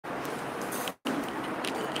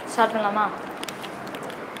Start பண்ணலாமா?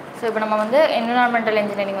 So இப்போ நம்ம வந்து என்விரான்மெண்டல்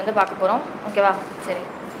இன்ஜினியரிங் வந்து பார்க்க போகிறோம். ஓகேவா? சரி,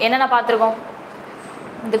 என்னென்ன பார்த்துருக்கோம்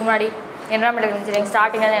இதுக்கு முன்னாடி? என்விரான்மெண்டல் இன்ஜினியரிங்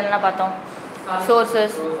ஸ்டார்டிங்கில் என்னென்ன பார்த்தோம்?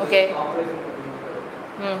 Sources, okay,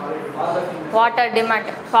 water demand,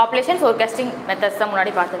 population forecasting methods தான்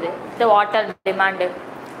முன்னாடி பார்த்தது. இது வாட்டர் டிமாண்டு.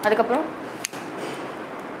 அதுக்கப்புறம்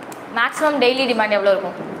மேக்ஸிமம் டெய்லி டிமாண்ட் எவ்வளோ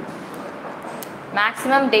இருக்கும்?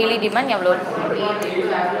 மேக்ஸிமம் டெய்லி டிமாண்ட் எவ்வளோ இருக்கும்?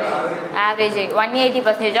 Average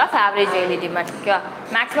 180% of average daily demand. ஓகேவா?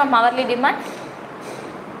 Maximum hourly demand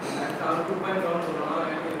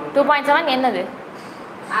 2.7. என்னது?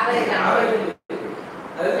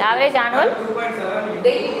 Average annual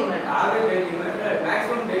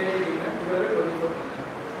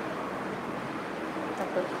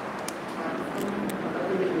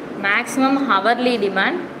maximum hourly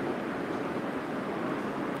demand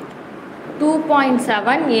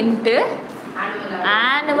 2.7 into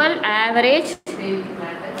annual average.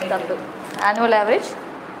 தப்பு. annual average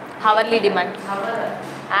hourly demand.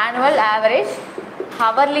 annual average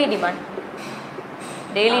hourly demand.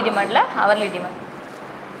 daily demand ல hourly demand.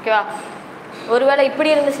 ஓகேவா? ஒருவேளை இப்படி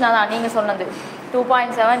இருந்துச்சுன்னா தான் நீங்கள் சொன்னது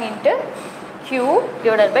 2.7 into Q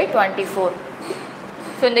divided by 24.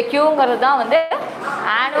 So இந்த Qங்கிறது தான் வந்து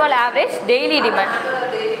annual average daily demand.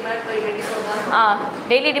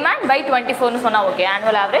 Daily demand by 24ன்னு சொன்னால் okay.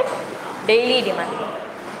 Annual average daily demand.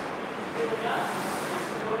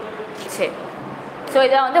 சரி, ஸோ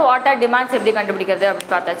இதை வந்து வாட்டர் டிமாண்ட்ஸ் எப்படி கண்டுபிடிக்கிறது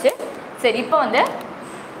அப்படின்னு பார்த்தாச்சு. சரி, இப்போ வந்து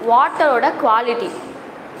வாட்டரோட குவாலிட்டி.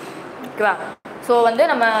 ஓகேவா? ஸோ வந்து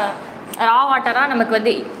நம்ம ரா வாட்டராக நமக்கு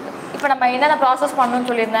வந்து இப்போ நம்ம என்னென்ன ப்ராசஸ் பண்ணணும்னு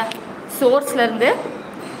சொல்லியிருந்தேன்.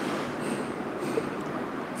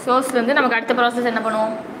 சோர்ஸ்லேருந்து நமக்கு அடுத்த ப்ராசஸ் என்ன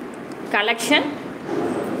பண்ணுவோம்? கலெக்ஷன்,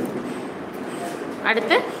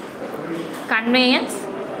 அடுத்து கன்வேயன்ஸ்,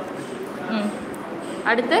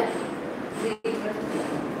 அடுத்து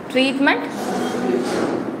ட்ரீட்மெண்ட்,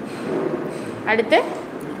 அடுத்து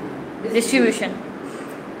டிஸ்ட்ரிபியூஷன்.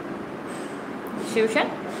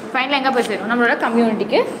 ஃபைனலாக எங்கே போய் சேரும்? நம்மளோட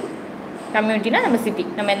கம்யூனிட்டிக்கு. கம்யூனிட்டினா நம்ம சிட்டி,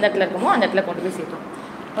 நம்ம எந்த இடத்துல இருக்கோமோ அந்த இடத்துல கொண்டு போய் சேர்த்தோம்.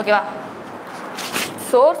 ஓகேவா?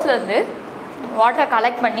 சோர்ஸ்லேருந்து வாட்டரை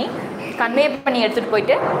கலெக்ட் பண்ணி கன்வே பண்ணி எடுத்துகிட்டு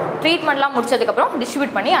போயிட்டு ட்ரீட்மெண்ட்லாம் முடிச்சதுக்கப்புறம்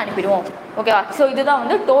டிஸ்ட்ரிபியூட் பண்ணி அனுப்பிடுவோம். ஓகேவா? ஸோ இதுதான்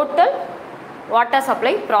வந்து டோட்டல் வாட்டர்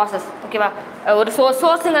சப்ளை ப்ராசஸ். ஓகேவா? ஒரு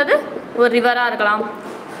சோர்ஸுங்கிறது ஒரு ரிவராக இருக்கலாம்.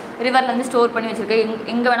 ரிவர்லேருந்து ஸ்டோர் பண்ணி வச்சுருக்கேன்,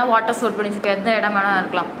 எங்கே வேணால் வாட்டர் ஸ்டோர் பண்ணி வச்சுருக்கேன், எந்த இடம் வேணால்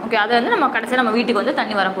இருக்கலாம். ஓகே, அது வந்து நம்ம கடைசியாக நம்ம வீட்டுக்கு வந்து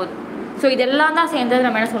தண்ணி வரப்போகுது. ஸோ இதெல்லாம் தான் சேர்ந்தது.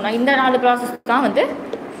 நம்ம என்ன சொன்னோம்? இந்த 4 ப்ராசஸ் தான் வந்து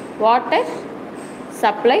வாட்டர்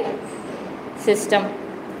சப்ளை சிஸ்டம்.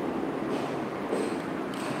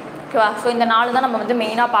 ஓகேவா? ஸோ இந்த 4 தான் நம்ம வந்து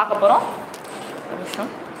மெயினாக பார்க்க போகிறோம். ஒரு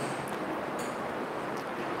நிமிஷம்.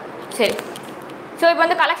 சரி, ஸோ இப்போ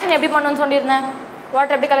வந்து கலெக்ஷன் எப்படி பண்ணணும்னு சொல்லியிருந்தேன்.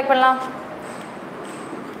 வாட்டர் எப்படி கலெக்ட் பண்ணலாம்?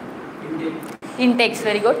 இன்டேக்ஸ்.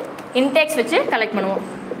 Very good. இன்டேக்ஸ் வச்சு கலெக்ட் பண்ணுவோம்.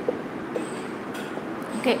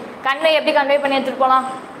 ஓகே, கன்வே எப்படி கன்வே பண்ணி எடுத்துகிட்டு போகலாம்?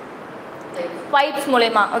 பைப்ஸ்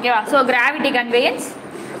மூலயமா. ஓகேவா? So gravity conveyance,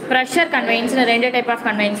 pressure கன்வேயன்ஸ்னு 2 type of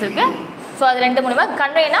conveyance இருக்குது. ஸோ அது 2 மூலமா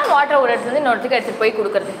கன்வேனா வாட்டர் ஒரு இடத்துல இன்னொருத்துக்கு எடுத்துகிட்டு போய்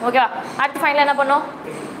கொடுக்குறது. ஓகேவா? அடுத்து ஃபைனலாக என்ன பண்ணணும்?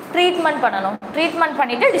 ட்ரீட்மெண்ட் பண்ணணும். ட்ரீட்மெண்ட்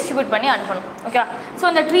பண்ணிவிட்டு டிஸ்ட்ரிபியூட் பண்ணி அனுப்பணும். ஓகேவா? ஸோ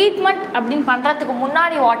இந்த ட்ரீட்மெண்ட் அப்படின்னு பண்ணுறதுக்கு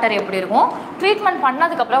முன்னாடி வாட்டர் எப்படி இருக்கும், ட்ரீட்மெண்ட்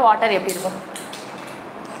பண்ணதுக்கப்புறம் வாட்டர் எப்படி இருக்கும்?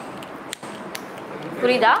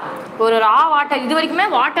 புரியுதா? ஒரு ரா வாட்டர் இது வரைக்குமே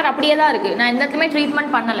வாட்டர் அப்படியே தான் இருக்குது. நான் எந்த இடத்துலையுமே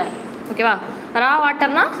ட்ரீட்மெண்ட் பண்ணலை. ஓகேவா? ரா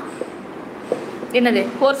வாட்டர்னா என்னது?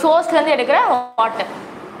 ஒரு சோர்ஸ்லேருந்து எடுக்கிற வாட்டர்.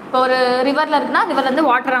 இப்போ ஒரு ரிவரில் இருக்குன்னா ரிவர்லேருந்து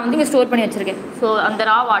வாட்டரை வந்து இங்கே ஸ்டோர் பண்ணி வச்சுருக்கேன். ஸோ அந்த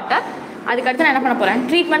ரா வாட்டர் அதுக்கடுத்து நான் என்ன பண்ண போகிறேன்?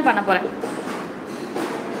 ட்ரீட்மெண்ட் பண்ண போகிறேன்.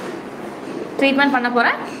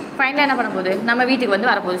 ஃபைனலாக என்ன பண்ண போகுது? நம்ம வீட்டுக்கு வந்து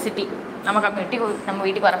வரப்போகுது. சிட்டி, நம்ம கம்யூனிட்டி, நம்ம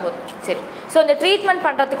வீட்டுக்கு வரப்போகுது. சரி, ஸோ இந்த ட்ரீட்மெண்ட்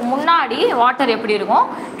பண்ணுறதுக்கு முன்னாடி வாட்டர் எப்படி இருக்கும்,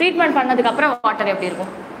 ட்ரீட்மெண்ட் பண்ணதுக்கப்புறம் வாட்டர் எப்படி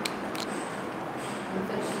இருக்கும்?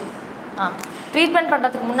 ட்ரீட்மெண்ட்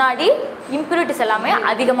பண்ணுறதுக்கு முன்னாடி இம்ப்யூரிட்டிஸ் எல்லாமே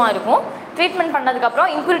அதிகமாக இருக்கும். ட்ரீட்மெண்ட் பண்ணதுக்கப்புறம்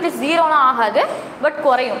இம்ப்யூரிட்டிஸ் 0லாம் ஆகாது, பட்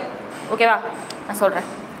குறையும். ஓகேவா? நான் சொல்கிறேன்.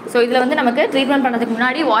 ஸோ இதில் வந்து நமக்கு ட்ரீட்மெண்ட் பண்ணுறதுக்கு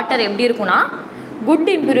முன்னாடி வாட்டர் எப்படி இருக்குன்னா,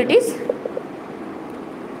 குட் இம்ப்யூரிட்டிஸ்,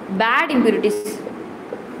 பேட் இம்ப்யூரிட்டிஸ்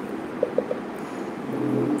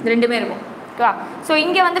ரெண்டுமே இருக்கும். ஓகேவா? ஸோ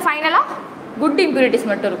இங்கே வந்து ஃபைனலாக குட் இம்ப்யூரிட்டிஸ்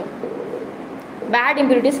மட்டும் இருக்கும், பேட்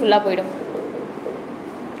இம்ப்யூரிட்டிஸ் ஃபுல்லாக போயிடும்.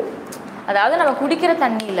 அதாவது நம்ம குடிக்கிற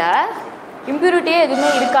தண்ணியில் இம்ப்யூரிட்டியே எதுவுமே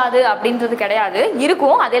இருக்காது அப்படின்றது கிடையாது.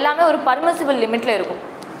 இருக்கும், அது எல்லாமே ஒரு பர்மிசிபிள் லிமிட்டில் இருக்கும்.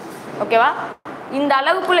 ஓகேவா? இந்த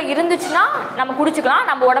அளவுக்குள்ளே இருந்துச்சுன்னா நம்ம குடிச்சிக்கலாம்,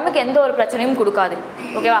 நம்ம உடம்புக்கு எந்த ஒரு பிரச்சனையும் கொடுக்காது.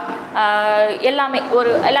 ஓகேவா? எல்லாமே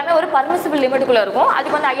ஒரு பர்மிசிபிள் லிமிட்டுக்குள்ளே இருக்கும்.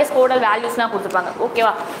 அதுக்கு வந்து ஐஎஸ் கோடல் வேல்யூஸ்லாம் கொடுத்துருப்பாங்க.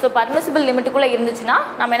 ஓகேவா? ஸோ பர்மிசிபிள் லிமிட்டுக்குள்ளே இருந்துச்சுன்னா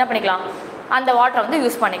நம்ம என்ன பண்ணிக்கலாம்? அந்த வாட்டரை வந்து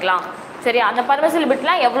யூஸ் பண்ணிக்கலாம். சரியா? அந்த பர்மிசிபிள்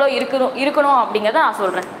லிமிட்லாம் எவ்வளோ இருக்கணும் அப்படிங்கிறத நான்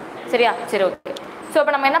சொல்கிறேன். சரியா? சரி, ஓகே. ஸோ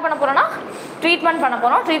இப்போ நம்ம என்ன பண்ண போகிறோம்னா ட்ரீட்மெண்ட் பண்ண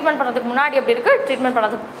போகிறோம். ட்ரீட்மெண்ட் பண்ணுறதுக்கு முன்னாடி எப்படி இருக்குது, ட்ரீட்மெண்ட்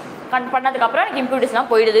பண்ணதுக்கப்புறம் எனக்கு இம்ப்யூரிட்டிஸ்லாம்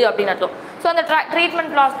போயிடுது அப்படின்னு அர்த்தம். ஸோ அந்த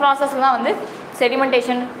ட்ரீட்மெண்ட் ப்ராசஸ்லாம் வந்து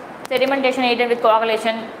செடிமெண்டேஷன் எய்டட் வித்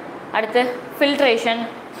கோஆகுலேஷன், அடுத்து ஃபில்ட்ரேஷன்,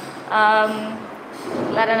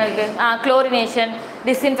 வேறு என்ன இருக்குது, குளோரினேஷன்,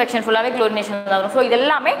 டிஸ்இன்ஃபெக்ஷன், ஃபுல்லாகவே குளோரினேஷன் தான் வரும். ஸோ இது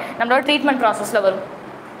எல்லாமே நம்மளோட ட்ரீட்மெண்ட் ப்ராசஸில் வரும்.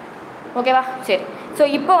 ஓகேவா? சரி. ஸோ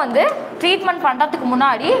இப்போ வந்து ட்ரீட்மெண்ட் பண்ணுறதுக்கு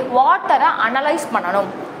முன்னாடி வாட்டரை அனலைஸ் பண்ணணும்.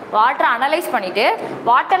 வாட்டரை அனலைஸ் பண்ணிவிட்டு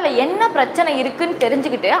வாட்டரில் என்ன பிரச்சனை இருக்குதுன்னு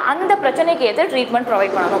தெரிஞ்சுக்கிட்டு அந்த பிரச்சனைக்கு ஏற்ற ட்ரீட்மெண்ட்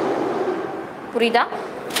ப்ரொவைட் பண்ணணும். புரியுதா?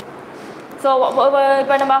 ஸோ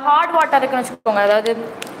இப்போ நம்ம ஹார்ட் வாட்டர் இருக்குன்னு வச்சுக்கோங்க, அதாவது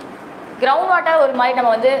கிரவுண்ட் வாட்டர் ஒரு மாதிரி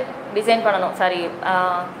நம்ம வந்து டிசைன் பண்ணணும், சாரி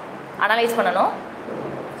அனலைஸ் பண்ணணும்.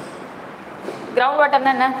 கிரவுண்ட்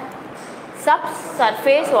வாட்டர்னா என்ன? Sub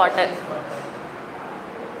surface water.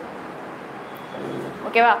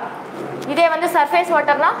 ஓகேவா? இதே வந்து சர்ஃபேஸ்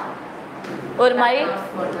வாட்டர்னா ஒரு மாதிரி.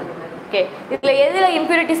 ஓகே, இதில் எதில்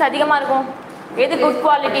இம்ப்யூரிட்டிஸ் அதிகமாக இருக்கும், எது குட்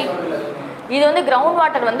குவாலிட்டி? இது வந்து கிரவுண்ட்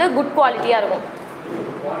வாட்டர் வந்து குட் குவாலிட்டியாக இருக்கும்.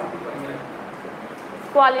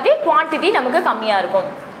 குவான்டிட்டி நமக்கு கம்மியாக இருக்கும்.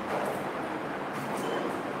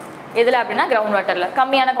 எதில் அப்படின்னா கிரவுண்ட் வாட்டரில்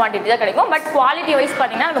கம்மியான குவான்டிட்டி தான் கிடைக்கும். பட் குவாலிட்டி வைஸ்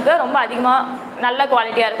பார்த்தீங்கன்னா நமக்கு ரொம்ப அதிகமாக நல்ல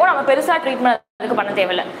குவாலிட்டியாக இருக்கும். நம்ம பெருசாக ட்ரீட்மெண்ட் அதுக்கு பண்ண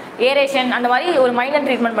தேவையில்லை. ஏரேஷன் அந்த மாதிரி ஒரு மைனர்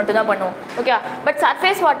ட்ரீட்மெண்ட் மட்டும் தான் பண்ணுவோம். ஓகே. பட்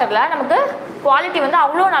சர்ஃபேஸ் வாட்டரில் நமக்கு குவாலிட்டி வந்து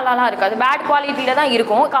அவ்வளோ நல்லாலாம் இருக்காது, பேட் குவாலிட்டியில் தான்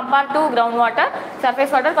இருக்கும். Compared to ground water,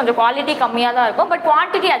 surface water கொஞ்சம் குவாலிட்டி கம்மியாக தான் இருக்கும். பட்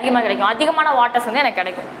குவான்டிட்டி அதிகமாக கிடைக்கும், அதிகமான வாட்டர்ஸ் வந்து எனக்கு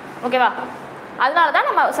கிடைக்கும். ஓகேவா? அதனால தான்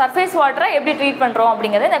நம்ம சர்ஃபேஸ் வாட்டரை எப்படி ட்ரீட் பண்ணுறோம்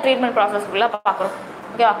அப்படிங்கிறது இந்த ட்ரீட்மெண்ட் ப்ராசஸ்க்குள்ளே பார்க்குறோம்.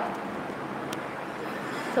 ஓகேவா?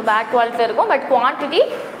 ஸோ பேட் குவாலிட்டி இருக்கும், பட் குவான்டிட்டி,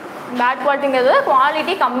 பேட் குவாலிட்டிங்கிறது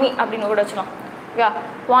குவாலிட்டி கம்மி அப்படின்னு கூட வச்சுக்கலாம். ஓகேவா?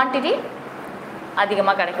 குவான்டிட்டி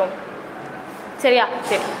அதிகமாக கிடைக்கும். சரியா?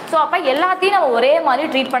 சரி. ஸோ அப்போ எல்லாத்தையும் நம்ம ஒரே மாதிரி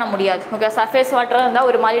ட்ரீட் பண்ண முடியாது. ஓகே, சர்ஃபேஸ் வாட்டராக இருந்தால்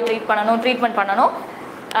ஒரு மாதிரி ட்ரீட்மெண்ட் பண்ணணும்.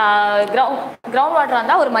 கிரவுண்ட் வாட்டராக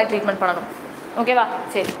இருந்தால் ஒரு மாதிரி ட்ரீட்மெண்ட் பண்ணணும். ஓகேவா?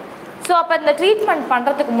 சரி. ஸோ அப்போ இந்த ட்ரீட்மெண்ட்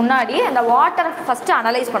பண்ணுறதுக்கு முன்னாடி அந்த வாட்டரை ஃபஸ்ட்டு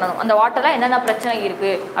அனலைஸ் பண்ணணும். அந்த வாட்டரில் என்னென்ன பிரச்சனை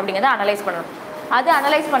இருக்குது அப்படிங்கிறத அனலைஸ் பண்ணணும். அது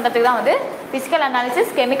அனலைஸ் பண்ணுறதுக்கு தான் வந்து physical analysis,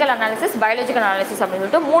 chemical analysis, biological analysis அப்படின்னு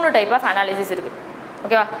சொல்லிட்டு 3 டைப் ஆஃப் அனாலிசிஸ் இருக்குது.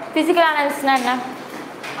 ஓகேவா? ஃபிசிக்கல் அனாலிசிஸ்னால் என்ன?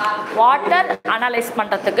 வாட்டர் அனலைஸ்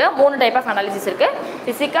பண்ணுறதுக்கு 3 டைப் ஆஃப் அனாலிசிஸ் இருக்குது.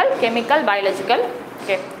 Physical, chemical, biological.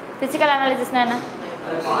 Okay. Physical அனாலிசிஸ்னால் என்ன?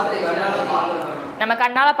 நம்ம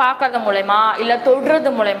கண்ணால் பார்க்கறது மூலமா, இல்லை தொடுறது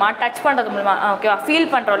மூலமா, டச் பண்ணுறது மூலமா, ஓகேவா, ஃபீல்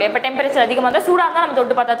பண்ணுறோம். இப்போ டெம்பரேச்சர் அதிகமாக இருந்தால் சூடாக இருந்தால் நம்ம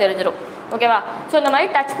தொட்டு பார்த்தா தெரிஞ்சிடும். ஓகேவா? ஸோ இந்த மாதிரி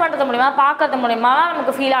டச் பண்ணுறது மூலமா, பார்க்கறது மூலமா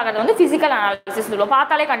நமக்கு ஃபீல் ஆகிறது வந்து ஃபிசிக்கல் அனாலிசிஸ் சொல்லுவோம்.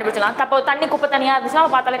 பார்த்தாலே கண்டுபிடிச்சலாம். அப்போ தண்ணி குப்பை தனியாக இருந்துச்சுன்னா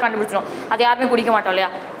நம்ம பார்த்தாலே கண்டுபிடிச்சிடும். அது யாருமே குடிக்க மாட்டோம்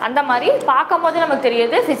இல்லையா? அந்த மாதிரி பார்க்கும் போது நமக்கு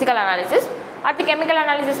தெரியுது ஃபிசிக்கல் அனாலிசிஸ். அடுத்து கெமிக்கல்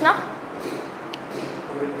அனாலிசிஸ்னா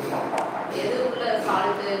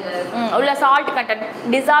உள்ள சால்ட் கண்டென்ட்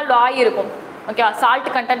டிசால்வ் ஆகியிருக்கும். ஓகேவா? சால்ட்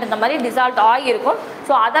கண்டென்ட் இந்த மாதிரி டிசால்வ் ஆகியிருக்கும்.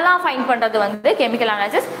 ஸோ அதெல்லாம் ஃபைண்ட் பண்ணுறது வந்து கெமிக்கல்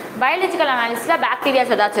அனாலிசிஸ். பயாலஜிக்கல் அனாலிசிஸில்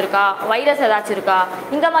பாக்டீரியாஸ் ஏதாச்சும் இருக்கா, வைரஸ் ஏதாச்சும் இருக்கா,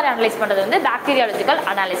 இந்த மாதிரி அனலைஸ் பண்ணுறது வந்து பாக்டீரியாலஜிக்கல்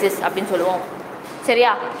அனாலிசிஸ் அப்படின்னு சொல்லுவோம்.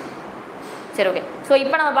 சரியா? சரி, ஓகே. ஸோ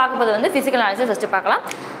இப்போ நம்ம பார்க்க போது வந்து ஃபிசிக்கல் அனாலிசிஸ் ஃபஸ்ட்டு பார்க்கலாம்.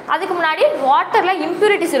 அதுக்கு முன்னாடி வாட்டரில்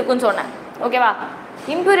இம்ப்யூரிட்டிஸ் இருக்குன்னு சொன்னேன். ஓகேவா?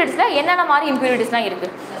 இம்ப்யூரிட்டிஸில் என்னென்ன மாதிரி இம்ப்யூரிட்டிஸ்லாம்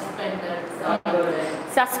இருக்குது?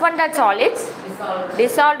 சஸ்பெண்டட் சாலிட்ஸ்,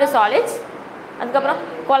 டிசால்வ்டு சாலிட்ஸ், அதுக்கப்புறம்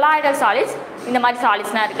கொலாய்டல் சாலிட்ஸ், இந்த மாதிரி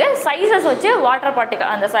சாலிட்ஸ்லாம் இருக்குது. சைஸஸ் வச்சு வாட்டர்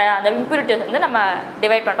பார்ட்டிகல் அந்த இம்ப்யூரிட்டிஸ் வந்து நம்ம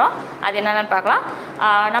டிவைட் பண்ணுறோம். அது என்னென்னு பார்க்கலாம்.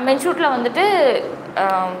 நம்ம இன்ஸ்டியூட்டில் வந்துட்டு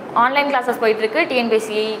ஆன்லைன் கிளாஸஸ் போயிட்டுருக்கு.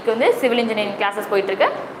 டிஎன்பிஎஸ்சிக்கு வந்து சிவில் இன்ஜினியரிங் கிளாஸஸ் போயிட்டுருக்கு.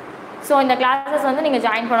 ஸோ இந்த கிளாஸஸ் வந்து நீங்கள்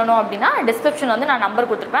ஜாயின் பண்ணணும் அப்படின்னா டிஸ்கிரிப்ஷன் வந்து நான் நம்பர்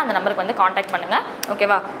கொடுத்துருப்பேன், அந்த நம்பருக்கு வந்து காண்டாக்ட் பண்ணுங்கள்.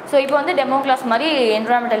 ஓகேவா? ஸோ இப்போ வந்து டெமோ கிளாஸ் மாதிரி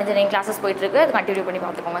என்விரான்மெண்டல் இன்ஜினியரிங் கிளாஸஸ் போயிட்டுருக்கு. அது கண்டினியூ பண்ணி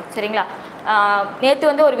பார்த்துக்கோங்க. சரிங்களா? நேற்று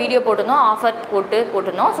வந்து ஒரு வீடியோ போட்டிருந்தோம், ஆஃபர்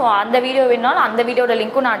போட்டிருந்தோம். ஸோ அந்த வீடியோ வேணாலும் அந்த வீடியோட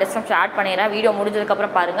லிங்க்கும் நான் டிஸ்கிரிப்ஷன் ஆட் பண்ணிடுறேன். வீடியோ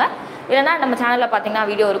முடிஞ்சதுக்கப்புறம் பாருங்கள். இல்லைனா நம்ம சேனலில் பார்த்தீங்கன்னா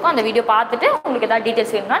வீடியோ இருக்கும். அந்த வீடியோ பார்த்துட்டு உங்களுக்கு எதாவது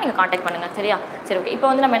டீட்டெயில்ஸ் வேணும்னா நீங்கள் காண்டாக்ட் பண்ணுங்கள். சரியா? சரி, ஓகே. இப்போ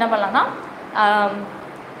வந்து நம்ம என்ன பண்ணலாம்னா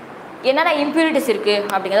என்னென்ன இம்ப்யூரிட்டிஸ் இருக்குது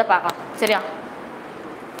அப்படிங்கிறத பார்க்கலாம். சரியா?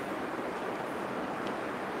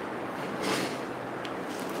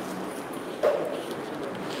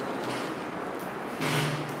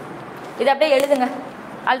 இதை அப்படியே எழுதுங்க.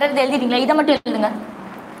 ஆல்ரெடி இதை எழுதிட்டீங்களா? இதை மட்டும் எழுதுங்க.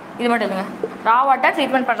 இது மட்டும் எழுதுங்க. ரா வாட்டர்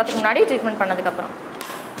ட்ரீட்மெண்ட் பண்ணுறதுக்கு முன்னாடி, ட்ரீட்மெண்ட் பண்ணதுக்கப்புறம்.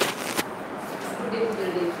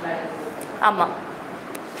 ஆமாம்.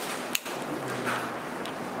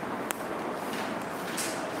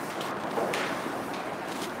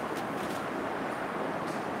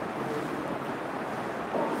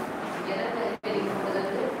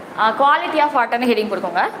 குவாலிட்டி ஆஃப் வாட்டர்னு ஹெடிங்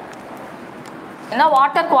கொடுக்குங்க. ஏன்னா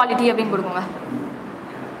வாட்டர் குவாலிட்டி அப்படின்னு கொடுக்குங்க.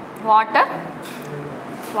 Water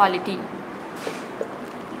quality.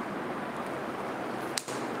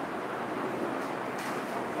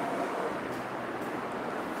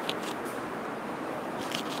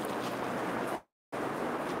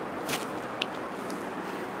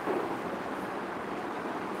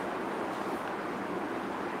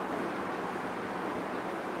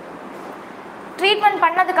 ட்ரீட்மெண்ட்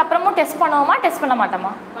பண்ணதுக்கப்புறமும் டெஸ்ட் பண்ணுவோமா டெஸ்ட் பண்ண மாட்டோமா?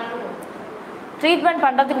 ட்ரீட்மெண்ட்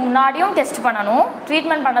பண்ணுறதுக்கு முன்னாடியும் டெஸ்ட் பண்ணணும்,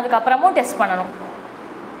 ட்ரீட்மெண்ட் பண்ணதுக்கப்புறமும் டெஸ்ட் பண்ணணும்.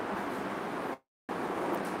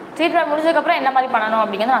 ட்ரீட்மெண்ட் முடிஞ்சதுக்கப்புறம் என்ன மாதிரி பண்ணணும்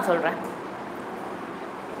அப்படிங்கிறத நான் சொல்கிறேன்.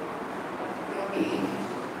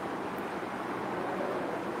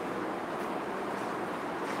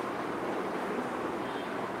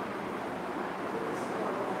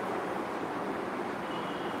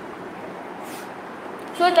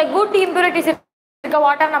 ஸோ இந்த குட் இம்ப்யூரிட்டிஸ் இருக்க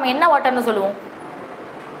வாட்டர் நம்ம என்ன வாட்டர்னு சொல்லுவோம்?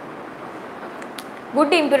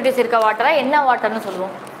 குட் இம்ப்யூரிட்டிஸ் இருக்க வாட்டரை என்ன வாட்டர்னு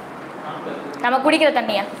சொல்லுவோம்? நம்ம குடிக்கிற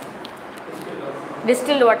தண்ணியா?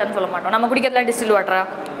 டிஸ்டில்டு வாட்டர்னு சொல்ல மாட்டோம். நம்ம குடிக்கிறதுல டிஸ்டில்டு வாட்டரா?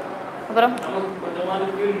 அப்புறம்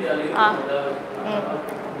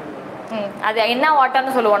அது என்ன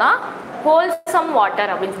வாட்டர்னு சொல்லுவோம்னா ஹோல்சம்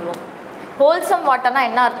வாட்டர் அப்படின்னு சொல்லுவோம். ஹோல்சம் வாட்டர்னா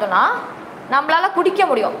என்ன அர்த்தம்னா நம்மளால் குடிக்க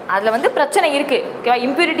முடியும், அதில் வந்து பிரச்சனை இருக்குது, ஓகேவா,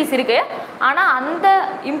 இம்ப்யூரிட்டிஸ் இருக்குது, ஆனால் அந்த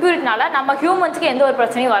இம்ப்யூரிட்டினால நம்ம ஹியூமன்ஸ்க்கு எந்த ஒரு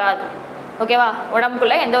பிரச்சனையும் வராது, ஓகேவா.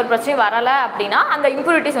 உடம்புக்குள்ளே எந்த ஒரு பிரச்சனையும் வரலை அப்படின்னா அந்த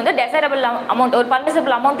இம்ப்யூரிட்டிஸ் வந்து டெசைரபிள் அமௌண்ட், ஒரு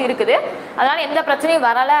பர்மிசபிள் அமௌண்ட் இருக்குது, அதனால் எந்த பிரச்சனையும்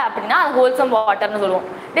வரலை அப்படின்னா அது ஹோல்சம் வாட்டர்னு சொல்லுவோம்.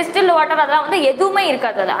 டிஸ்டில்டு வாட்டர் அதெல்லாம் வந்து எதுவுமே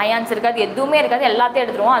இருக்காது, அது அயான்ஸ் இருக்காது, எதுவுமே இருக்காது, எல்லாத்தையும்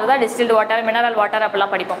எடுத்துருவோம், அதுதான் டிஸ்டில்டு வாட்டர், மினரல் வாட்டர்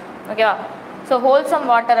அப்படிலாம் படிப்போம், ஓகேவா. ஸோ ஹோல்சம்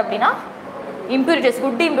வாட்டர் அப்படின்னா இம்ப்யூரிட்டிஸ்,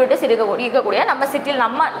 குட் இம்ப்யூரிட்டிஸ் இருக்கக்கூடிய நம்ம சிட்டியில்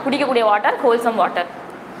நம்ம குடிக்கக்கூடிய வாட்டர் ஹோல்சம் வாட்டர்.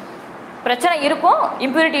 பிரச்சனை இருக்கும்,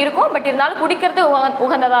 இம்ப்யூரிட்டி இருக்கும், பட் இருந்தாலும் குடிக்கிறது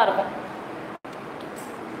உகந்ததாக இருக்கும்.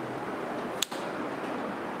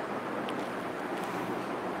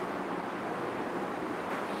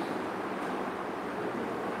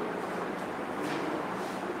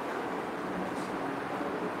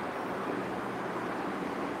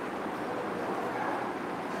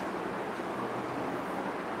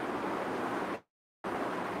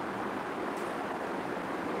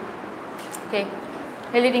 ஓகே,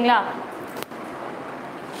 எழுதிட்டீங்களா?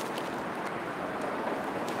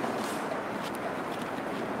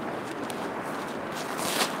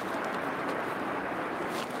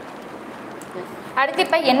 அடுத்து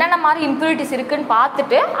இப்போ என்னென்ன மாதிரி இம்ப்யூரிட்டிஸ் இருக்குன்னு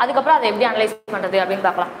பார்த்துட்டு அதுக்கப்புறம் அதை எப்படி அனலைஸ் பண்ணுறது அப்படின்னு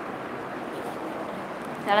பார்க்கலாம்.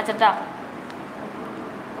 நினச்சிட்டா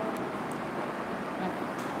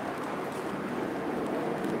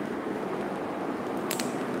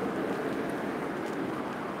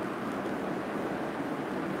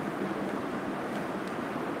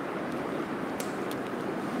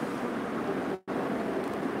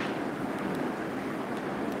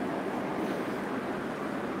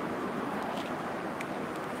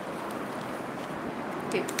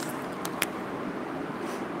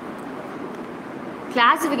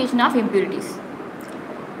கிளாசிஃபிகேஷன் ஆஃப் இம்ப்யூரிட்டிஸ்.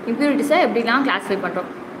 இம்ப்யூரிட்டிஸை எப்படிலாம் கிளாஸிஃபை பண்ணுறோம்?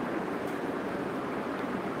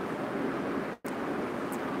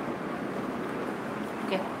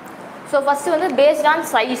 ஓகே, ஸோ ஃபஸ்ட்டு வந்து பேஸ்ட் ஆன்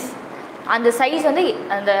சைஸ், அந்த சைஸ் வந்து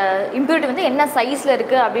அந்த இம்ப்யூரிட்டி வந்து என்ன சைஸில்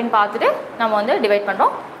இருக்குது அப்படின்னு பார்த்துட்டு நம்ம வந்து டிவைட்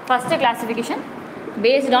பண்ணுறோம். First classification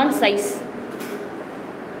based on size.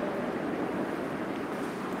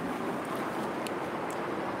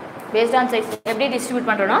 Based on size எப்படி டிஸ்ட்ரிபியூட்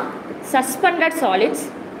பண்ணுறோன்னா suspended solids,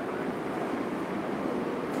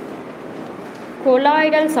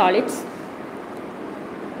 colloidal solids,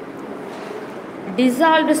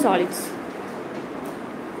 dissolved solids.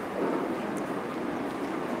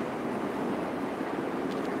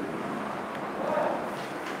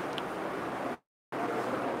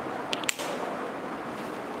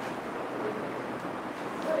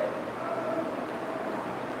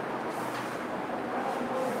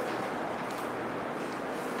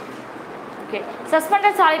 Okay,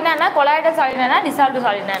 suspended solid na enna, colloidal solid na enna, dissolved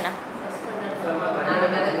solid na enna?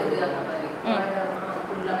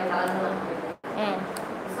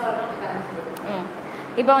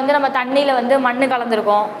 இப்போ வந்து நம்ம தண்ணியில் வந்து மண்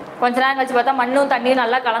கலந்துருக்கோம், கொஞ்ச நேரம் கழிச்சு பார்த்தா மண்ணும் தண்ணியும்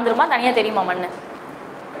நல்லா கலந்துருமா, தனியாக தெரியுமா? மண்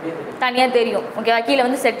தனியாக தெரியும், ஓகேவா, கீழே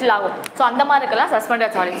வந்து செட்டில் ஆகும். ஸோ அந்த மாதிரி இருக்கலாம்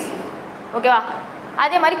சஸ்பெண்டட் சாலிட்ஸ், ஓகேவா.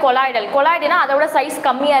 அதே மாதிரி கொலாய்டுனா அதோட சைஸ்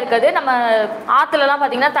கம்மியாக இருக்குது. நம்ம ஆற்றுலலாம்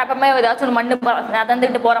பார்த்தீங்கன்னா தப்பமே ஏதாச்சும் ஒரு மண்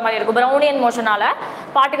நடந்துக்கிட்டு போகிற மாதிரி இருக்கும். ப்ரௌனியன் மோஷனால்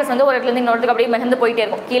பார்ட்டிகல்ஸ் வந்து ஒரு இடத்துலேருந்து இன்னொருத்துக்கு அப்படியே மிதந்து போயிட்டே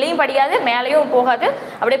இருக்கும், கீழேயும் படியாது மேலேயும் போகாது,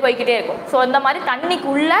 அப்படியே போய்கிட்டே இருக்கும். ஸோ இந்த மாதிரி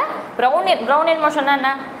தண்ணிக்குள்ளே ப்ரௌனியன் மோஷன்னா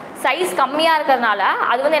என்ன, சைஸ் கம்மியாக இருக்கிறதுனால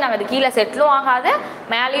அது வந்து எனக்கு அது கீழே செட்டிலும் ஆகாது,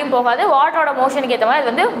 மேலேயும் போகாது, வாட்டரோட மோஷனுக்கு ஏற்ற மாதிரி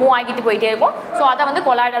அது வந்து மூவ் ஆகிட்டு போயிட்டே இருக்கும். ஸோ அதை வந்து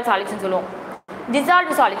கொலாய்டல் சாலிட்ஸ்னு சொல்லுவோம்.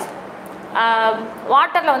 டிசால்வ்டு சாலிட்ஸ்,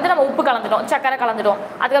 வாட்டரில் வந்து நம்ம உப்பு கலந்துட்டோம், சக்கரை கலந்துட்டோம்,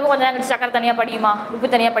 அதுக்கப்புறம் கொஞ்சம் நேரம் சக்கரை தனியாக படியுமா, உப்பு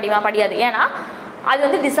தனியாக படியுமா, படியாது. ஏன்னா அது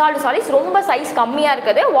வந்து டிசால்வ்டு சாலிட்ஸ், ரொம்ப சைஸ் கம்மியாக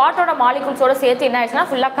இருக்குது, வாட்டரோட மாலிகூல்ஸோட சேர்த்து என்ன ஆயிடுச்சுன்னா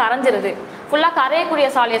ஃபுல்லாக கரைஞ்சிருது. ஃபுல்லாக கரையக்கூடிய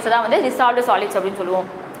சாலிட்ஸ் தான் வந்து டிசால்வ்டு சாலிட்ஸ் அப்படின்னு சொல்லுவோம்,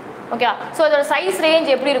 ஓகே. ஸோ இதோட சைஸ்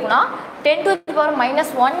ரேஞ்ச் எப்படி இருக்குன்னா 10 to the power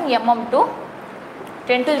 -1 mm to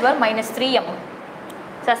 10 to the power -3 mm.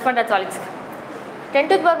 Suspended solids 10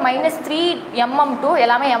 to the power -3 mm to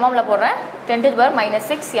எல்லாமே mmல போடுறேன், 10 to the power minus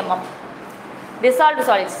 6 mm. Dissolved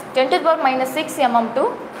solids 10 to the power minus 6 mm to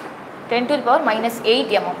 10 to the power minus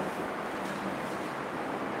 8 mm.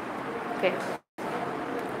 Okay.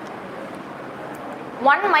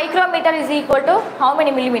 1 micrometer is equal to how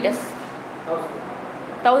many millimeters?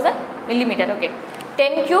 1000 millimeter. Okay.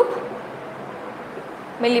 10 cube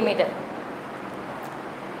millimeter.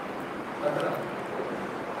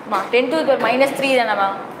 10 to the power minus 3 தான மா?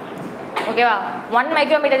 ஓகேவா? 1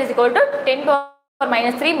 micrometer is equal to 10 to the power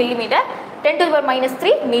minus 3 millimeter, 10 to the power minus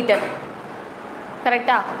 3 meter.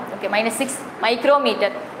 கரெக்ட்டா? Okay, minus 6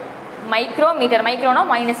 micrometer. Micrometer, microனா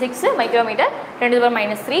minus 6 micrometer, 10 to the power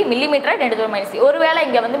minus 3 millimeter, 10 to the power minus 3. ஒருவேளை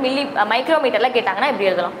இங்க வந்து micrometerல கேட்டாங்கன்னா எப்படி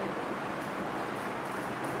எழுதலாம்?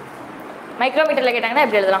 மைக்ரோமீட்டர்ல கேட்டாங்கன்னா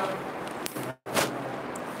எப்படி எழுதலாம்?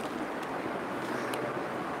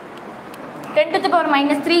 10 to the power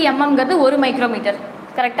minus 3 mmங்கிறது 1 micrometre.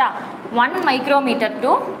 கரெக்ட்டா? 1 மைக்ரோமீட்டர்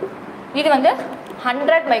டு இது வந்து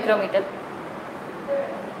 100 மைக்ரோமீட்டர்.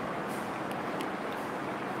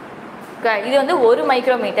 இது வந்து 1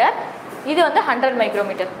 மைக்ரோமீட்டர், இது வந்து 100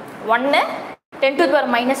 micrometre. 1 10 to the power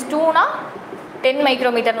minus 2னா 10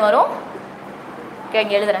 மைக்ரோமீட்டர்னு வரும். ஓகே,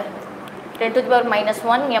 இங்கே எழுதுறேன். 10 to the power minus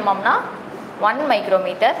 1 mmனா 1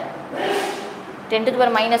 micrometre, 10 to the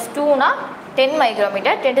power minus 2னா 10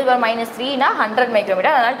 micrometre, 10 to the power minus 3னா 100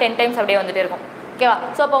 micrometre. அதனால் 10 டைம்ஸ் அப்படியே வந்துட்டு இருக்கும். ஓகேவா?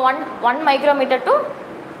 ஸோ அப்போ 1 மைக்ரோமீட்டர் டு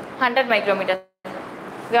 100 மைக்ரோமீட்டர்.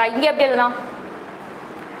 ஓகேவா? இங்கே எப்படி எழுதலாம்?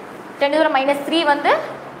 10 to the power minus 3 வந்து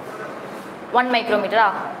 1 மைக்ரோமீட்டரா?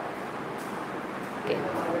 Okay,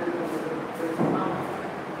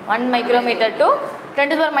 1 micrometre to 10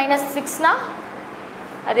 to the power minus 6னா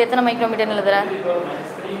அது எத்தனை மைக்ரோமீட்டர்னு எழுதுற?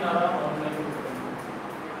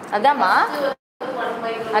 அதாம்மா,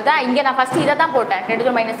 அதான் இங்கே நான் ஃபஸ்ட்டு இதை தான் போட்டேன். 10 to the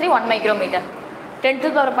power minus 3 1 micrometre, 10 to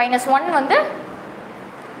the power minus 1 வந்து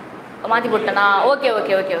மாற்றி போட்டேனா? ஓகே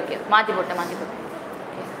ஓகே ஓகே ஓகே, மாற்றி போட்டேன்.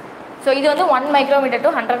 ஸோ இது வந்து 1 மைக்ரோமீட்டர் டு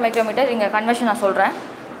 100 மைக்ரோமீட்டர். இங்கே கன்வர்ஷன் நான் சொல்கிறேன்.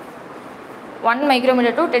 1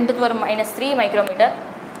 micrometre to 10 to the power minus 3 micrometre.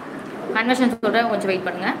 Conversion சொல்கிறேன், கொஞ்சம் வெயிட்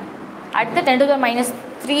பண்ணுங்கள். அடுத்து 10 to the power minus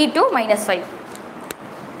 3 to minus 5.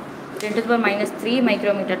 10 to the power minus 3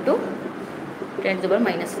 micrometre to 10 to the power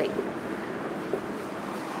minus 5.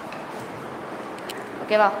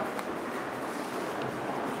 ஓகேவா?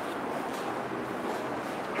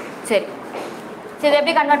 சரி, இதை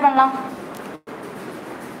எப்படி கன்வெர்ட் பண்ணலாம்?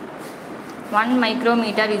 1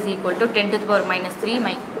 micrometre is equal to 10 to the power minus 3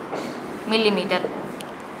 millimeter.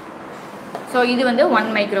 So இது வந்து 1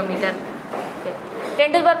 micrometre. 10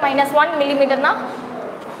 to the power minus 1 millimeterனா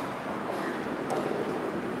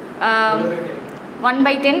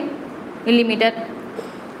 1/10 millimeter.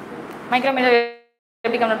 Micrometre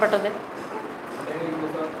எப்படி convert பண்ணுறது?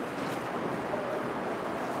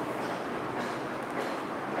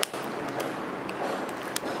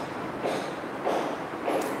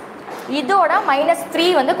 இதோட -3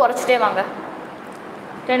 வந்து குறைச்சிட்டே வாங்க.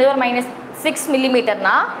 10 to the power minus 6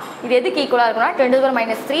 millimeterனா இது எதுக்கு ஈக்குவலாக இருக்கும்னா 10 to the power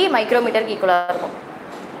minus 3 மைக்ரோமீட்டருக்கு ஈக்குவலாக இருக்கும்.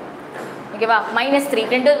 ஓகேவா? -3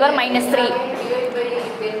 10 to the power minus 3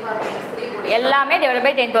 எல்லாமே divide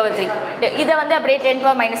by 10 to the power 3. இதை வந்து அப்படியே 10 to the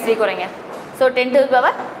power minus 3 குறைங்க. ஸோ 10 to the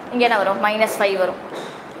power இங்கே என்ன வரும்? -5 வரும்.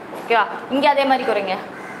 ஓகேவா? இங்கே அதே மாதிரி குறைங்க.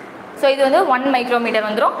 ஸோ இது வந்து 1 மைக்ரோமீட்டர்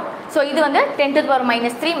வந்துடும். ஸோ இது வந்து 10 to the power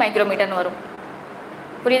minus 3 மைக்ரோமீட்டர்னு வரும்.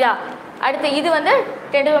 புரியுதா? அடுத்து இது வந்து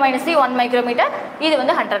 10 to the power minus 3 1 micrometre, இது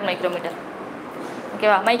வந்து 100 மைக்ரோமீட்டர்.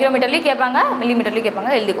 ஓகேவா? மைக்ரோமீட்டர்லேயும் கேட்பாங்க, மில்லிமீட்டர்லேயும்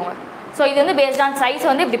கேட்பாங்க, எழுதிக்கோங்க. ஸோ இது வந்து பேஸ்ட் ஆன் சைஸ்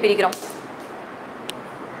வந்து இப்படி பிரிக்கிறோம்.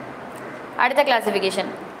 அடுத்த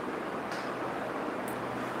கிளாசிஃபிகேஷன்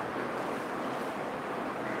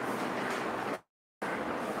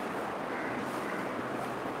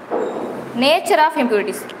நேச்சர் ஆஃப்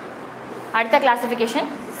இம்பியூரிட்டிஸ். அடுத்த classification,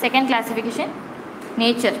 second classification,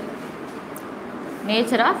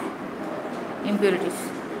 nature of impurities.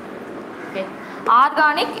 Okay,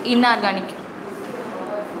 organic, inorganic.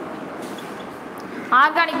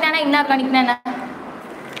 ஆர்கானிக்னா என்ன, இன்ஆர்கானிக்னா என்ன?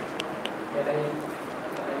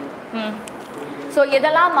 ஸோ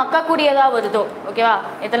எதெல்லாம் மக்கக்கூடியதாக வருதோ, ஓகேவா,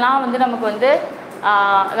 எதெல்லாம் வந்து நமக்கு வந்து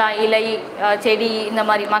இலை, செடி, இந்த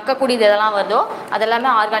மாதிரி மக்கக்கூடியது எதெல்லாம் வருதோ அதெல்லாமே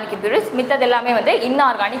ஆர்கானிக் இம்பியூரிட்டிஸ். மித்தது எல்லாமே வந்து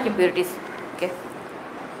இன்ஆர்கானிக் இம்பியூரிட்டிஸ். ஓகே,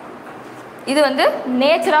 இது வந்து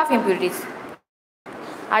நேச்சர் ஆஃப் இம்பியூரிட்டிஸ்.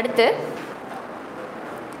 அடுத்து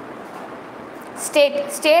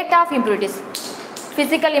state of impurities.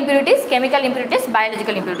 physical impurities, chemical impurities,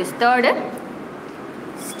 biological impurities. Third,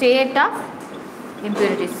 state of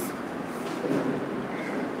impurities.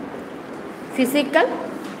 Physical,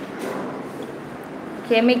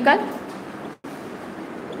 chemical,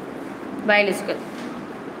 biological.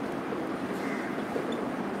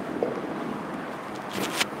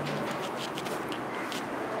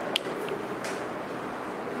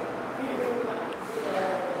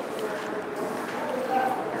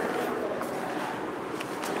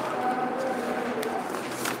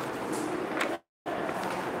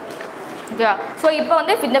 ஓகேவா? ஸோ இப்போ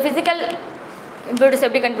வந்து இந்த ஃபிசிக்கல் இம்ப்யூரிட்டிஸ்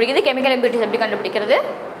எப்படி கண்டுபிடிக்கிறது, கெமிக்கல் இம்ப்யூரிட்டிஸ் எப்படி கண்டுபிடிக்கிறது,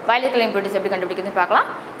 பயாலஜிக்கல் இம்ப்யூரிட்டிஸ் எப்படி கண்டுபிடிக்கிறது பார்க்கலாம்.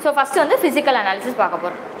 ஸோ ஃபஸ்ட்டு வந்து ஃபிசிக்கல் அனாலிசிஸ் பார்க்க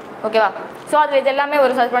போகிறோம். ஓகேவா? ஸோ அது இது எல்லாமே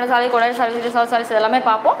ஒரு suspend solid, colloidal solid, solids இதெல்லாமே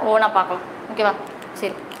பார்ப்போம், ஓனா பார்க்கலாம். ஓகேவா?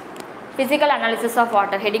 சரி, physical analysis of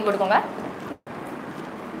water heading கொடுக்கோங்க.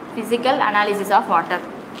 Physical analysis of water.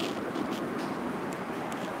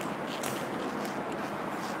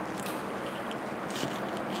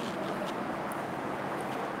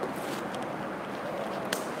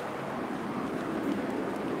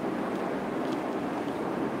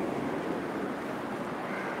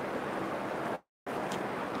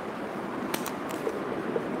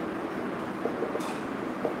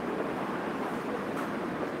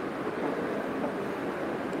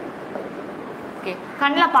 Okay,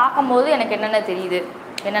 கண்ணில் பார்க்கும்போது எனக்கு என்னென்ன தெரியுது,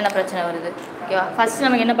 என்னென்ன பிரச்சனை வருது. ஓகேவா? ஃபஸ்ட்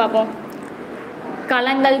நமக்கு என்ன பார்ப்போம்,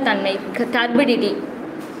 கலங்கல் தன்மை, டர்பிடிட்டி.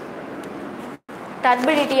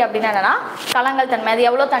 டர்பிடிட்டி அப்படின்னா என்னென்னா கலங்கல் தன்மை, அது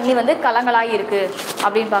எவ்வளோ தண்ணி வந்து கலங்கலாகி இருக்குது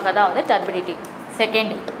அப்படின்னு பார்க்க தான் வந்து டர்பிடிட்டி.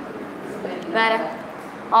 செகண்ட் வேறு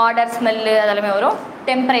ஆர்டர், ஸ்மெல்லு அதெல்லாமே வரும்.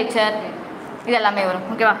 டெம்பரேச்சர் இதெல்லாமே வரும்.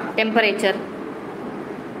 ஓகேவா? டெம்பரேச்சர்.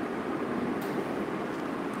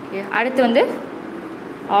 ஓகே, அடுத்து வந்து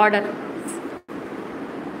ஆர்டர்.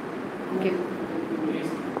 ஓகே,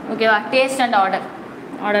 ஓகேவா? Taste and order,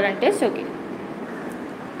 order and taste. Okay,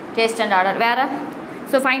 taste and order. வேறு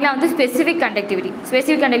ஸோ ஃபைனலாக வந்து ஸ்பெசிஃபிக் கண்டக்டிவிட்டி.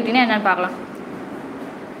 ஸ்பெசிஃபிக் கண்டக்டிவிட்டினா என்னென்னு பார்க்கலாம்.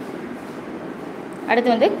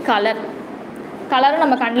 அடுத்து வந்து கலர். கலரும்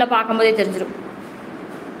நம்ம கண்ணில் பார்க்கும்போதே தெரிஞ்சிடும்.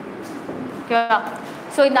 ஓகேவா?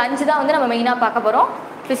 ஸோ இந்த 5 தான் வந்து நம்ம மெயினாக பார்க்க போகிறோம்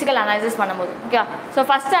ஃபிசிக்கல் அனாலிசிஸ் பண்ணும்போது. ஓகேவா? ஸோ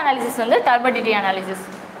ஃபஸ்ட் அனாலிசிஸ் வந்து டர்பிடிட்டி அனாலிசிஸ்.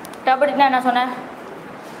 டர்பிடிட்டினா என்ன சொன்னேன்,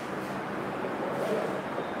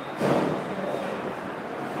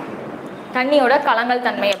 தண்ணியோட கலங்கல்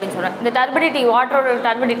தன்மை அப்படின்னு சொல்கிறேன். இந்த டர்பிடிட்டி, வாட்டரோட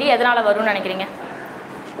டர்பிடிட்டி எதனால் வரும்னு நினைக்கிறீங்க?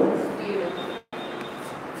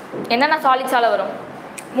 என்னென்ன சாலிட்ஸால் வரும்?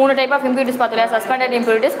 3 டைப் ஆஃப் இம்ப்யூரிட்டிஸ் பார்த்தோம் இல்லையா, சஸ்பெண்டட்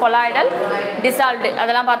இம்ப்யூரிட்டிஸ், கொலாய்டல், டிசால்வ்டு,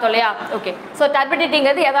 அதெல்லாம் பார்த்தோம் இல்லையா. ஓகே, ஸோ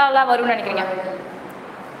டர்பிடிட்டிங்கிறது எதால வரும்னு நினைக்கிறீங்க?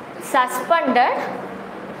 சஸ்பெண்டட்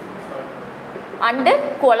அண்டு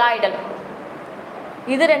கொலாய்டல்,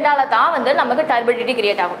 இது ரெண்டால தான் வந்து நமக்கு டர்பிடிட்டி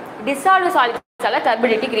கிரியேட் ஆகும். டிசால்வ் சாலிட்ஸால்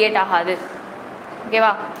டர்பிடிட்டி கிரியேட் ஆகாது. ஓகேவா?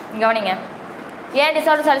 கவனிங்க, ஏன்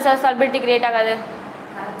டிசால்வ் சாலிட்ஸால் டர்பிடிட்டி கிரியேட் ஆகாது?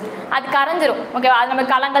 அது கரைஞ்சிரும். ஓகேவா? அது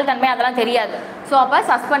நமக்கு கலங்கல் தன்மை அதெல்லாம் தெரியாது. ஸோ அப்போ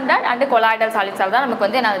சஸ்பெண்டட் அண்டு கொலாய்டல் சாலிட்ஸால் தான் நமக்கு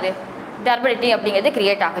வந்து என்ன ஆகுது, டர்பிடிட்டி அப்படிங்கிறது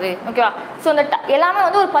கிரியேட் ஆகுது. ஓகேவா? ஸோ இந்த எல்லாமே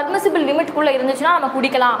வந்து ஒரு பர்மிசிபிள் லிமிட்குள்ளே இருந்துச்சுன்னா நம்ம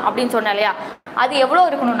குடிக்கலாம் அப்படின்னு சொன்னோம் இல்லையா. அது எவ்வளோ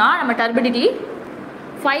இருக்கணும்னா நம்ம turbidity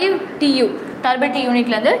 5 TU turbidity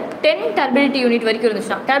யூனிட்லேருந்து 10 turbidity unit வரைக்கும்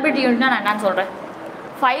இருந்துச்சுன்னா, டர்பிடிட்டி யூனிட்னா நான் என்னன்னு சொல்கிறேன்,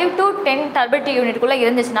 5 to 10 டர்பிடிட்டி யூனிட்குள்ளே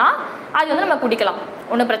இருந்துச்சுன்னா அது வந்து நம்ம குடிக்கலாம்,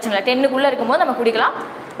 ஒன்றும் பிரச்சனை இல்லை. 10க்குள்ளே இருக்கும்போது நம்ம குடிக்கலாம்.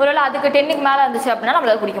 ஒருவேளை அதுக்கு 10க்கு மேலே இருந்துச்சு அப்படின்னா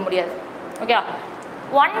நம்மளால் குடிக்க முடியாது. ஓகேவா?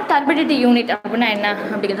 1 டர்பிடிட்டி யூனிட் அப்படின்னா என்ன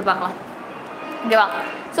அப்படிங்கிறத பார்க்கலாம். ஓகேவா?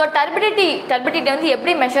 ஸோ டர்பிடிட்டி வந்து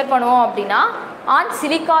எப்படி மெஷர் பண்ணுவோம் அப்படின்னா ஆன்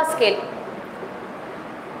சிலிக்கா ஸ்கேல்.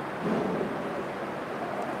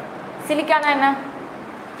 சிலிக்கானா என்ன?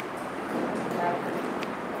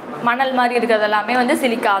 மணல் மாதிரி இருக்கிறது எல்லாமே வந்து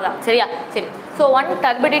சிலிக்கா தான். சரியா? சரி. ஸோ 1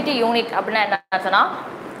 டர்பிடிட்டி யூனிட் அப்படின்னா என்ன சொன்னால்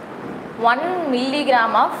 1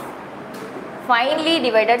 milligram of finally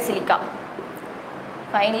divided silica.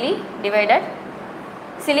 Finally divided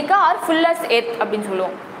silica R ஃபுல்லஸ் earth அப்படின்னு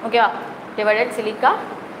சொல்லுவோம். ஓகேவா? Divided silica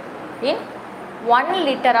in 1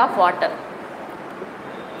 liter of water.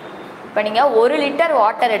 இப்போ நீங்கள் 1 liter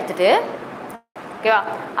வாட்டர் எடுத்துகிட்டு, ஓகேவா,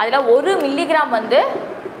 அதில் 1 milligram வந்து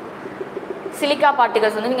சிலிக்கா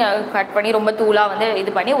பார்ட்டிகல்ஸ் வந்து நீங்கள் கட் பண்ணி ரொம்ப தூளாக வந்து இது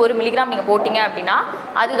பண்ணி 1 milligram நீங்கள் போட்டிங்க அப்படின்னா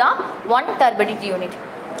அதுதான் 1 டர்பிடிட்டி யூனிட்.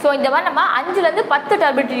 ஸோ இந்த மாதிரி நம்ம 5லேருந்து 10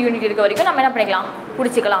 டர்பிடிட்டி யூனிட் இருக்க வரைக்கும் நம்ம என்ன பண்ணிக்கலாம்,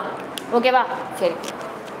 குடிச்சிக்கலாம். ஓகேவா? சரி.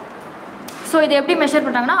 ஸோ இதை எப்படி மெஷர்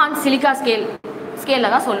பண்ணுறாங்கன்னா ஆன் சிலிக்கா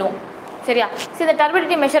ஸ்கேலில் தான் சொல்லுவோம். சரியா? ஸோ இந்த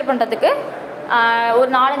டர்பிடிட்டி மெஷர் பண்ணுறதுக்கு ஒரு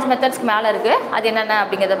 4-5 மெத்தட்ஸ்க்கு மேலே இருக்குது. அது என்னென்ன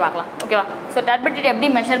அப்படிங்கிறத பார்க்கலாம். ஓகேவா? ஸோ டர்பிடிட்டி எப்படி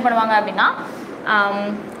மெஷர் பண்ணுவாங்க அப்படின்னா,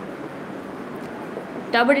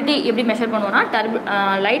 டர்பிடிட்டி எப்படி மெஷர் பண்ணுவோம்னா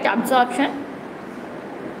லைட் அப்சார்ப்ஷன்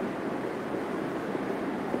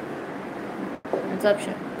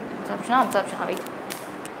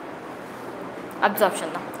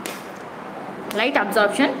தான், light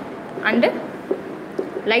absorption and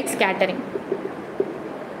light scattering.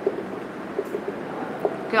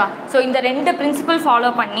 ஓகேவா? ஸோ இந்த 2 பிரின்சிபல்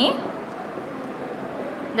ஃபாலோ பண்ணி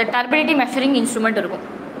இந்த டர்பிடிட்டி மெஷரிங் இன்ஸ்ட்ருமெண்ட் இருக்கும்,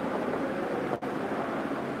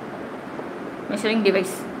 மெஷரிங்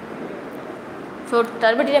டிவைஸ். ஸோ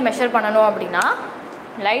டர்பிடிட்டியை மெஷர் பண்ணணும் அப்படின்னா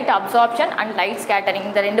light absorption and light scattering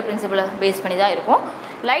இந்த 2 பிரின்சிபலை பேஸ் பண்ணி தான் இருக்கும்.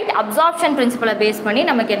 லைட் அப்சார்ப்ஷன் பிரின்சிபலை பேஸ் பண்ணி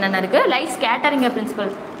நமக்கு என்னென்ன இருக்குது, லைட் ஸ்கேட்டரிங்கை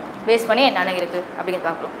பிரின்சிபல் பேஸ் பண்ணி என்னென்ன இருக்குது அப்படிங்கிறது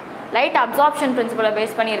பார்க்கலாம். லைட் அப்சார்ப்ஷன் பிரின்சிபலை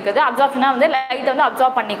பேஸ் பண்ணி இருக்குது. அப்சார்ப்ஷனா வந்து லைட்டை வந்து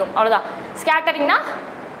அப்சார்ப் பண்ணிக்கும், அவ்வளோதான். ஸ்கேட்டரிங்னா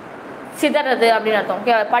சிதறது அப்படின்னு அர்த்தம்.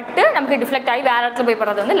 ஓகே, பட்டு நமக்கு டிஃப்ளெக்ட் ஆகி வேறு இடத்துல போய்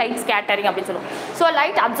படுறது வந்து லைட் ஸ்கேட்டரிங் அப்படின்னு சொல்லுவோம். So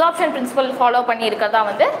light absorption principal follow பண்ணி இருக்கிறதா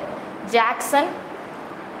வந்து ஜாக்சன்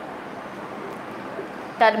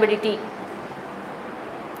டர்பிடிட்டி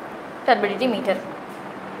மீட்டர்.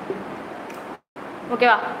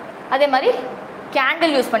 ஓகேவா? அதே மாதிரி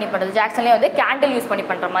கேண்டில் யூஸ் பண்ணி பண்ணுறது, ஜாக்சன்லேயே வந்து கேண்டில் யூஸ் பண்ணி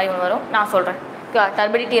பண்ணுற மாதிரி ஒன்று வரும், நான் சொல்கிறேன். ஓகேவா?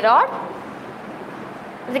 டர்பிடிட்டி ராட்,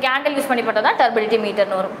 இது கேண்டில் யூஸ் பண்ணி பண்ணுறது தான் டர்பிடிட்டி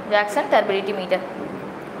மீட்டர்னு வரும், ஜாக்சன் டர்பிடிட்டி மீட்டர்.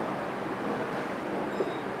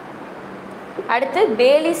 அடுத்து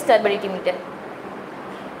பேலிஸ் turbidity metre.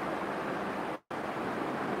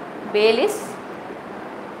 பேலிஸ்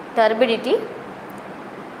turbidity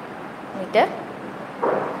metre.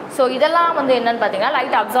 So இதெல்லாம் வந்து என்னென்னு பார்த்தீங்கன்னா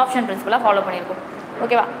லைட் அப்சார்ப்ஷன் பிரின்சிபலாக ஃபாலோ பண்ணியிருக்கோம்.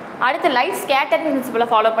 ஓகேவா? அடுத்து லைட் ஸ்கேட்டரிங் பிரின்சிபலை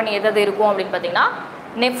ஃபாலோ பண்ணி எது இருக்கும் அப்படின்னு பார்த்தீங்கன்னா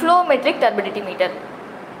நெஃப்ளோமெட்ரிக் turbidity metre.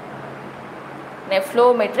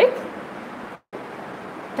 நெஃப்ளோமெட்ரிக்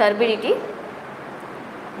turbidity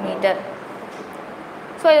metre.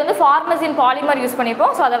 So இது வந்து ஃபார்மசின் பாலிமர் யூஸ்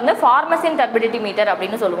பண்ணியிருப்போம். ஸோ அதை வந்து ஃபார்மசின் டர்பிடிட்டி மீட்டர்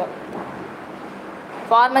அப்படின்னு சொல்லுவோம்.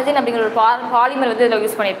 ஃபார்மசின் அப்படிங்கிற ஒரு பாலிமர் வந்து இதில்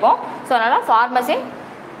யூஸ் பண்ணியிருப்போம். ஸோ அதனால் ஃபார்மசின்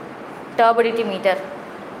டர்பிடிட்டி மீட்டர்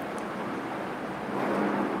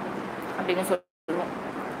அப்படின்னு சொல்லுவோம்.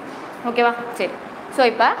 ஓகேவா? சரி. ஸோ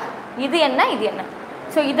இப்போ இது என்ன, இது என்ன?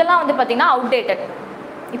 ஸோ இதெல்லாம் வந்து பார்த்திங்கன்னா அவுடேட்டட்.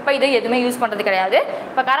 இப்போ இது எதுவுமே யூஸ் பண்ணுறது கிடையாது.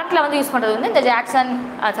 இப்போ கரண்ட்டில் வந்து யூஸ் பண்ணுறது வந்து இந்த ஜாக்சன்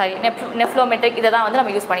நெஃப்ளோமெட்ரிக் இதை தான் வந்து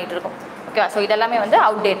நம்ம யூஸ் பண்ணிகிட்டு இருக்கோம். ஓகேவா? ஸோ இதெல்லாமே வந்து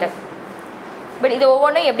அவுடேட்டட். பட் இது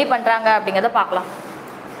ஒவ்வொன்றும் எப்படி பண்ணுறாங்க அப்படிங்கிறத பார்க்கலாம்.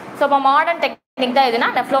 ஸோ இப்போ மாடர்ன் டெக்னிக் தான் எதுனா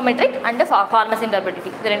நெஃப்ளோமெட்ரிக் அண்டு ஃபார்மசின்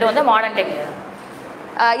டர்பிடிட்டி, இது ரெண்டும் வந்து மாடர்ன் டெக்னிக்.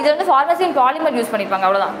 இது வந்து ஃபார்மசின் பாலிமர் யூஸ் பண்ணியிருப்பாங்க,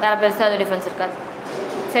 அவ்வளோதான், வேறு பெருசாக அது டிஃப்ரென்ஸ் இருக்காது.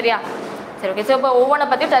 சரியா? சரி, ஓகே. ஸோ இப்போ ஒவ்வொன்றை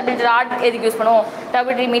பற்றி டர்பிடிட்டி ராட் எதுக்கு யூஸ் பண்ணுவோம்,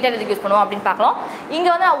 டர்பிடிட்டி மீட்டர் எதுக்கு யூஸ் பண்ணுவோம் அப்படின்னு பார்க்கலாம். இங்கே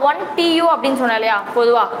வந்து 1 TU அப்படின்னு சொன்னேன் இல்லையா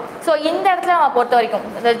பொதுவாக. ஸோ இந்த இடத்துல நம்ம பொறுத்த வரைக்கும்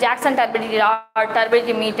இந்த Jackson turbidity rod,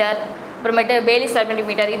 turbidity metre, அப்புறமேட்டு பேலிஸ் டர்பிடிட்டி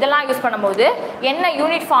மீட்டர் இதெல்லாம் யூஸ் பண்ணும்போது என்ன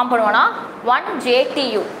யூனிட் ஃபார்ம் பண்ணுவோன்னா 1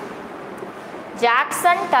 JTU,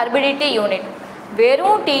 ஜாக்சன் டர்பிடிட்டி யூனிட்.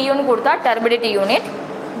 வெறும் TUன்னு கொடுத்தா டர்பிடிட்டி யூனிட்,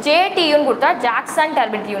 JTUன்னு கொடுத்தா ஜாக்சன்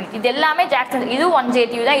டர்பிடிட்டி யூனிட். இது எல்லாமே ஜாக்சன், இது 1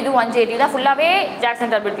 JTU தான், இது 1 JTU தான், ஃபுல்லாகவே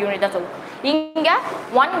ஜாக்சன் டர்பிடிட்டி யூனிட் தான் சொல்லுவோம். இங்கே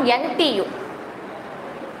 1 NTU.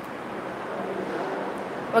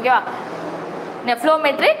 ஓகேவா?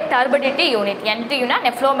 நெஃப்ளோமெட்ரிக் டர்பிடிட்டி யூனிட். NTUனா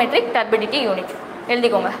நெஃப்ளோமெட்ரிக் டர்பிடிட்டி யூனிட்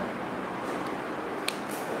எழுதிக்கோங்க.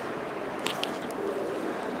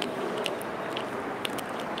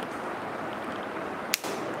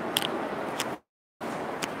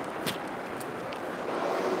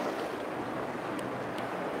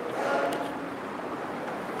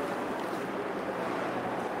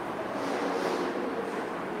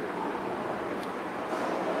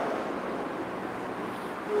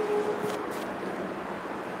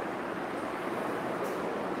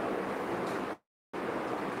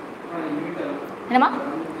 என்னம்மா?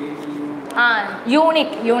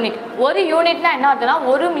 யூனிட். ஒரு யூனிட்னா என்ன அர்த்தம்னா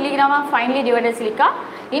 1 milligram of finally divided silica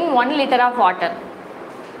in 1 litre of water.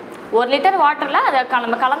 1 litre வாட்டரில் அதை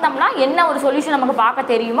நம்ம கலந்தோம்னா என்ன ஒரு சொல்யூஷன் நமக்கு பார்க்க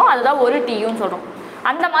தெரியுமோ அதுதான் 1 TUன்னு சொல்கிறோம்.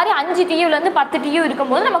 அந்த மாதிரி 5 TUலேருந்து 10 TU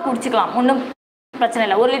இருக்கும்போது நம்ம குடிச்சிக்கலாம், ஒன்றும் பிரச்சனை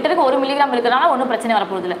இல்லை. 1 லிட்டருக்கு 1 மில்லிகிராம் இருக்கிறதுனால ஒன்றும் பிரச்சனை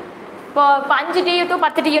வரப்போகுது இல்லை. இப்போ 5 TU to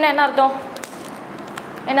 10 TUன்னா என்ன அர்த்தம்?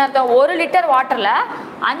 1 லிட்டர் வாட்டரில்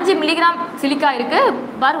 5 மில்லிகிராம் சிலிக்கா இருக்குது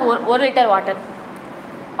per 1 litre water.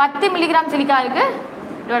 10 milligram silica இருக்குது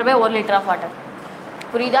divide by 1 litre of water.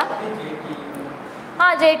 புரியுதா?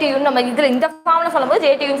 JTU நம்ம இதில் இந்த ஃபார்மில் சொல்லும்போது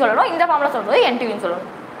JTUன்னு சொல்லணும், இந்த ஃபார்மில் சொல்லும்போது NTUன்னு சொல்லணும்.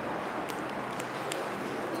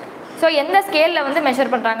 ஸோ எந்த ஸ்கேலில் வந்து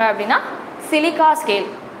மெஷர் பண்ணுறாங்க அப்படின்னா சிலிக்கா ஸ்கேல்.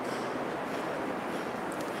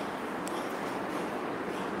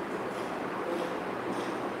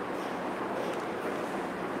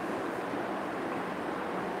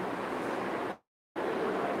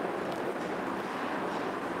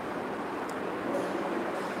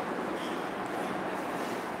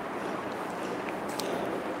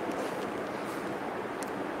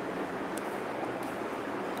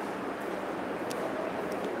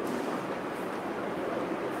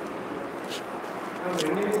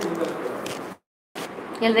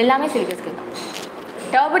 எல்லாமே சிலிக்கா ஸ்கேல் தான்.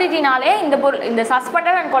 டர்பிடிட்டினாலே இந்த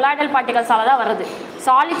சஸ்பெண்டட் அண்ட் கொலாய்டல் பார்ட்டிகல்ஸால தான் வருது,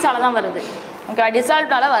 சாலிட்ஸால தான் வருது. ஓகே,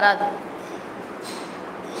 டிசால்வ்டால வராது.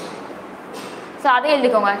 ஸோ அதை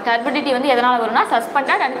எழுதிக்கோங்க. டர்பிடிட்டி வந்து எதனால் வரும்னா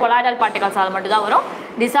சஸ்பெண்டட் அண்ட் கொலாய்டல் பார்ட்டிகல்ஸால் மட்டும் தான் வரும்,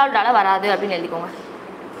 டிசால்வ்டால வராது அப்படின்னு எழுதிக்கோங்க.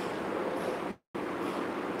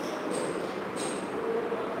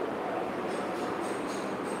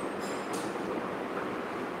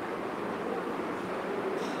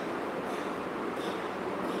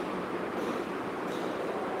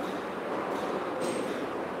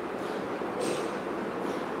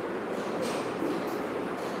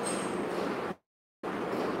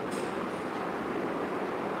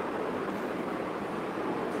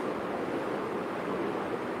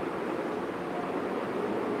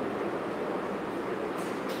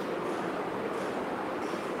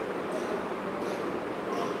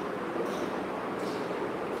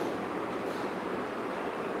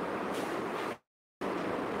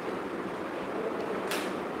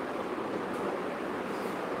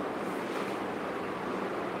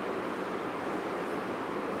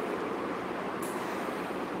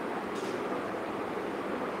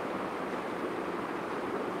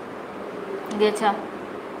 இதேச்சா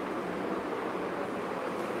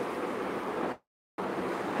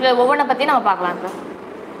இல்லை ஒவ்வொன்றை பற்றி நம்ம பார்க்கலாம் இப்போ.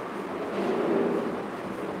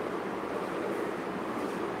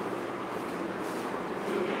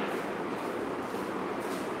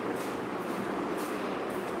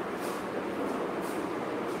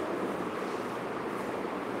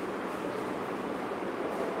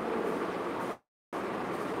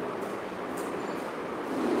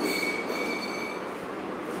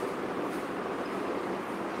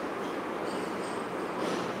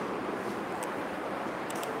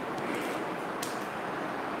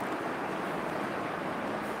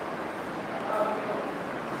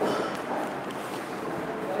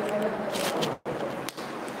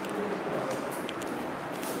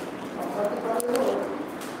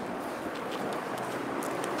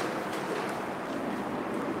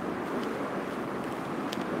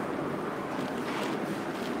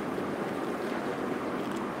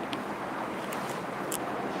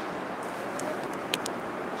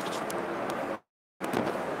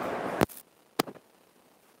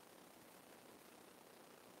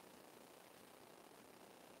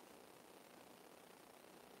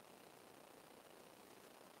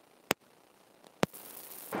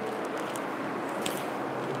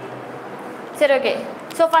 சரி ஓகே.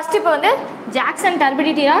 ஸோ ஃபஸ்ட்டு இப்போ வந்து Jackson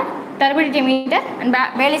turbidity rod, turbidity metre and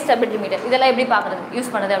பேலிஸ் turbidity metre இதெல்லாம் எப்படி பார்க்குறது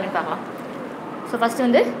யூஸ் பண்ணுறது அப்படின்னு பார்க்கலாம். ஸோ ஃபஸ்ட்டு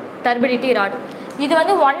வந்து டர்பிடிட்டி ராட். இது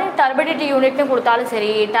வந்து 1 டர்பிடிட்டி யூனிட்னு கொடுத்தாலும்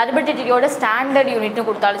சரி, டர்பிடிட்டியோட ஸ்டாண்டர்ட் யூனிட்னு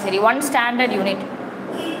கொடுத்தாலும் சரி, 1 ஸ்டாண்டர்ட் யூனிட்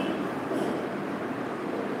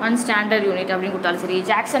அப்படின்னு கொடுத்தாலும் சரி,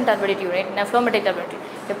 ஜாக்சன் டர்பிடிட்டி யூனிட், நெஃப்ளோமெட்ரிக் டர்பிடிட்டி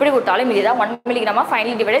எப்படி கொடுத்தாலும் இதுதான் 1 மில்லிகிராமா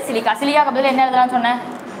ஃபைனலி டிவைடட் சிலிக்கா. சிலிக்காக்கு பதில் என்ன எழுதலாம்னு சொன்னேன்?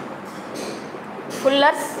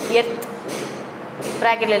 ஃபுல்லர்ஸ் எர்த்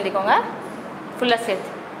ப்ராக்கெட்டில் எழுதிக்கோங்க, ஃபுல்லர்ஸ் எர்த்.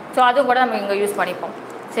 ஸோ அதுவும் கூட நம்ம இங்கே யூஸ் பண்ணிப்போம்.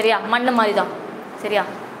 சரியா? மண் மாதிரி தான். சரியா?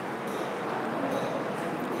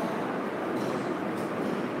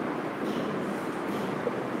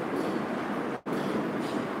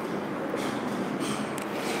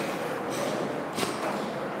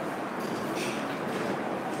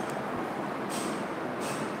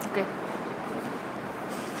 ஓகே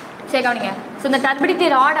சரி கவனிங்க. ஸோ இந்த டர்பிடிட்டி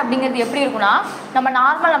ராட் அப்படிங்கிறது எப்படி இருக்குன்னா, நம்ம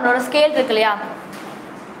நார்மல் நம்மளோட ஸ்கேல் இருக்கு இல்லையா,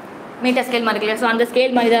 மீட்டர் ஸ்கேல் மாதிரி இருக்கு இல்லையா, ஸோ அந்த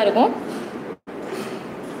ஸ்கேல் மாதிரி தான் இருக்கும்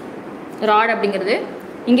ராட் அப்படிங்கிறது.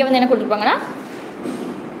 இங்கே வந்து என்ன கொடுத்துருப்பாங்கன்னா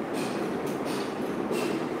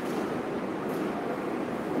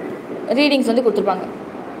ரீடிங்ஸ் வந்து கொடுத்துருப்பாங்க.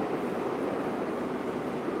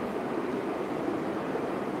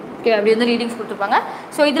 ஓகே, அப்படி வந்து ரீடிங்ஸ் கொடுத்துருப்பாங்க.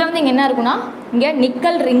 ஸோ இதில் வந்து இங்கே என்ன இருக்குன்னா, இங்கே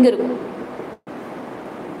நிக்கல் ரிங் இருக்கும்,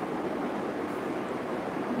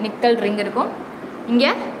 நிக்கல் ரிங் இருக்கும். இங்கே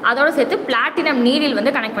அதோட சேர்த்து பிளாட்டினம் நீடில்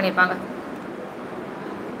வந்து கனெக்ட் பண்ணியிருப்பாங்க,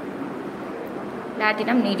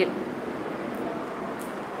 பிளாட்டினம் நீடில்.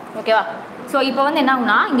 ஓகேவா? ஸோ இப்போ வந்து என்ன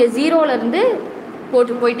ஆகுனா, இங்கே 0லேருந்து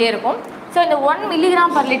போயிட்டே இருக்கும். ஸோ இந்த 1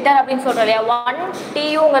 மில்லிகிராம் பர் லிட்டர் அப்படின்னு சொல்கிறோம் இல்லையா, 1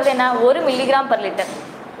 TUங்கிறது என்ன, 1 மில்லிகிராம் பர் லிட்டர்.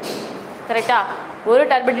 கரெக்டா? ஒரு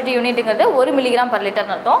டர்பிடிட்டி யூனிட்டுங்கிறது 1 மில்லிகிராம் பர்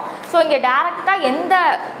லிட்டர்னு அர்த்தம். ஸோ இங்கே டேரெக்டாக எந்த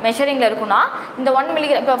மெஷரிங்கில் இருக்குன்னா, இந்த 1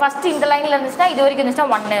 மில்லிகிராம் இப்போ ஃபஸ்ட்டு இந்த லைனில் இருந்துச்சுன்னா இது வரைக்கும்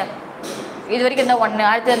இருந்துச்சுன்னா 1, இது வரைக்கும் இருந்தால் 1,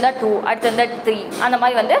 அடுத்து இருந்தால் 2, அடுத்து இருந்தால் 3, அந்த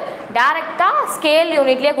மாதிரி வந்து டேரெக்டாக ஸ்கேல்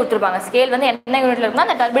யூனிட்லேயே கொடுத்துருப்பாங்க. ஸ்கேல் வந்து என்ன யூனிட்டில் இருக்குன்னா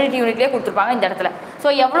அந்த டர்பிடிட்டி யூனிட்லேயே கொடுத்துருப்பாங்க இந்த இடத்துல. ஸோ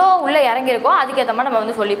எவ்வளோ உள்ளே இறங்கியிருக்கோ அதுக்கேற்ற மாதிரி நம்ம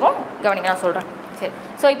வந்து சொல்லிப்போம். கவனிக்க நான் சொல்கிறேன். சரி,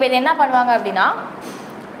 ஸோ இப்போ இது என்ன பண்ணுவாங்க அப்படின்னா,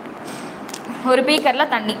 ஒரு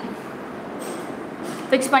பீக்கரில் தண்ணி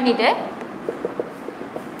ஃபிக்ஸ் பண்ணிவிட்டு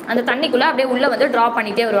அந்த தண்ணிக்குள்ளே அப்படியே உள்ளே வந்து ட்ராப்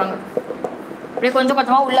பண்ணிகிட்டே வருவாங்க. அப்படியே கொஞ்சம்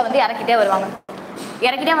கொஞ்சமாக உள்ளே வந்து இறக்கிட்டே வருவாங்க.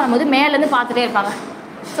 இறக்கிட்டே வரும்போது மேலேருந்து பார்த்துட்டே இருப்பாங்க.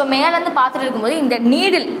 ஸோ மேலேருந்து பார்த்துட்டு இருக்கும்போது இந்த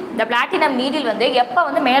நீடில், இந்த பிளாட்டினம் நீடில் வந்து எப்போ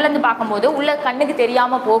வந்து மேலேருந்து பார்க்கும்போது உள்ள கண்ணுக்கு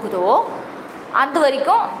தெரியாமல் போகுதோ அது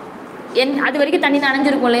வரைக்கும் தண்ணி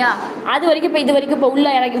நனைஞ்சிருக்கும் இல்லையா, அது வரைக்கும் இப்போ இது வரைக்கும் இப்போ உள்ள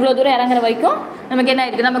இவ்வளோ தூரம் இறங்குற வரைக்கும் நமக்கு என்ன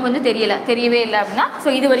இருக்குது, நமக்கு வந்து தெரியவே இல்லை அப்படின்னா, ஸோ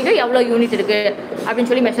இது வரைக்கும் எவ்வளோ யூனிட் இருக்குது அப்படின்னு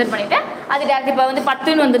சொல்லி மெஷர் பண்ணிவிட்டு அது டேரக்ட் இப்போ வந்து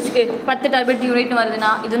 10ன்னு வந்துருச்சு, 10 டர்பிடிட்டி யூனிட்னு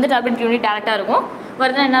வருதுன்னா இது வந்து டர்பிடிட்டி யூனிட் டேரெக்டாக இருக்கும்.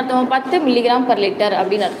 வருதுன்னா என்ன அர்த்தம், 10 மில்லிகிராம் பர் லிட்டர்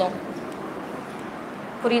அப்படின்னு அர்த்தம்.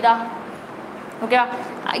 புரியுதா? ஓகேவா?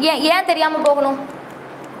 ஏன் தெரியாமல் போகணும்,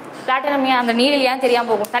 பிளாட்டினம் அந்த நீரில் ஏன்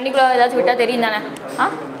தெரியாமல் போகும், தண்ணிக்குள்ளே ஏதாச்சும் விட்டால் தெரியும் தானே.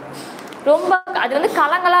 ரொம்ப அது வந்து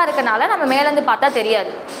கலங்களாக இருக்கனால நம்ம மேலேருந்து பார்த்தா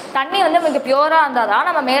தெரியாது. தண்ணி வந்து நமக்கு பியூராக இருந்தால் தான்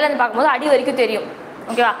நம்ம மேலேருந்து பார்க்கும்போது அடி வரைக்கும் தெரியும்.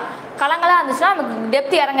 ஓகேவா? கலங்களாக இருந்துச்சுன்னா நமக்கு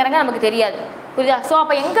டெப்த் இறங்க நமக்கு தெரியாது. புரியுதா? ஸோ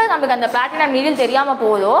அப்போ எங்கே நமக்கு அந்த பிளாட்டினம் நீடில் தெரியாமல்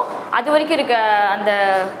போகுதோ அது வரைக்கும் இருக்க அந்த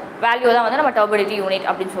வேல்யூ தான் வந்து நம்ம டர்பிடிட்டி யூனிட்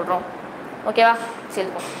அப்படின்னு சொல்கிறோம். ஓகேவா? சரி,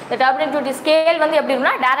 இந்த டர்பிடிட்டி ஸ்கேல் வந்து எப்படி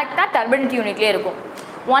இருக்குன்னா டேரெக்டாக டர்பிடிட்டி யூனிட்லேயே இருக்கும்.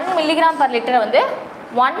 1 மில்லிகிராம் பர் லிட்டரை வந்து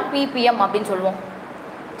 1 ppm அப்படின்னு சொல்லுவோம்.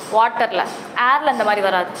 வாட்டரில், ஏரில் இந்த மாதிரி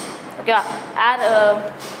வராது. ஓகேவா? ஏர்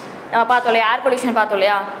நம்ம பார்த்தோம் இல்லையா, ஏர் பொல்யூஷன் பார்த்தோம்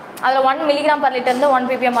இல்லையா, அதில் 1 மில்லிகிராம் பர் லிட்டர் 1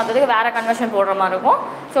 ppm மாற்றதுக்கு வேறு கன்வர்ஷன் போடுற மாதிரி இருக்கும்.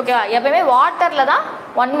 ஸோ ஓகேவா, எப்பவுமே வாட்டரில் தான்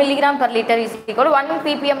 1 milligram per litre is equal 1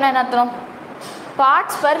 ppmனா என்ன அர்த்தம்,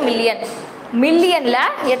 பார்ட்ஸ் பர் மில்லியன். மில்லியனில்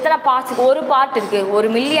எத்தனை பார்ட்ஸ், ஒரு பார்ட் இருக்குது, ஒரு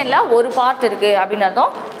மில்லியனில் ஒரு பார்ட் இருக்குது அப்படின்னு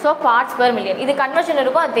அர்த்தம். So parts per million. இது கன்வர்ஷன்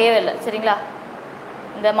இருக்கும், அது தேவையில்லை சரிங்களா.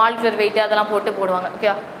 இந்த மாலிகுலர் வெயிட் அதெல்லாம் போட்டு போடுவாங்க.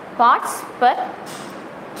 ஓகேவா, பார்ட்ஸ் பர்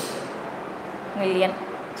மில்லியன்.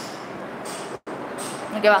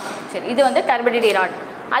 ஓகேவா, சரி. இது வந்து டர்பிடிட்டி ராட்.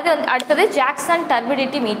 அது வந்து அடுத்தது Jackson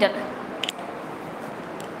turbidity metre.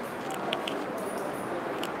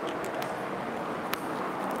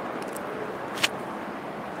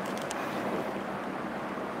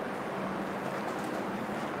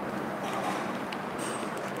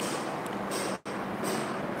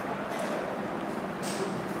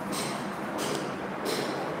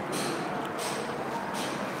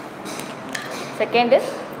 Second is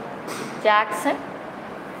Jackson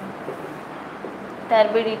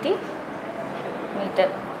turbidity meter.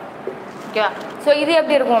 ஓகேவா, ஸோ இது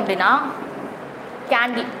எப்படி இருக்கும் அப்படின்னா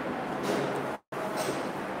கேண்டில்.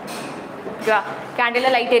 ஓகேவா, கேண்டில்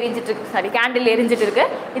லைட் எரிஞ்சிட்டு இருக்கு, சாரி கேண்டில் எரிஞ்சிட்டு இருக்கு.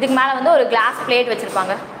 இதுக்கு மேலே வந்து ஒரு கிளாஸ் பிளேட்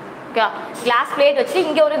வச்சுருப்பாங்க. ஓகேவா, கிளாஸ் பிளேட் வச்சு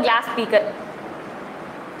இங்கே ஒரு கிளாஸ் ஸ்பீக்கர்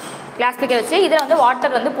வச்சு இதில் வந்து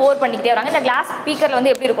வாட்டர் வந்து போர் பண்ணிக்கிட்டே வராங்க. இந்த கிளாஸ் ஸ்பீக்கரில்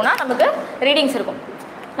வந்து எப்படி இருக்கும்னா நமக்கு ரீடிங்ஸ் இருக்கும்.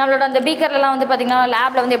 நம்மளோட அந்த பீக்கர்லாம் வந்து பார்த்திங்கன்னா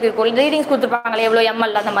லேபில் வந்து எப்படி இருக்கும், ரீடிங்ஸ் கொடுத்துருப்பாங்களே எவ்வளோ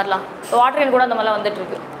எம்எல் அந்த மாதிரிலாம். வாட்டரில் கூட அந்த மாதிரிலாம்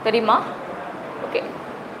வந்துட்டுருக்கு தெரியுமா. ஓகே,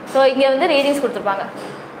 ஸோ இங்கே வந்து ரீடிங்ஸ் கொடுத்துருப்பாங்க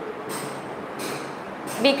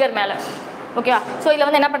பீக்கர் மேலே. ஓகேவா, ஸோ இதில்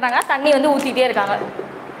வந்து என்ன பண்ணுறாங்க, தண்ணி வந்து ஊற்றிட்டே இருக்காங்க.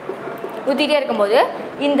 ஊற்றிட்டே இருக்கும்போது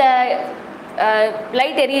இந்த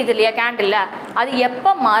லைட் எரியுது இல்லையா கேண்டில், அது எப்போ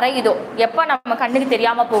மறையுதோ, எப்போ நம்ம கண்ணுக்கு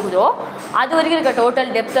தெரியாமல் போகுதோ அது வரைக்கும் இருக்க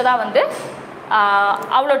டோட்டல் டெப்த்தை தான் வந்து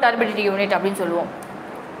அவ்வளோ டர்பிடிட்டி யூனிட் அப்படின்னு சொல்லுவோம்.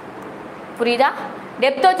 புரியுதா,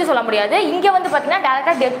 டெப்த்தை வச்சு சொல்ல முடியாது. இங்கே வந்து பார்த்திங்கன்னா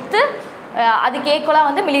டேரெக்டாக டெப்த்து அதுக்கு ஈக்குவலாக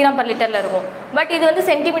வந்து மில்லிகிராம் பர் லிட்டரில் இருக்கும். பட் இது வந்து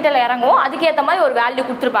சென்டிமீட்டரில் இறங்கும். அதுக்கேற்ற மாதிரி ஒரு வேல்யூ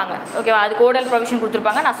கொடுத்துருப்பாங்க. ஓகேவா, அது கோடல் ப்ரொவிஷன்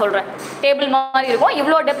கொடுத்துருப்பாங்க. நான் சொல்கிறேன், டேபிள் மாதிரி இருக்கும்.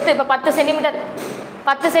 இவ்வளோ டெப்த்து இப்போ 10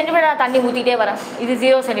 சென்டிமீட்டர் நான் தண்ணி ஊற்றிட்டே வரேன். இது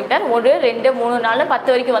 0 சென்டிமீட்டர், 1 2 3 4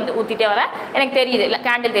 10 வரைக்கும் வந்து ஊற்றிட்டே வரேன். எனக்கு தெரியுது இல்லை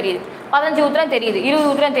கேண்டில் தெரியுது. 15 ஊற்றுறேன் தெரியுது, 20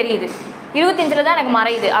 ஊற்றுறேன் தெரியுது, 25 தான் எனக்கு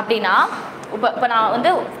மறையுது. அப்படின்னா இப்போ நான் வந்து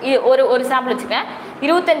ஒரு சாம்பிள் வச்சுக்கேன்.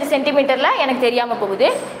 25 சென்டிமீட்டரில் எனக்கு தெரியாமல் போகுது,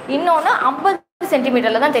 இன்னொன்று 50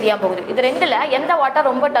 சென்டிமீட்டரில் தான் தெரியாமல் போகுது. இது ரெண்டில் எந்த வாட்டர்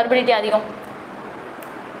ரொம்ப டர்பிடிட்டி அதிகம்,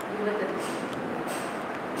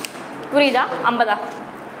 புரியுதா? 50.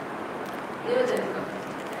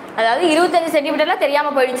 அதாவது 25 சென்டிமீட்டரில்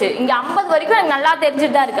தெரியாமல் போயிடுச்சு, இங்கே 50 வரைக்கும் எனக்கு நல்லா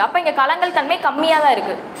தெரிஞ்சுட்டு தான் இருக்குது. அப்போ இங்கே கலங்கள் தன்மை கம்மியாக தான்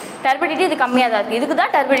இருக்குது, டர்பிடிட்டி இது கம்மியாக தான் இருக்குது. இதுக்கு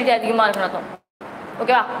தான் டர்பிடிட்டி அதிகமாக இருக்குன்னு அர்த்தம்.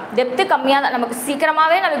 ஓகேவா, டெப்த்து கம்மியாக தான் நமக்கு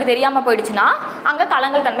சீக்கிரமாகவே நமக்கு தெரியாமல் போயிடுச்சுன்னா அங்கே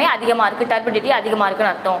கலங்கள் தன்மை அதிகமாக இருக்குது, டர்பிடிட்டி அதிகமாக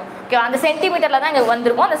இருக்குன்னு அர்த்தம். ஓகேவா, அந்த சென்டிமீட்டரில் தான் இங்கே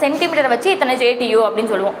வந்திருக்கும். அந்த சென்டிமீட்டரை வச்சு இத்தனை JTU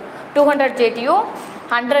அப்படின்னு சொல்லுவோம். 200 JTU,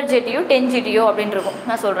 100 JTU, 10 GTU அப்படின்னு இருக்கும்.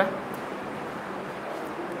 நான் சொல்கிறேன்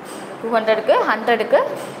 200க்கு 100க்கு.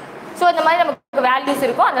 ஸோ இந்த மாதிரி நமக்கு வேல்யூஸ்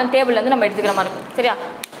இருக்கும், அந்த டேபிள்லேருந்து நம்ம எடுத்துக்கிற மாதிரி இருக்கும். சரியா,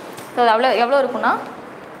 ஸோ அது எவ்வளோ இருக்குன்னா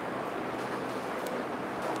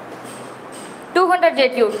 200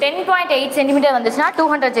 JTU 10.8 சென்டிமீட்டர் வந்துச்சுன்னா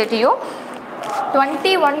 200 JTU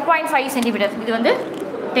 21.5 சென்டிமீட்டர். இது வந்து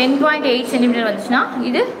 10.8 சென்டிமீட்டர் வந்துச்சுன்னா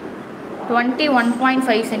இது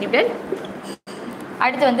 21.5 சென்டிமீட்டர்.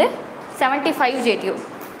 அடுத்து வந்து 75 JTU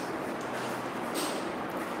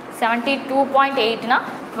 72.8னா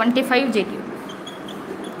 25 JTU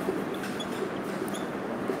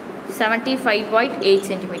 75.8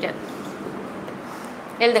 சென்டிமீட்டர்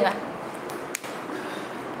எழுதுங்க.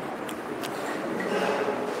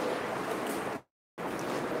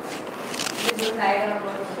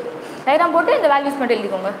 டயக்ராம் போட்டு இந்த வேல்யூஸ் மட்டும்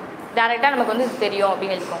எழுதிக்கோங்க. டேரெக்டாக நமக்கு வந்து இது தெரியும்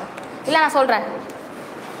அப்படின்னு எழுதிக்கோங்க. இல்லை நான் சொல்கிறேன்.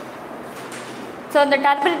 ஸோ இந்த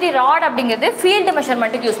டர்பிடிட்டி ராட் அப்படிங்கிறது ஃபீல்டு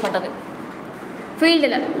மெஷர்மெண்ட்டுக்கு யூஸ் பண்ணுறது. ஃபீல்டு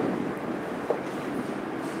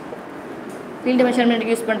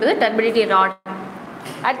மெஷர்மெண்ட்டுக்கு யூஸ் பண்ணுறது டர்பிடிட்டி ராட்.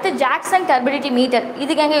 அடுத்து ஜாக்சன் டர்பிடிட்டி மீட்டர்.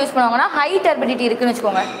 இதுக்கு எங்கே யூஸ் பண்ணுவாங்கன்னா ஹை டர்பிடிட்டி இருக்குதுன்னு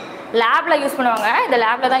வச்சுக்கோங்க, லேபில் யூஸ் பண்ணுவாங்க. இந்த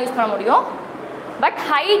லேபில் தான் யூஸ் பண்ண முடியும். பட்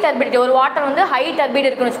ஹை டர்பிடிட்டி, ஒரு வாட்டர் வந்து ஹை டர்பிட்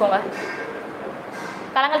இருக்குன்னு வச்சுக்கோங்க,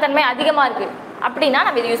 கலங்கள் தன்மை அதிகமாக இருக்குது அப்படின்னா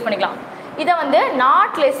நம்ம இதை யூஸ் பண்ணிக்கலாம். இதை வந்து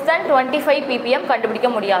நாட் லெஸ் தென் 25 ppm கண்டுபிடிக்க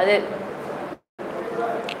முடியாது.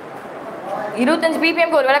 25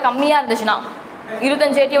 ppmக்கு ஒரு வேளை கம்மியாக இருந்துச்சுன்னா,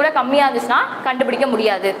 25 JTU விட கம்மியாக இருந்துச்சுன்னா கண்டுபிடிக்க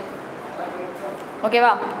முடியாது.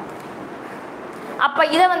 ஓகேவா, அப்போ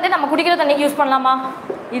இதை வந்து நம்ம குடிக்கிற தண்ணிக்கு யூஸ் பண்ணலாமா?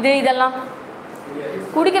 இதெல்லாம்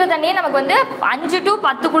குடிக்கிற தண்ணியே நமக்கு வந்து 5 to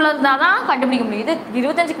 10க்குள்ளே இருந்தால் தான் கண்டுபிடிக்க முடியும். இது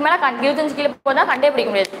 25க்கு மேலே 25 கீழே போனால் கண்டுபிடிக்க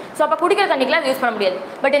முடியாது. ஸோ அப்போ குடிக்கிற தண்ணிக்கெலாம் யூஸ் பண்ண முடியாது.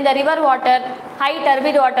 பட் இந்த river water, high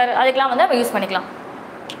turbid water அதுக்கெலாம் வந்து நம்ம யூஸ் பண்ணிக்கலாம்.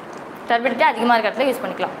 டர்பிடிட்டி அதிகமாக இருக்கிற இடத்துல யூஸ்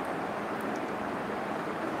பண்ணிக்கலாம்.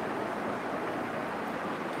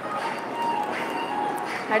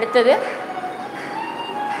 அடுத்தது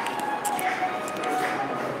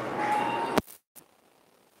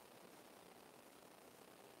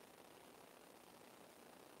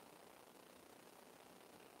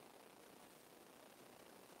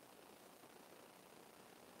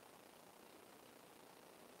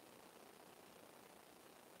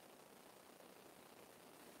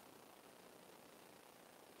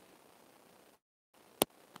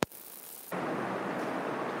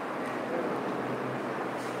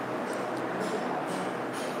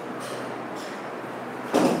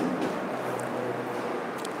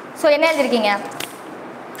ஸோ என்ன எழுதிருக்கீங்க?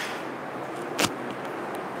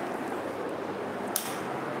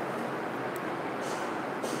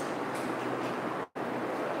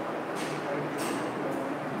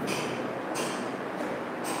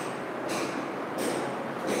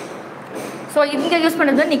 ஸோ இங்கே யூஸ்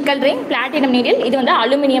பண்ணுறது நிக்கல் ரிங், பிளாட்டினம் நீடில், இது வந்து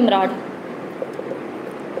அலுமினியம் ராட்.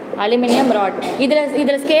 அலுமினியம் ராட்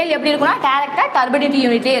இதில் ஸ்கேல் எப்படி இருக்குன்னா டேரெக்டாக டர்பிடிட்டி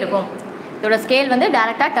யூனிட்லேயே இருக்கும். இதோட ஸ்கேல் வந்து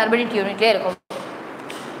டேரெக்டாக டர்பிடிட்டி யூனிட்லேயே இருக்கும்.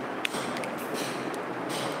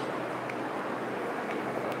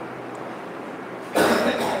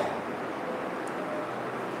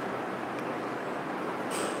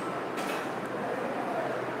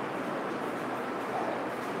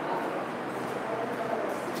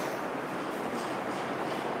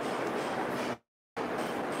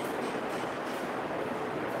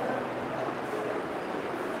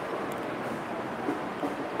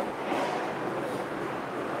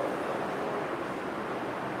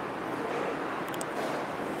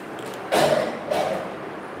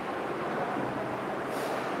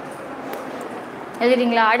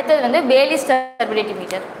 எழுதிட்டீங்களா? அடுத்தது வந்து பேலிஸ் டர்பிடிட்டி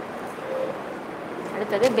மீட்டர்.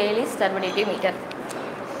 அடுத்தது பேலிஸ் டர்பிடிட்டி மீட்டர்.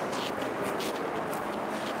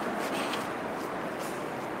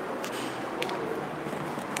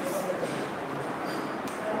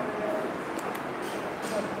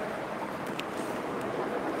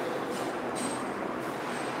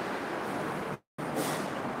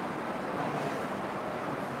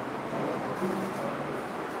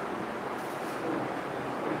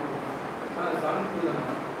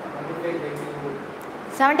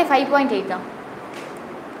 செவன்ட்டி 5.8 தான்.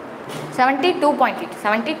 72.8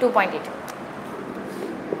 72.8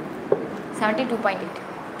 72.8.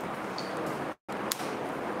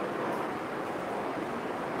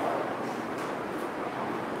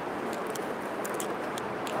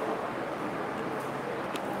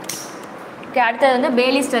 ஓகே, அடுத்தது வந்து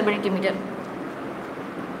பேலிஸ் டர்பிடிட்டி மீட்டர்.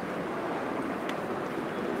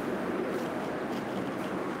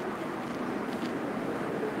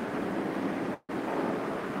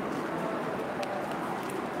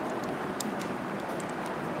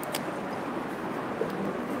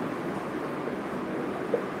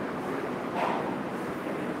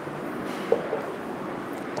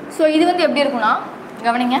 ஸோ இது வந்து எப்படி இருக்குன்னா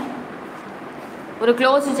கவனிங்க, ஒரு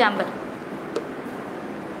க்ளோஸ்டு சேம்பர்.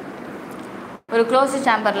 ஒரு க்ளோஸ்டு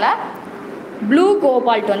சேம்பரில் ப்ளூ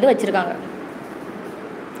கோபால்ட் வந்து வச்சுருக்காங்க.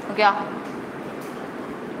 Okay,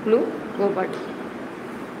 blue cobalt.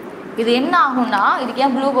 இது என்ன ஆகும்னா, இதுக்கு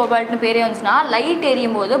ஏன் ப்ளூ கோபால்ட்னு பேரே வந்துச்சுன்னா, லைட்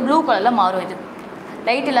எரியும் போது ப்ளூ கலரில் மாறும். இது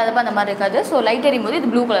லைட் இல்லாதப்போ அந்த மாதிரி இருக்காது. ஸோ லைட் எரியும் போது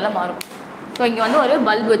இது ப்ளூ கலரில் மாறும். ஸோ இங்கே வந்து ஒரு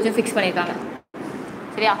பல்ப் வச்சு ஃபிக்ஸ் பண்ணியிருக்காங்க.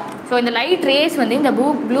 சரியா? ஸோ இந்த லைட் ரேஸ் வந்து இந்த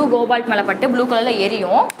ப்ளூ கோபால்ட் மேலே பட்டு ப்ளூ கலரில்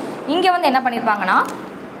எரியும். இங்கே வந்து என்ன பண்ணியிருப்பாங்கன்னா,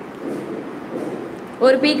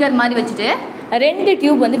 ஒரு பீக்கர் மாதிரி வச்சுட்டு 2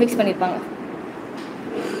 டியூப் வந்து ஃபிக்ஸ் பண்ணியிருப்பாங்க.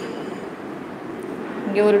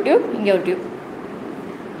 இங்கே ஒரு டியூப், இங்கே ஒரு டியூப்.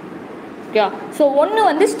 ஓகே, ஸோ ஒன்று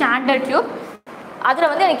வந்து ஸ்டாண்டர்ட் டியூப்,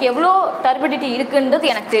 அதில் வந்து எனக்கு எவ்வளோ டர்பிடிட்டி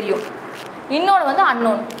இருக்குன்றது எனக்கு தெரியும். இன்னொன்று வந்து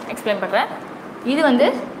அன்னோன். எக்ஸ்பிளைன் பண்ணுறேன். இது வந்து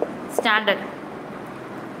ஸ்டாண்டர்ட்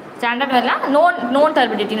வரலாம், நோன்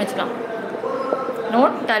டர்பிடிட்டின்னு வச்சுக்கலாம்.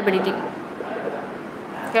 Known turbidity.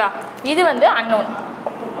 ஓகே, இது வந்து அன்னோன்.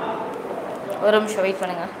 ஒரு நிமிஷம் வெயிட்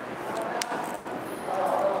பண்ணுங்க.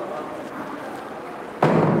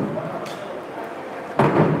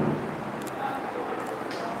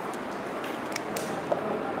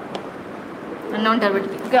 Unknown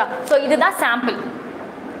turbidity. ஓகே, ஸோ இதுதான் சாம்பிள்.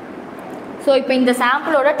 ஸோ இப்போ இந்த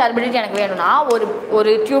சாம்பிளோட டர்பிடிட்டி எனக்கு வேணும்னா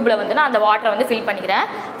ஒரு டியூப்பில் வந்து நான் அந்த வாட்டரை வந்து ஃபில் பண்ணிக்கிறேன்.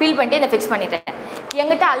 ஃபில் பண்ணிட்டு இதை ஃபிக்ஸ் பண்ணிட்டேன்.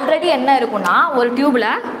 எங்கிட்ட ஆல்ரெடி என்ன இருக்குன்னா, ஒரு டியூப்பில்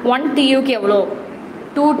 1 TUக்கு எவ்வளோ,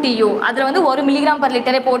 2 TU, அதில் வந்து 1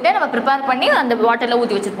 mg/L போட்டு நம்ம ப்ரிப்பேர் பண்ணி அந்த வாட்டரில்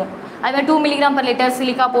ஊற்றி வச்சுருப்போம். அதுமாதிரி 2 mg/L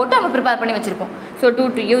சிலிக்கா போட்டு நம்ம ப்ரிப்பேர் பண்ணி வச்சுருப்போம். So 2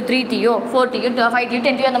 TU, 3 TU, 4 TU, 5 TU,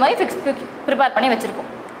 10 TU அந்த மாதிரி ப்ரிப்பேர் பண்ணி வச்சுருப்போம்.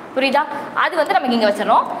 புரியுதா? அது வந்து நமக்கு இங்கே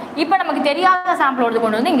வச்சிடறோம். இப்போ நமக்கு தெரியாத சாம்பிளோடு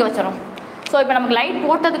கொண்டு வந்து இங்கே வச்சிடறோம். ஸோ இப்போ நமக்கு லைட்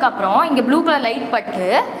போட்டதுக்கப்புறம் இங்கே ப்ளூ கலர் லைட் பட்டு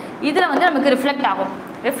இதில் வந்து நமக்கு ரிஃப்ளெக்ட் ஆகும்.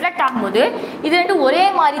 ரிஃப்ளெக்ட் ஆகும்போது இது ரெண்டும் ஒரே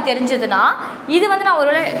மாதிரி தெரிஞ்சதுன்னா, இது வந்து நான்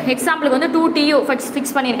ஒரு எக்ஸாம்பிளுக்கு வந்து 2 TU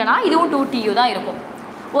ஃபிக்ஸ் பண்ணியிருக்கேன்னா இதுவும் 2 TU தான் இருக்கும்.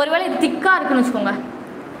 ஒருவேளை இது திக்காக இருக்குன்னு வச்சுக்கோங்க,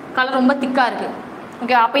 கலர் ரொம்ப திக்காக இருக்குது,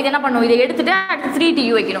 ஓகே. அப்போ இது என்ன பண்ணுவோம், இதை எடுத்துகிட்டு அடுத்து 3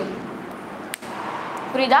 TU வைக்கணும்,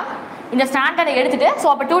 புரியுதா? இந்த ஸ்டாண்டர்டை எடுத்துகிட்டு, ஸோ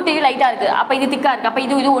அப்போ 2 TU லைட்டாக இருக்குது, அப்போ இது திக்காக இருக்குது, அப்போ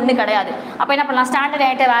இது ஒன்றும் கிடையாது. அப்போ என்ன பண்ணலாம், ஸ்டாண்டர்ட்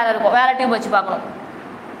என்கிட்ட வேறு இருக்கும், வேறு டியூப் வச்சு பார்க்கணும்.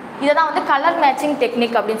 இதை தான் வந்து கலர் மேட்சிங்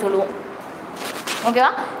டெக்னிக் அப்படின்னு சொல்லுவோம், ஓகேவா?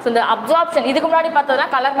 ஸோ இந்த அப்சார்ப்ஷன் இதுக்கு முன்னாடி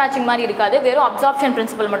பார்த்ததுலாம் கலர் மேட்சிங் மாதிரி இருக்காது, வெறும் அப்சார்ப்ஷன்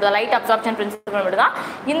பிரின்சிபல் மட்டும் தான், லைட் அப்சார்ப்ஷன் பிரின்சிபல் மட்டும் தான்.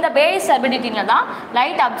 இந்த பேஸ் டர்பிடிட்டியில் தான்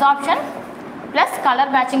light absorption plus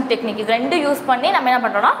colour matching technique இது ரெண்டும் யூஸ் பண்ணி நம்ம என்ன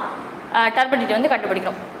பண்ணுறோம்னா டர்பிடிட்டி வந்து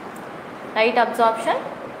கண்டுபிடிக்கணும். Light absorption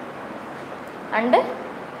and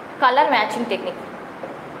colour matching technique.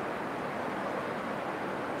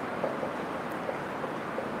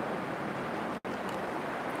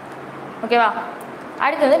 ஓகேவா?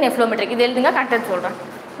 அடுத்து வந்து நெஃப்ளோமெட்ரிக். இது எழுதுங்க, கண்டென்ட் சொல்கிறேன்.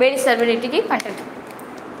 Base டர்பிடிட்டிக்கு content.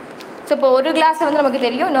 ஸோ இப்போ ஒரு கிளாஸ் வந்து நமக்கு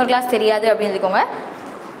தெரியும், இன்னொரு கிளாஸ் தெரியாது அப்படின்னு எழுதிக்கோங்க.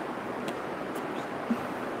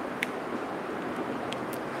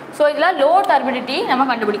 ஸோ இதில் லோ டர்பிடிட்டி நம்ம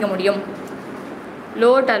கண்டுபிடிக்க முடியும்.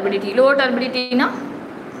 லோ டர்பிடிட்டினா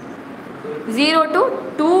 0 to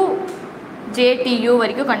 2 JTU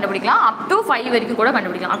வரைக்கும் கண்டுபிடிக்கலாம், அப் டு 5 வரைக்கும் கூட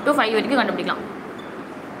கண்டுபிடிக்கலாம், அப் டு 5 வரைக்கும் கண்டுபிடிக்கலாம்.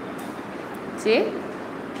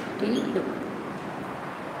 JTU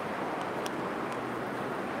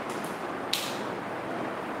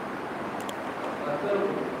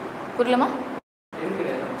புரியலமா?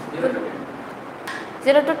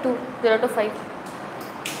 0 to 2, 0 to 5.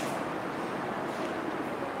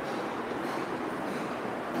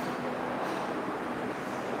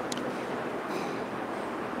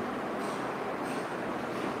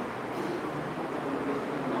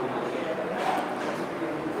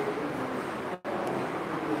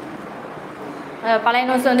 பழைய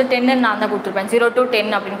நோட்ஸ் வந்து 10 நான் தான் கொடுத்துருப்பேன், 0 to 10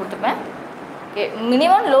 அப்படின்னு கொடுத்துருப்பேன். ஓகே,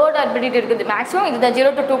 மினிமம் லோ டர்பிடிட்டி இருக்குது, மேக்ஸிமம் இதுதான் 0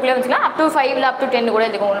 to 2 வச்சுக்கலாம், அப் டு 5 அப் டு 10 கூட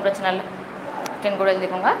எழுதிக்கோங்க, ஒன்றும் பிரச்சனை இல்லை, 10 கூட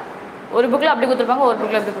எழுதிக்கோங்க. ஒரு புக்கில் அப்படி கொடுத்துருப்பாங்க, ஒரு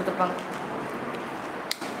புக்கில் அப்படி கொடுத்துருப்பாங்க.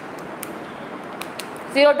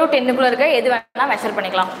 0 to 10 இருக்க எது வேணால் மெஷர்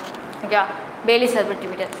பண்ணிக்கலாம், ஓகே. பேலிஸ் turbidity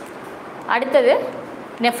metre. அடுத்தது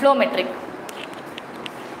நெஃப்ளோமெட்ரிக்.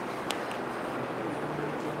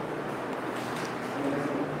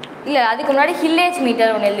 இல்லை, அதுக்கு முன்னாடி ஹில்லேஜ்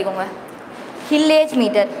மீட்டர் ஒன்று எழுதிக்கோங்க. ஹில்லேஜ்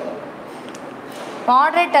மீட்டர்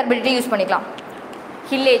மாடரேட் டர்பிடிட்டி யூஸ் பண்ணிக்கலாம்.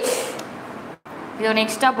 ஹில்லேஜ் இது ஒன்று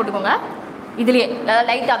எக்ஸ்ட்ரா போட்டுக்கோங்க. இதுலேயே அதாவது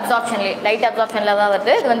லைட் அப்சார்ப்ஷனில் தான்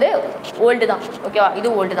வருது. இது வந்து ஓல்டு தான், ஓகேவா? இது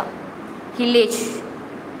ஓல்டு தான். ஹில்லேஜ்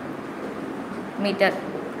மீட்டர்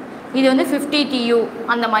இது வந்து 50 TU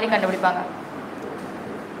அந்த மாதிரி கண்டுபிடிப்பாங்க.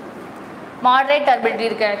 மாடரேட் டர்பிடிட்டி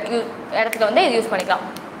இருக்க இடத்துல வந்து இது யூஸ் பண்ணிக்கலாம்,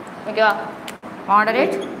 ஓகேவா?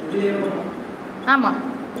 மாடரேட், ஆமாம்,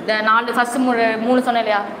 இந்த 4 ஃபஸ்ட்டு 3 சொன்னேன்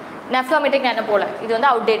இல்லையா? நெஃப்ளோமெட்ரிக் என்ன போல், இது வந்து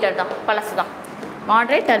அவுடேட்டட் தான், பழசு தான்.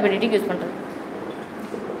 மாடரேட் டர்பிடிட்டிக்கு யூஸ் பண்ணுறது.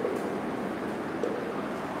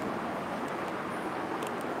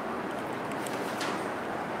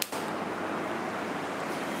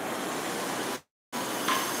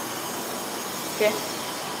 Okay,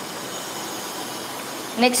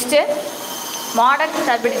 next modern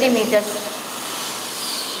turbidity metres.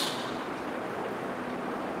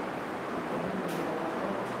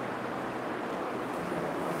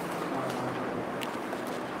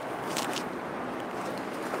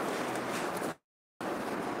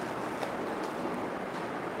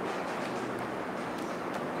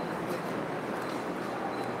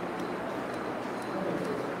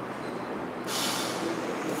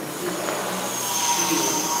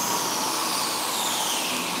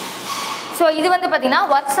 So இது வந்து பார்த்தீங்கன்னா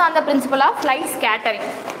works on the principal of light scattering.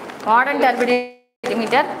 Modern turbidity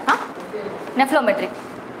metre, நெஃப்ளோமெட்ரிக்.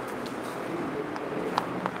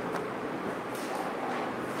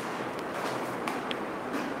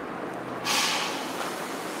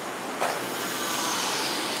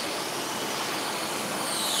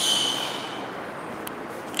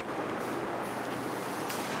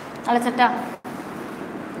 அழைச்சட்டா?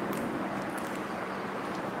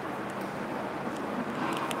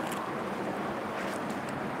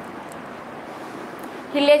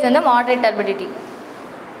 ஹில்லேஜ் வந்து மாடரேட் டர்பிடிட்டி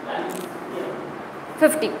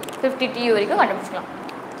 50 TU வரைக்கும் கண்டுபிடிச்சிக்கலாம்,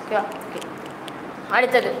 ஓகேவா? ஓகே,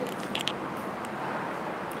 அடுத்தது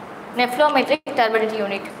நெஃப்ளோமெட்ரிக் turbidity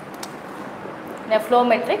unit.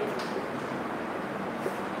 நெஃப்ளோமெட்ரிக்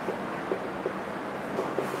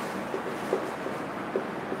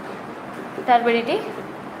turbidity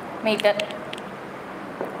metre.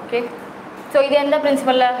 Okay, so இது எந்த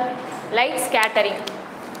பிரின்சிபலில்? Light scattering.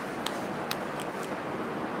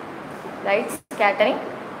 Light scattering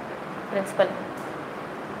principle.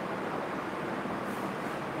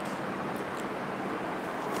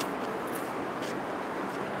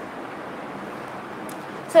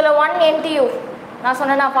 So 1 NTU நான்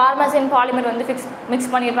சொன்னேன், ஃபார்மஸ் இன் பாலிமர் வந்து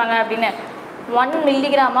மிக்ஸ் பண்ணியிருப்பாங்க அப்படின்னு 1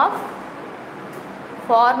 milligram of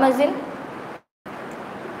ஃபார்மசின்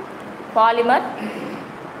polymer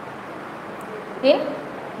in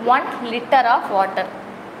 1 liter of water.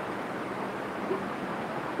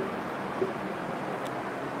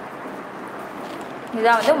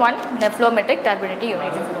 இதுதான் வந்து 1 நெஃப்ளோமெட்ரிக் டர்பிடிட்டி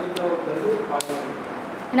யூனிட்.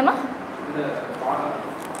 என்னம்மா?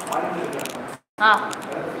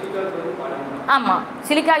 ஆமாம்,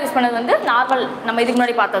 சிலிக்கா யூஸ் பண்ணது வந்து நார்மல் நம்ம இதுக்கு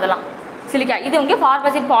முன்னாடி பார்த்ததெல்லாம் சிலிக்கா. இது வந்து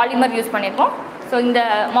ஃபார்மசின் பாலிமர் யூஸ் பண்ணியிருக்கோம். ஸோ இந்த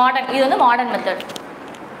மாடர்ன் இது வந்து மாடர்ன் மெத்தட்,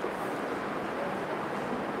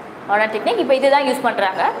 மாடர்ன் டெக்னிக். இப்போ இதுதான் யூஸ்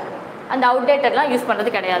பண்ணுறாங்க, அந்த அவுடேட்டட்லாம் யூஸ்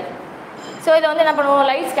பண்ணுறது கிடையாது. ஸோ இதை வந்து என்ன பண்ணுவோம்,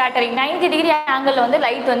 லைட் ஸ்கேட்டரிங் 90 டிகிரி ஆங்கிளில் வந்து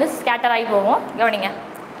லைட் வந்து ஸ்கேட்டர் ஆகி போகும். கவனிங்க.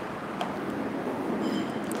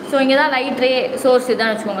 ஸோ இங்கே தான் லைட் ரே சோர்ஸ்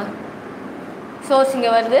இதுதான் வச்சுக்கோங்க. சோர்ஸ்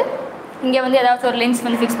இங்கே வருது, இங்கே வந்து ஏதாச்சும் ஒரு லென்ஸ்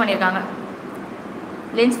வந்து ஃபிக்ஸ் பண்ணியிருக்காங்க,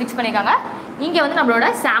 லென்ஸ் ஃபிக்ஸ் பண்ணியிருக்காங்க. இங்கே வந்து நம்மளோட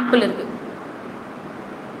சாம்பிள் இருக்குது.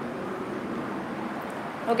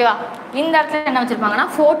 ஓகேவா? இந்த இடத்துல என்ன வச்சுருப்பாங்கன்னா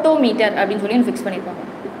ஃபோட்டோ மீட்டர் அப்படின்னு சொல்லி ஃபிக்ஸ் பண்ணியிருப்பாங்க.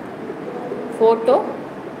 Photo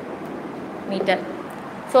metre.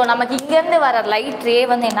 ஸோ நமக்கு இங்கேருந்து வர லைட் ரே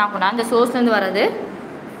வந்து என்ன ஆகும்னா இந்த சோர்ஸ்லேருந்து வர்றது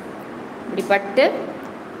இப்படி பட்டு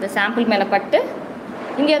இந்த சாம்பிள் மேலே பட்டு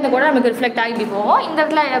இங்கேருந்து கூட நமக்கு ரிஃப்ளெக்ட் ஆகி இப்படி போகும். இந்த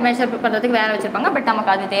இடத்துல மெஷர் பண்ணுறதுக்கு வேறு வச்சுருப்பாங்க, பட்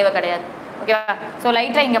நமக்கு அது தேவை கிடையாது. ஓகேவா? ஸோ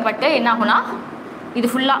லைட்டாக இங்கே பட்டு என்ன ஆகும்னா இது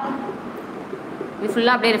ஃபுல்லாக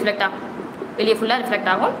அப்படியே ரிஃப்ளெக்ட் ஆகும், வெளியே ஃபுல்லாக ரிஃப்ளெக்ட்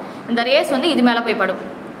ஆகும். இந்த ரேஸ் வந்து இது மேலே போய் படும்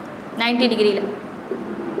 90 டிகிரியில்.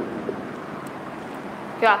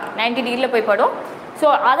 ஓகேவா? 90 டிகிரியில் போய் படும். ஸோ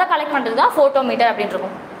அதை கலெக்ட் பண்ணுறது தான் ஃபோட்டோமீட்டர் அப்படின்னு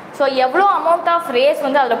இருக்கும். ஸோ எவ்வளோ அமௌண்ட் ஆஃப் ரேஸ்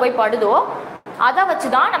வந்து அதில் போய் படுதோ அதை வச்சு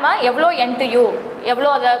தான் நம்ம எவ்வளோ NTU, எவ்வளோ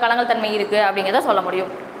அதில் கலங்கல் தன்மை இருக்குது அப்படிங்கிறத சொல்ல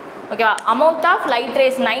முடியும். ஓகேவா? Amount of light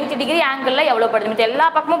race 90 degree ஆங்கிளில் எவ்வளோ படுது, மற்ற எல்லா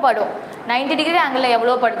பக்கமும் படும். 90 டிகிரி ஆங்கிளில்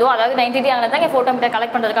எவ்வளோ படுதோ, அதாவது 90 டிகிரி ஆங்கிளில் தான் இங்கே ஃபோட்டோமீட்டர்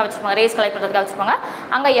கலெக்ட் பண்ணுறதுக்காக வச்சுருப்பாங்க, ரேஸ் கலெக்ட் பண்ணுறதுக்காக வச்சுருப்பாங்க.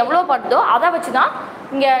 அங்கே எவ்வளோ படுதோ அதை வச்சு தான்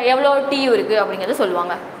இங்கே எவ்வளோ TU இருக்குது அப்படிங்கிறத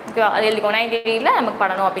சொல்லுவாங்க. ஓகேவா? அது எழுதிக்கோங்க. 90 டிகிரியில் நமக்கு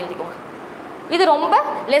படணும் அப்படின்னு எழுதிக்கோங்க. இது ரொம்ப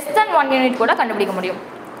லெஸ் தென் 1 யூனிட் கூட கண்டுபிடிக்க முடியும்.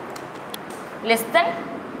 லெஸ் தென்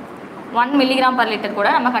 1 mg/L கூட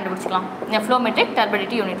நம்ம கண்டுபிடிச்சிக்கலாம் நெஃப்ளோமெட்ரிக்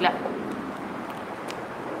டர்பிடிட்டி யூனிட்டில்.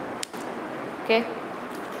 ஓகே,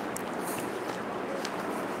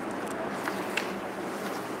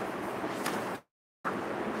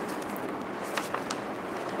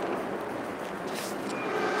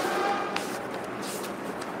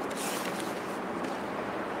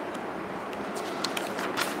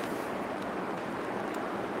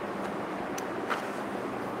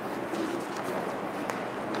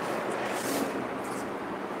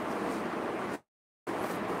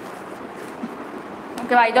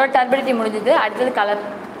 ஓகேவா? இதோட டர்பிடிட்டி முடிஞ்சது. அடுத்தது கலர்.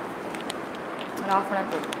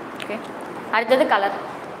 ஓகே, அடுத்தது கலர்.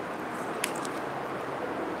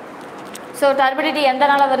 ஸோ டர்பிடிட்டி எந்த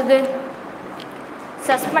நாளாக வருது?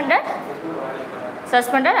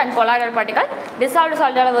 Suspended and colloidal particle. Dissolved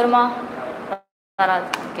சால்ட்டால் வருமா? வராது.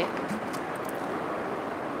 ஓகே,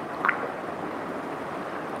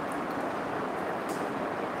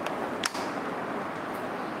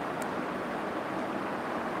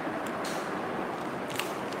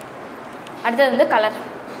 அடுத்தது வந்து கலர்.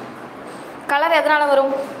 கலர் எதனால்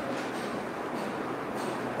வரும்?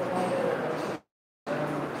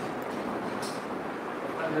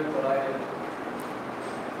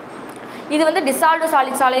 இது வந்து டிசால்வ்டு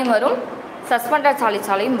சாலிட்ஸாலையும் வரும், சஸ்பெண்டட்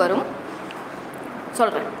சாலிட்ஸாலையும் வரும்.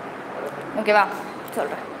 சொல்கிறேன். ஓகேவா?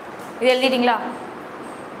 சொல்கிறேன். இது எழுதிட்டீங்களா?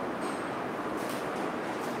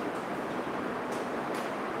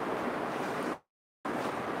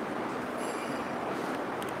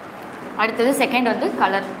 அடுத்தது செகண்ட் வந்து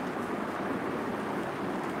கலர்.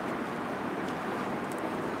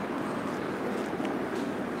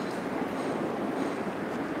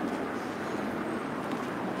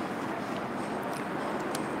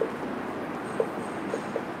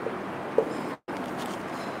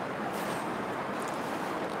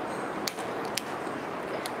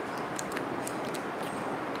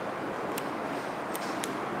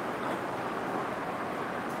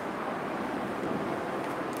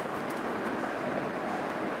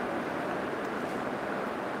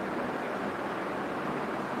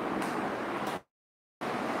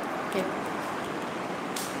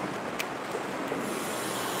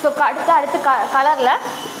 ஸோ அடுத்து கலரில்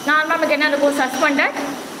நார்மலாக நமக்கு என்ன இருக்கும்? சஸ்பெண்டட்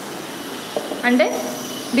அண்டு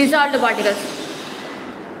டிசால்வ்டு பார்ட்டிகல்ஸ்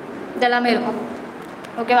இதெல்லாமே இருக்கும்.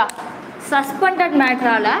 ஓகேவா? சஸ்பெண்டட்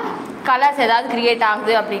மேட்டரால் கலர்ஸ் ஏதாவது க்ரியேட்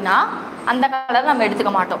ஆகுது அப்படின்னா அந்த கலர் நம்ம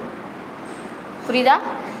எடுத்துக்க மாட்டோம். புரியுதா?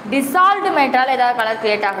 டிசால்வ்டு மேட்டரால் ஏதாவது கலர்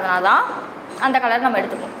க்ரியேட் ஆகுதுனா தான் அந்த கலர் நம்ம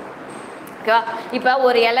எடுத்துப்போம். ஓகேவா? இப்போ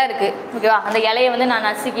ஒரு இலை இருக்குது. ஓகேவா? அந்த இலையை வந்து நான்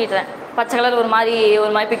நசுக்கிடுறேன். பச்சை கலர் ஒரு மாதிரி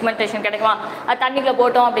பிக்மெண்டேஷன் கிடைக்குமா, அது தண்ணிக்குள்ளே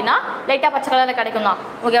போட்டோம் அப்படின்னா லைட்டாக பச்சை கலரில் கிடைக்கும் தான்.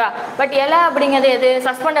 ஓகேவா? பட் இலை அப்படிங்கிறது எது?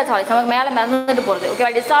 சஸ்பெண்டட் சாலிட்ஸ், நமக்கு மேலே மிதந்துட்டு போகிறது.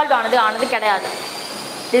 ஓகேவா? டிசால்வ் ஆனது கிடையாது.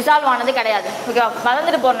 டிசால்வ் ஆனது கிடையாது. ஓகேவா?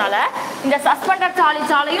 மிதந்துட்டு போகிறனால இந்த சஸ்பெண்டட்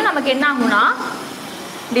சாலிட்ஸாலையும் நமக்கு என்ன ஆகும்னா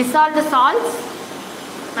dissolved salts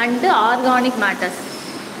and organic matters.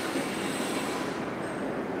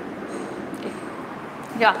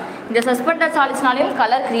 ஓகேவா? இந்த சஸ்பெண்டட் சாலிட்ஸ்னாலையும்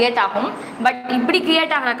கலர் கிரியேட் ஆகும். பட் இப்படி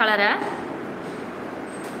கிரியேட் ஆகிற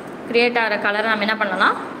கலரை நம்ம என்ன பண்ணலாம்னா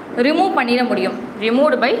ரிமூவ் பண்ணிட முடியும்.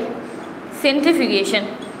 Removed by centrifugation.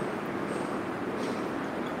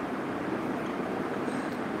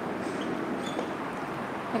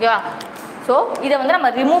 ஓகேவா? ஸோ இதை வந்து நம்ம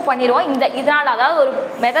ரிமூவ் பண்ணிடுவோம். இதனால் அதாவது ஒரு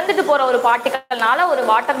மிதந்துட்டு போகிற ஒரு பார்ட்டிகல்னால ஒரு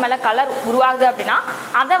வாட்டர் மேலே கலர் உருவாகுது அப்படின்னா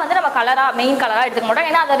அதை வந்து நம்ம மெயின் கலராக எடுத்துக்க மாட்டோம்.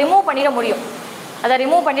 ஏன்னா அதை ரிமூவ் பண்ணிட முடியும்.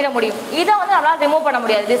 இதை வந்து நம்மளால் ரிமூவ் பண்ண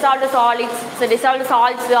முடியாது. டிசால்வ்டு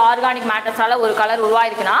சால்ட்ஸ் ஆர்கானிக் மேட்டர்ஸால் ஒரு கலர்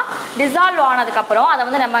உருவாயிருக்குன்னா டிசால்வ் ஆனதுக்கப்புறம் அதை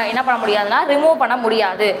வந்து நம்ம என்ன பண்ண முடியாதுன்னா ரிமூவ் பண்ண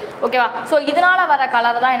முடியாது. ஓகேவா? ஸோ இதனால் வர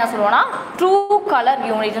கலர் தான் என்ன சொல்லுவோம்னா ட்ரூ கலர்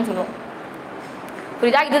யூனிட்னு சொல்லுவோம்.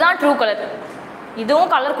 புரியுதா? இதுதான் ட்ரூ கலர். இதுவும்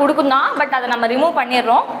கலர் கொடுக்கும் தான், பட் அதை நம்ம ரிமூவ்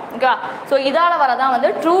பண்ணிடுறோம். ஓகேவா? ஸோ இதால் வரதான் வந்து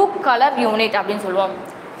ட்ரூ கலர் யூனிட் அப்படின்னு சொல்லுவோம்.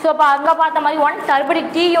 ஸோ இப்போ அங்கே பார்த்த மாதிரி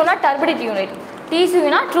TUனா turbidity unit,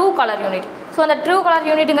 TCUனா true colour unit. So அந்த ட்ரூ கலர்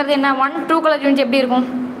யூனிட்டுங்கிறது என்ன? ட்ரூ கலர் யூனிட் எப்படி இருக்கும்?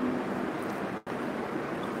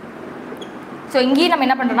 ஸோ இங்கேயும் நம்ம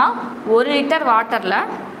என்ன பண்ணுறோம்னா 1 லிட்டர் வாட்டரில்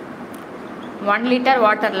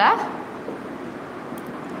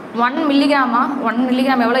 1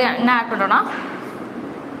 மில்லிகிராம் எவ்வளோ என்ன ஆட் பண்ணுறோன்னா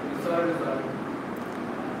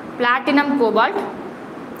platinum cobalt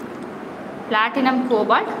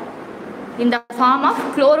in the form of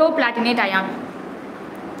chloroplatinated ion.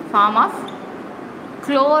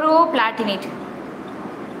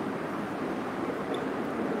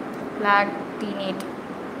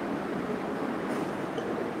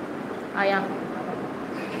 Ion.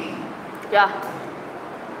 Yeah.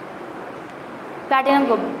 Platinum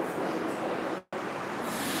cobalt.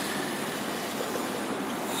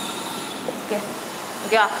 Okay.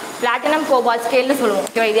 ஓகேவா? பிளாட்டினம் கோபால்ட் ஸ்கேல்னு சொல்லுவோம்.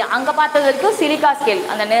 ஓகேவா? இது அங்கே பார்த்தது வரைக்கும் சிலிக்கா ஸ்கேல்.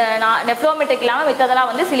 அந்த நெஃப்ரோமெட்ரிக் இல்லாமல் மித்ததெல்லாம்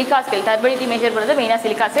வந்து சிலிக்கா ஸ்கேல். டர்பிடிட்டி மெஷர் பண்ணுறது மெயினாக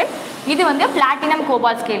சிலிக்கா ஸ்கேல். இது வந்து பிளாட்டினம்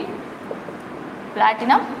கோபால்ட்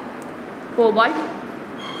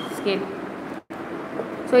ஸ்கேல்.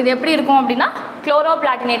 ஸோ இது எப்படி இருக்கும் அப்படின்னா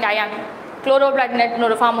குளோரோபிளாட்டினேட் அயான். குளோரோபிளாட்டினேட்னு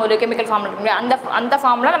ஒரு ஃபார்ம், ஒரு கெமிக்கல் ஃபார்ம் இருக்கு. அந்த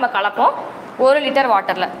ஃபார்மில் நம்ம கலப்போம் 1 லிட்டர்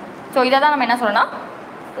வாட்டரில். ஸோ இதை தான் நம்ம என்ன சொல்லணும்னா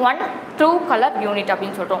 1 ட்ரூ கலர் யூனிட்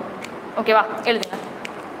அப்படின்னு சொல்கிறோம். ஓகேவா? எழுதுங்க.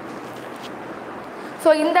 ஸோ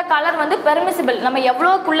இந்த கலர் வந்து பெர்மிசிபிள், நம்ம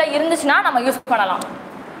எவ்வளோக்குள்ளே இருந்துச்சுன்னா நம்ம யூஸ் பண்ணலாம்.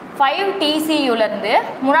 5 TCUலேருந்து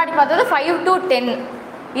முன்னாடி பார்த்தது 5 to 10,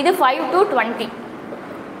 இது 5 to 20.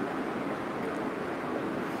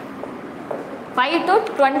 5 to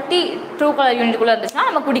 20 ட்ரூ கலர் யூனிட்டுக்குள்ளே இருந்துச்சுன்னா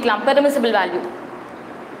நம்ம குடிக்கலாம். Permissible value.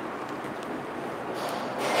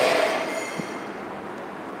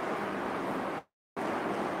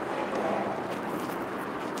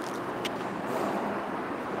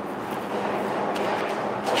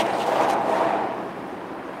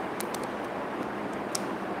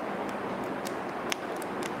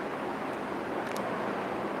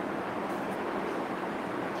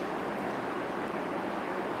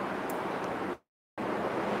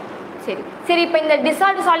 சரி இப்போ இந்த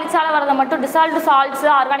டிசால்வ்டு சாலிட்ஸால் வரதை மட்டும் டிசால்வ்டு சால்ட்ஸ்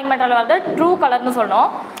ஆர்கானிக் மேட்டரால் வரது ட்ரூ கலர்னு சொல்லணும்.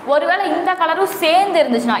 ஒருவேளை இந்த கலரும் சேர்ந்து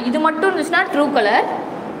இருந்துச்சுன்னா, இது மட்டும் இருந்துச்சுன்னா ட்ரூ கலர்.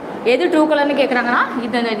 எது ட்ரூ கலர்னு கேட்குறாங்கன்னா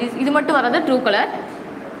இது மட்டும் வர்றது ட்ரூ கலர்.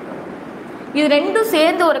 இது ரெண்டும்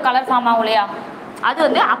சேர்ந்து ஒரு கலர் ஃபார்ம் ஆகும் இல்லையா, அது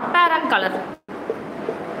வந்து அப்பேரண்ட் கலர்.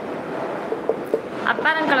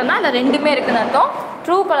 அப்பேரண்ட் கலர்னா இல்லை ரெண்டுமே இருக்குன்னு அர்த்தம்.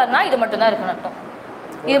 ட்ரூ கலர்னா இது மட்டும் தான் இருக்குன்னு அர்த்தம்.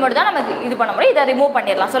 இது மட்டும் தான் நம்ம இது பண்ண முடியும். இதை ரிமூவ்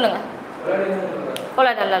பண்ணிடலாம். சொல்லுங்கள்.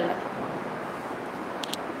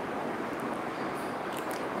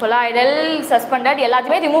 கொலாய்டல் சஸ்பெண்டட்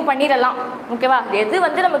எல்லாத்தையுமே ரிமூவ் பண்ணிடலாம். ஓகேவா? எது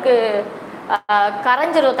வந்து நமக்கு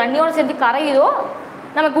கரைஞ்சிரும், தண்ணியோடு சேர்ந்து கரையுதோ,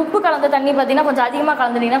 நமக்கு உப்பு கலந்த தண்ணி பார்த்தீங்கன்னா கொஞ்சம் அதிகமாக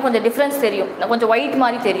கலந்துட்டிங்கன்னா கொஞ்சம் டிஃப்ரென்ஸ் தெரியும், கொஞ்சம் ஒயிட்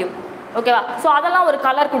மாதிரி தெரியும். ஓகேவா? ஸோ அதெல்லாம் ஒரு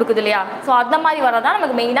கலர் கொடுக்குது இல்லையா? ஸோ அந்த மாதிரி வரதான்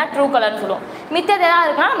நமக்கு மெயினாக ட்ரூ கலர்னு சொல்லுவோம். மித்தது எதாவது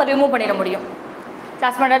இருக்குன்னா நம்ம ரிமூவ் பண்ணிட முடியும்.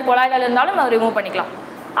 சஸ்பெண்டட் கொலாய்டல் இருந்தாலும் நம்ம ரிமூவ் பண்ணிக்கலாம்.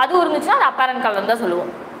 அதுவும் இருந்துச்சுன்னா அது அப்பேரண்ட் கலர் தான்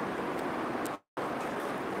சொல்லுவோம்.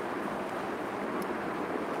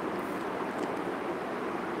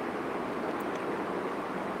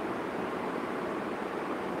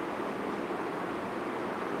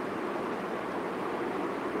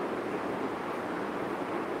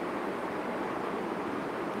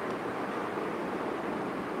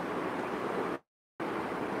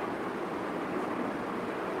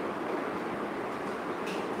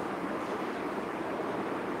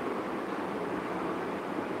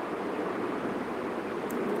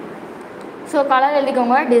 ஸோ கலர்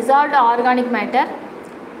எழுதிக்கோங்க. Dissolved organic matter,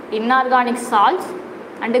 inorganic salts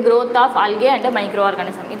and growth of algae and micro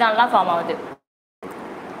organism, இதெல்லாம் ஃபார்ம் ஆகுது.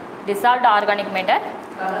 dissolved organic matter,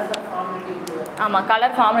 ஆமாம்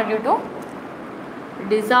colour form due to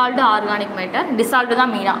dissolved organic matter. dissolved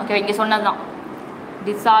தான் மீனா, ஓகே இங்கே சொன்னது தான்.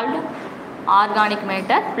 dissolved organic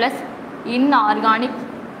matter plus inorganic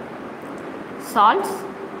salts,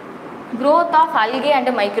 growth of algae and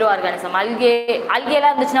micro organism.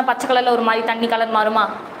 algaeலாம் இருந்துச்சுன்னா பச்சை கலரில் ஒரு மாதிரி தண்ணி கலர் மாறுமா,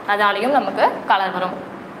 அதாலையும் நமக்கு கலர் வரும்.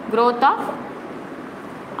 growth of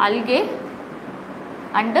algae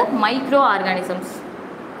and micro organisms.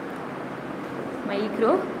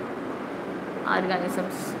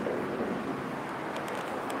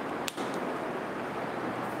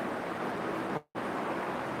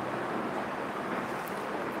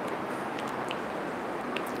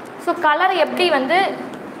 So colour எப்படி வந்து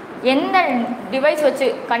என்ன டிவைஸ் வச்சு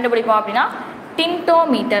கண்டுபிடிப்போம் அப்படின்னா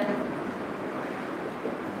டின்டோமீட்டர்,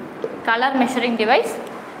 கலர் மெஷரிங் டிவைஸ்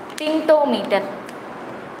டின்டோமீட்டர்.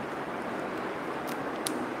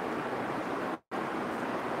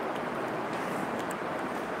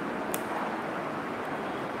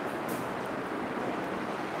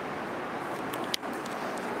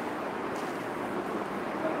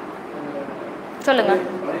 சொல்லுங்க.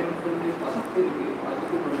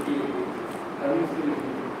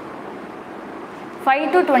 5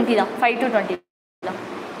 to 20 தான், 5 to 20 தான்.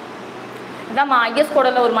 இதான் ஐஎஸ்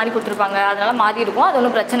கோடில் ஒரு மாதிரி கொடுத்துருப்பாங்க, அதனால மாறி இருக்கும், அது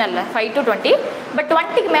ஒன்றும் பிரச்சனை இல்லை. 5 to 20, பட்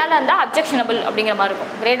 20க்கு மேலே இருந்தால் அப்ஜெக்ஷனபிள் அப்படிங்கிற மாதிரி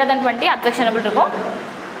இருக்கும். கிரேட்டர் தென் 20 அப்ஜெக்ஷனபிள் இருக்கும்.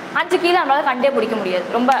 5 கீழே நம்மளால் கண்டே பிடிக்க முடியாது.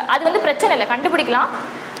 ரொம்ப அது வந்து பிரச்சனை இல்லை, கண்டுபிடிக்கலாம்.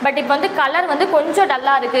 பட் இப்போ வந்து கலர் வந்து கொஞ்சம்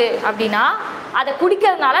டல்லாக இருக்குது அப்படின்னா அதை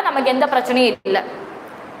குடிக்கிறதுனால நமக்கு எந்த பிரச்சனையும் இல்லை.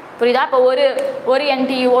 புரியுதா? இப்போ ஒரு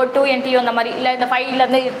NTO 2 NTO அந்த மாதிரி இல்லை, இந்த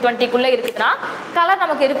 5லேருந்து 20க்குள்ளே இருக்குதுன்னா கலர்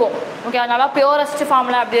நமக்கு இருக்கும். ஓகே, அதனால பியூரஸ்ட்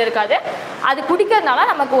ஃபார்மில் அப்படி இருக்காது. அது குடிக்கிறதுனால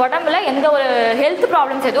நமக்கு உடம்புல எந்த ஒரு ஹெல்த்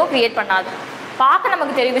ப்ராப்ளம்ஸ் எதுவும் க்ரியேட் பண்ணாது. பார்க்க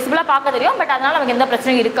நமக்கு தெரியும், விசிபிளாக பார்க்க தெரியும், பட் அதனால் நமக்கு எந்த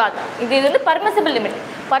பிரச்சனையும் இருக்காது. இது வந்து பர்மிசிபிள் லிமிட்.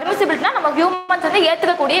 பர்மிசிபிள்னா நம்ம ஹியூமன்ஸ் வந்து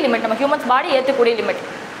ஏற்றுக்கக்கூடிய லிமிட், நம்ம ஹியூமன்ஸ் பாடி ஏற்றுக்கக்கூடிய லிமிட்.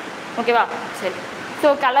 ஓகேவா? சரி,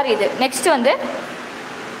 ஸோ கலர் இது. நெக்ஸ்ட் வந்து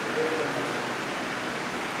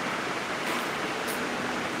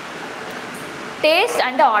taste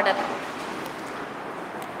and order.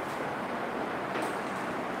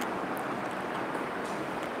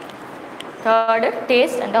 Third,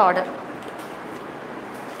 taste and order.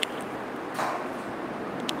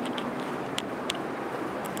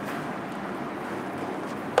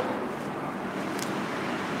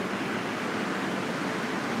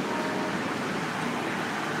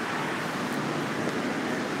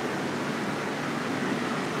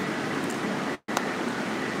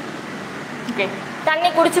 Okay, தண்ணி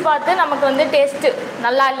குடிச்சு பார்த்து நமக்கு வந்து டேஸ்ட்டு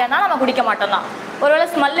நல்லா இல்லைன்னா நம்ம குடிக்க மாட்டோம் தான். ஒருவேளை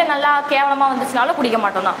ஸ்மெல்லு நல்லா கேவலமாக வந்துச்சுனாலும் குடிக்க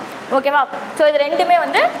மாட்டோம் தான். ஓகேவா? ஸோ இது ரெண்டுமே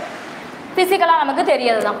வந்து ஃபிசிக்கலாக நமக்கு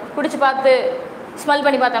தெரியாது தான். குடிச்சு பார்த்து ஸ்மெல்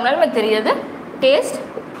பண்ணி பார்த்தோம்னாலும் நமக்கு தெரியாது. Taste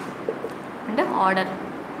and order.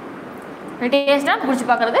 டேஸ்ட்னால் குடிச்சு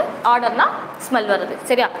பார்க்குறது, ஆர்டர்னா ஸ்மெல் வருது.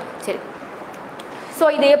 சரியா? சரி. ஸோ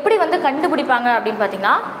இதை எப்படி வந்து கண்டுபிடிப்பாங்க அப்படின்னு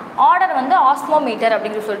பார்த்தீங்கன்னா ஆர்டர் வந்து ஆஸ்மோமீட்டர்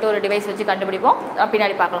அப்படிங்கிற சொல்லிட்டு ஒரு டிவைஸ் வச்சு கண்டுபிடிப்போம்.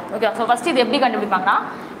 பின்னாடி பார்க்கலாம். ஓகே, ஸோ ஃபஸ்ட்டு இது எப்படி கண்டுபிடிப்பாங்கன்னா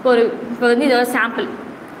இப்போ வந்து இது ஒரு சாம்பிள்.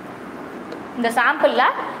 இந்த சாம்பிளில்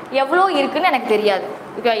எவ்வளோ இருக்குதுன்னு எனக்கு தெரியாது.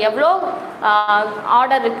 ஓகே, எவ்வளோ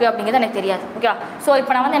ஆர்டர் இருக்குது அப்படிங்கிறது எனக்கு தெரியாது. ஓகே, ஸோ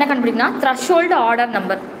இப்போ நான் வந்து என்ன கண்டுபிடிக்கணும்னா த்ரெஷ்ஹோல்டு ஆர்டர்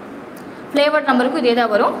நம்பர். ஃப்ளேவர்ட் நம்பருக்கும் இதே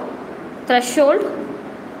தான் வரும். த்ரெஷ்ஹோல்டு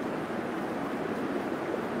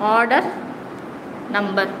ஆர்டர்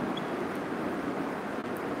நம்பர்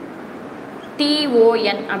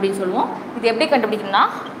TON அப்படின்னு சொல்லுவோம். இது எப்படி கண்டுபிடிக்கணும்னா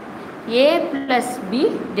A + B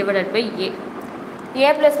 / A.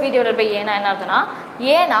 A + B / A என்ன அர்த்தம்னா,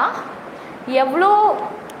 ஏன்னா எவ்வளோ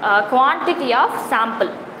குவான்டிட்டி ஆஃப்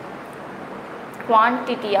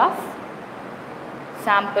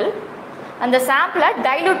சாம்பிள், அந்த சாம்பிளை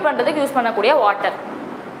டைல்யூட் பண்ணுறதுக்கு யூஸ் பண்ணக்கூடிய வாட்டர்.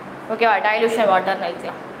 ஓகேவா? டைலூஷன் வாட்டர்னு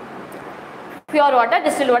எழுதிக்கலாம். பியூர் வாட்டர்,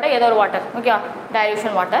 டிஸ்டில் வாட்டர், ஏதோ ஒரு வாட்டர். ஓகேவா?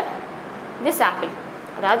 Dilution water. இது சாம்பிள்.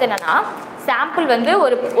 அதாவது என்னென்னா சாம்பிள் வந்து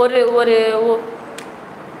ஒரு ஒரு ஒரு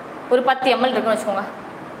ஒரு 10 ml இருக்குன்னு வச்சுக்கோங்க.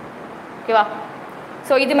 ஓகேவா?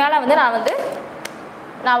 ஸோ இது மேலே வந்து நான்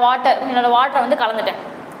என்னோடய வாட்டரை வந்து கலந்துட்டேன்.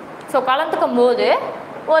 ஸோ கலந்துக்கும் போது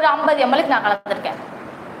ஒரு 50 ml நான் கலந்துருக்கேன்.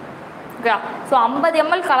 ஓகேவா? ஸோ 50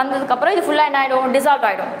 ml கலந்ததுக்கப்புறம் இது ஃபுல்லாக என்ன ஆகிடும்? டிசால்வ்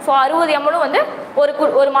ஆகிடும். ஸோ 60 ml வந்து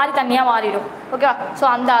ஒரு மாதிரி தண்ணியாக மாறிடும். ஓகேவா? ஸோ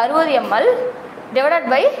அந்த 60 ml டிவைடட்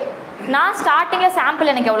பை நான் ஸ்டார்டிங்கில்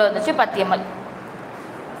சாம்பிள் எனக்கு எவ்வளோ இருந்துச்சு? 10 ml.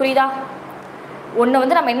 புரியுதா? ஒன்று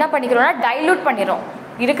வந்து நம்ம என்ன பண்ணிக்கிறோம்னா டைல்யூட் பண்ணிடுறோம்.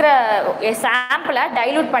 இருக்கிற சாம்பிளை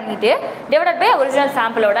டைல்யூட் பண்ணிவிட்டு டிவைடட் பை ஒரிஜினல்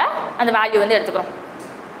சாம்பிளோட அந்த வேல்யூ வந்து எடுத்துக்கிறோம்.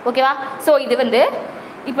 ஓகேவா? ஸோ இது வந்து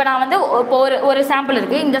இப்போ நான் வந்து இப்போ ஒரு சாம்பிள்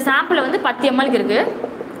இருக்குது. இந்த சாம்பிள் வந்து 10 ml இருக்குது.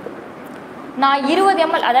 நான் 20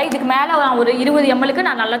 ml, அதாவது இதுக்கு மேலே நான் ஒரு 20 ml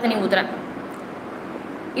நான் நல்ல தண்ணி ஊற்றுறேன்.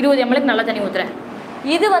 20 ml நல்ல தண்ணி ஊற்றுறேன்.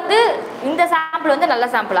 இது வந்து இந்த சாம்பிள் வந்து நல்ல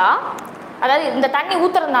சாம்பிளா, அதாவது இந்த தண்ணி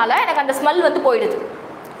ஊற்றுறதுனால எனக்கு அந்த ஸ்மெல் வந்து போயிடுது.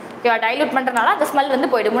 ஓகேவா, டைல்யூட் பண்ணுறதுனால அந்த ஸ்மெல் வந்து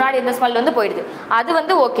போயிடுது, முன்னாடி இந்த ஸ்மெல் வந்து போயிடுது. அது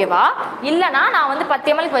வந்து ஓகேவா? இல்லைனா நான் வந்து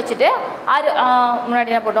 10 ml வச்சுட்டு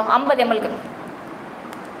முன்னாடி என்ன போட்டோம் 50 ml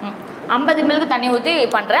 50 ml தண்ணி ஊற்றி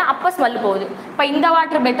பண்ணுறேன், அப்போ ஸ்மெல் போகுது. இப்போ இந்த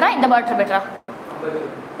வாட்டர் பெட்டரா இந்த வாட்டர் பெட்டரா?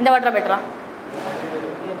 இந்த வாட்டர் பெட்டரா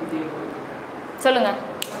சொல்லுங்கள்.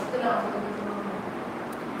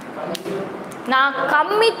 நான்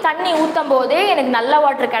கம்மி தண்ணி ஊற்றும் போதே எனக்கு நல்ல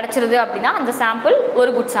வாட்டர் கிடச்சிருது அப்படின்னா அந்த சாம்பிள் ஒரு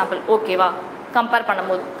குட் சாம்பிள். ஓகேவா, கம்பேர்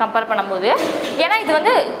பண்ணும்போது ஏன்னா இது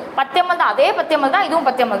வந்து 10 ml தான், அதே 10 ml தான், இதுவும்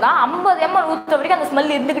 10 ml தான். 50 ml ஊற்ற வரைக்கும் அந்த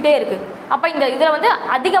ஸ்மெல் இருந்துக்கிட்டே இருக்குது. அப்போ இந்த இதில் வந்து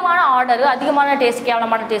அதிகமான ஆர்டரு, அதிகமான டேஸ்ட்,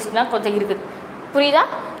 கேவலமான டேஸ்ட்லாம் கொஞ்சம் இருக்குது. புரியுதா?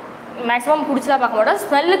 மேக்ஸிமம் குடிச்சலாம் பார்க்க மாட்டோம்.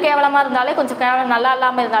 ஸ்மெல்லு கேவலமாக இருந்தாலே, கொஞ்சம் கேவலம் நல்லா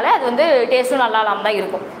இல்லாமல் இருந்தாலே அது வந்து டேஸ்ட்டும் நல்லா இல்லாமல் தான்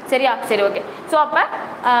இருக்கும். சரியா? சரி, ஓகே. ஸோ அப்போ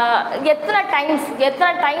எத்தனை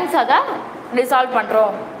டைம்ஸ் அதை டிசால்வ்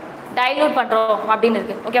பண்ணுறோம், டைல்யூட் பண்ணுறோம் அப்படின்னு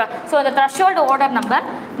இருக்குது. ஓகேவா? ஸோ அந்த threshold order number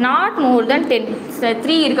not more தென் 10,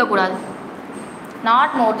 3 இருக்கக்கூடாது.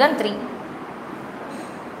 நாட் மோர் தென் 3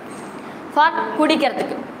 ஃபார்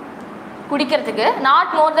குடிக்கிறதுக்கு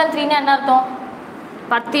நாட் மோர் தென் 3ன்னா என்ன அர்த்தம்?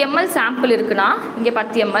 10 ml சாம்பிள் இருக்குன்னா இங்கே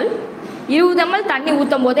 10 ml 20 ml தண்ணி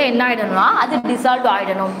ஊற்றும் போதே என்ன ஆகிடணும்னா அது டிசால்வ்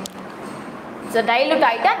ஆகிடணும். ஸோ டைல்யூட்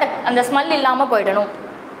ஆகிட்டு அந்த ஸ்மெல் இல்லாமல் போயிடணும்.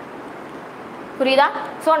 புரியுதா?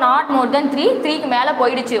 ஸோ நாட் மோர் தென் 3க்கு மேலே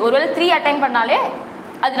போயிடுச்சு. ஒருவேளை 3 அட்டைன் பண்ணாலே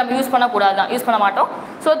அது நம்ம யூஸ் பண்ணக்கூடாது தான், யூஸ் பண்ண மாட்டோம்.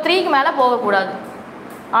 ஸோ 3க்கு மேலே போகக்கூடாது.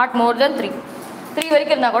 நாட் மோர் தென் 3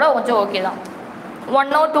 வரைக்கும் இருந்தால் கூட கொஞ்சம் ஓகே தான்.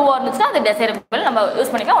 1 or 2 இருந்துச்சுன்னா அது டெசைரபிள், நம்ம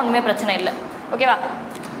யூஸ் பண்ணிக்கலாம், ஒன்றுமே பிரச்சனை இல்லை. ஓகேவா?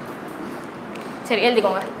 சரி,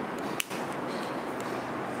 எழுதிக்கோங்க.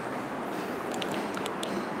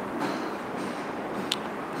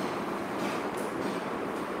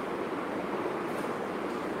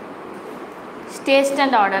 Taste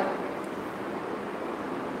and order.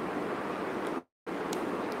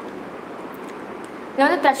 இது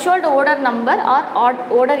வந்து threshold odor number or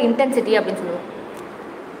odor intensity அப்படின்னு சொல்லுவோம்.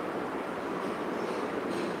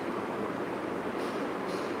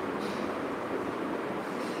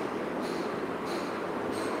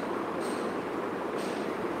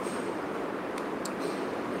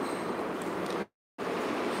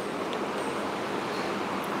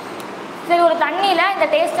 சரி, ஒரு தண்ணியில் இந்த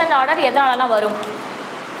டேஸ்ட் அண்ட் ஆர்டர் எதனாலலாம் வரும்?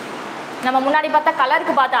 நம்ம முன்னாடி பார்த்தா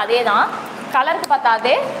கலருக்கு பார்த்தா அதே தான், கலருக்கு பார்த்தா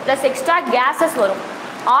அதே ப்ளஸ் எக்ஸ்ட்ரா கேஸஸ் வரும்.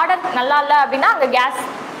 ஆர்டர் நல்லா இல்லை அப்படின்னா அங்கே கேஸ்,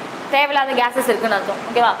 தேவையில்லாத கேஸஸ் இருக்குன்னு அர்த்தம்.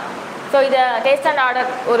 ஓகேவா? ஸோ இதை டேஸ்ட் அண்ட் ஆர்டர்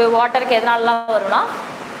ஒரு வாட்டருக்கு எதனாலலாம் வரும்னா,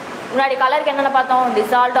 முன்னாடி கலருக்கு என்னென்ன பார்த்தோம்?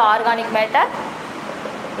 Dissolved organic matter,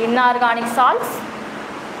 inorganic salts,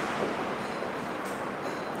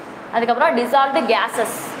 அதுக்கப்புறம் டிசால்வ்டு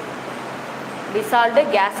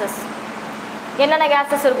கேஸஸ். என்னென்ன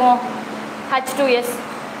கேஸஸ் இருக்கும்? H2S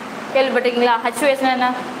கேள்விப்பட்டிருக்கீங்களா? H2Sனா என்ன?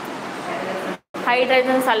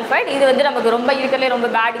 Hydrogen sulphide. இது வந்து நமக்கு ரொம்ப இருக்கிறதுலே ரொம்ப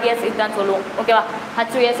பேட் கேஸ் இதுதான் சொல்லுவோம். ஓகேவா?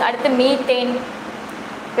 H2S. அடுத்து மீத்தேன்.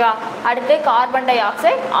 ஓகேவா? அடுத்து கார்பன் டை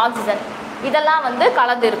ஆக்சைடு, ஆக்சிஜன். இதெல்லாம் வந்து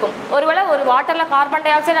கலந்து இருக்கும். ஒருவேளை ஒரு வாட்டரில் carbon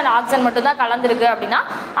di oxide and oxygen மட்டும்தான் கலந்துருக்கு அப்படின்னா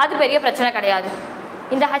அது பெரிய பிரச்சனை கிடையாது.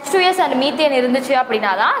 இந்த H2S அண்ட் மீத்தேன் இருந்துச்சு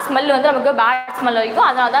அப்படின்னா தான் ஸ்மெல் வந்து நமக்கு பேட் ஸ்மெல் வரைக்கும்,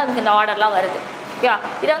 அதனால தான் நமக்கு இந்த ஆர்டர்லாம் வருது. ஓகேவா?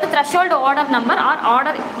 இதை வந்து threshold order number R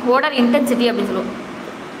order intensity அப்படின்னு சொல்லுவோம்.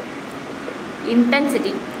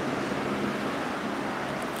 இன்டென்சிட்டி.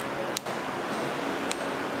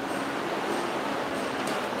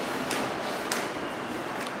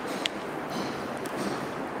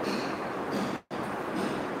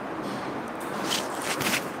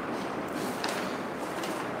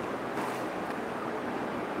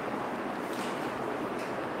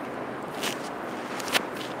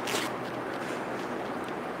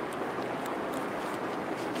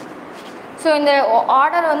 ஸோ இந்த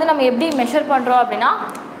ஆர்டர் வந்து நம்ம எப்படி மெஷர் பண்ணுறோம் அப்படின்னா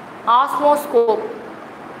ஆஸ்மோஸ்கோப்,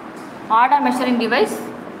 ஆர்டர் மெஷரிங் டிவைஸ்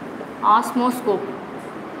ஆஸ்மோஸ்கோப்.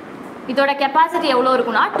 இதோட கெப்பாசிட்டி எவ்வளோ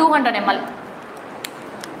இருக்குன்னா 200 ml.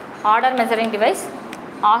 ஆர்டர் மெஷரிங் டிவைஸ்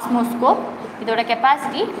ஆஸ்மோஸ்கோப், இதோட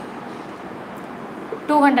கெப்பாசிட்டி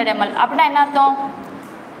 200 ml. அப்படின்னா என்ன அர்த்தம்?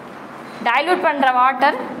 டைல்யூட் பண்ணுற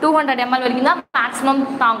வாட்டர் 200 ml வரைக்கும் தான் மேக்ஸிமம்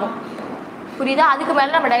தாங்கும். புரியுதா? அதுக்கு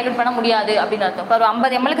மேலே நம்ம டைல்யூட் பண்ண முடியாது அப்படின்னு அர்த்தம். இப்போ ஒரு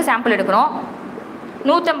 50 ml சாம்பிள் எடுக்கிறோம்,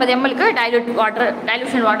 150 ml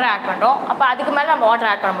டைல்யூஷன் வாட்டர் ஆட் பண்ணுறோம். அப்போ அதுக்கு மேலே நம்ம வாட்டர்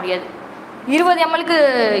ஆட் பண்ண முடியாது. 20 ml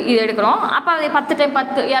இது எடுக்கிறோம், அப்போ அது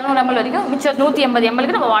 200 ml வரைக்கும், மிச்சம் 180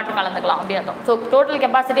 ml நம்ம வாட்டர் கலந்துக்கலாம் அப்படின்னு அர்த்தம். ஸோ டோட்டல்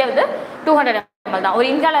கெப்பாசிட்டியே வந்து 200 ml தான். ஒரு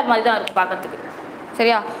இன்ஹேலர் மாதிரி தான் இருக்குது பார்க்கறதுக்கு.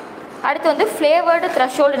 சரியா? அடுத்து வந்து ஃப்ளேவர்டு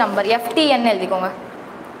த்ரெஷோல்டு நம்பர் FTN எழுதிக்கோங்க.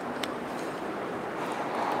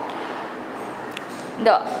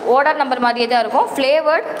 இந்த ஆர்டர் நம்பர் மாதிரியே தான் இருக்கும்.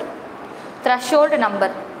 Flavoured threshold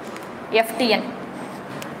number FTN.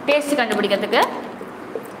 Taste கண்டுபிடிக்கிறதுக்கு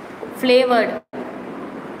ஃப்ளேவர்டு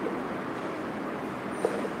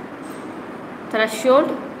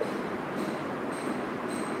த்ரெஷோல்டு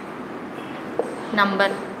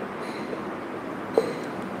நம்பர்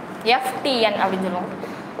FTN அப்படின்னு சொல்லுவோம்.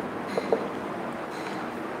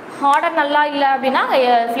 ஆர்டர் நல்லா இல்லை அப்படின்னா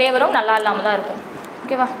ஃப்ளேவரும் நல்லா இல்லாமல் தான் இருக்கும்.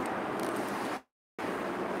 ஓகேவா?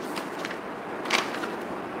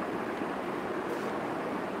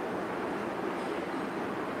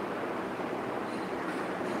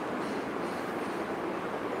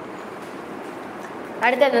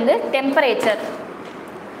 அடுத்தது வந்து டெம்பரேச்சர்.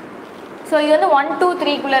 ஸோ இது வந்து 1 to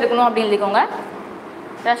 3 இருக்கணும் அப்படின்னு எழுதிக்கோங்க.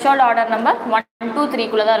 த்ரெஷோல்ட் ஆர்டர் நம்பர் 1 to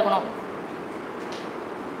 3 தான் இருக்கணும்.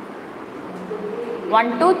 1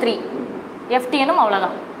 to 3. FTNும்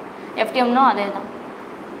அவ்வளோதான். FTMனும் அதே தான்.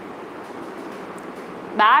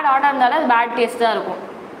 பேட் ஆர்டர் இருந்தாலும் அது பேட் டேஸ்ட் தான் இருக்கும்.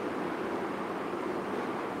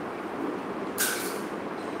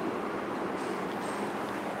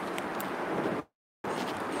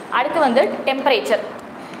 அடுத்து வந்து டெம்பரேச்சர்.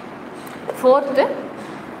 4th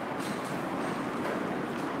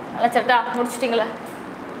நல்லா சட்டா முடிச்சிட்டிங்களா?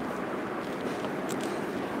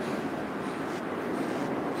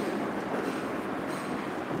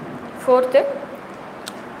 Fourth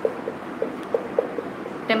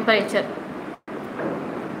temperature.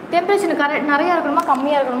 டெம்பரேச்சர் நிறையா இருக்கணுமா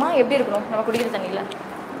கம்மியாக இருக்கணுமா எப்படி இருக்கணும் நம்ம குடிக்கிற தண்ணியில்?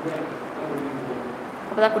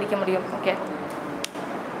 அப்போ தான் குடிக்க முடியும். ஓகே,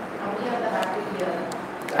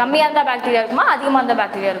 கம்மியாக இருந்தால் பாக்டீரியா இருக்குமா அதிகமாக இருந்தால்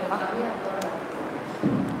பாக்டீரியா இருக்குமா?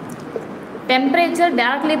 Temperature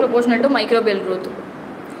directly proportional to microbial growth.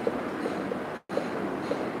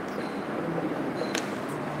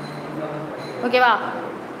 ஓகேவா?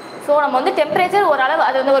 ஸோ நம்ம வந்து டெம்பரேச்சர் ஓரளவு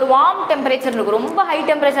அது வந்து ஒரு வார்ம் டெம்பரேச்சர் இருக்கும். ரொம்ப ஹை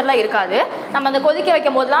டெம்பரேச்சர்லாம் இருக்காது. நம்ம அந்த கொதிக்க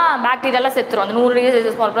வைக்கும் போதெல்லாம் பாக்டீரியாலாம் செத்துரும். அந்த 100 டிகிரி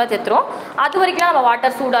செல்சியஸ் போகிறப்பெல்லாம் செத்துரும். அது வரைக்கும் நம்ம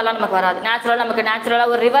வாட்டர் சூடாலாம் நமக்கு வராது. நேச்சுரலாக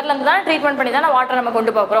ஒரு ரிவர்லேருந்து தான் ட்ரீட்மெண்ட் பண்ணி தான் வாட்டர் நம்ம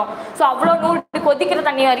கொண்டு போகிறோம். ஸோ அவ்வளோ 100 கொதிக்கிற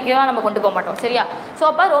தண்ணி வரைக்கும் நம்ம கொண்டு போக மாட்டோம். சரியா? ஸோ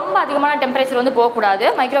அப்போ ரொம்ப அதிகமான டெம்பரேச்சர் வந்து போகக்கூடாது.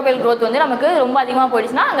 மைக்ரோபியல் growth வந்து நமக்கு ரொம்ப அதிகமாக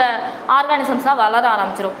போயிடுச்சுன்னா அங்கே ஆர்கானிசம்ஸ்லாம் வளர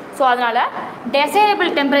ஆரம்பிச்சிடும். ஸோ அதனால்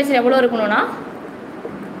டெசைரபிள் டெம்பரேச்சர் எவ்வளோ இருக்கணும்னா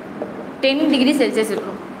 10 டிகிரி செல்சியஸ்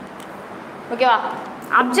இருக்கணும். ஓகேவா?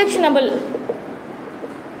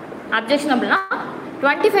 அப்ஜெக்ஷனபிள்னா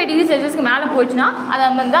 25 டிகிரி செல்சியஸ்க்கு மேலே போயிடுச்சுன்னா அதை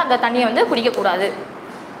வந்து அந்த தண்ணியை வந்து குடிக்கக்கூடாது.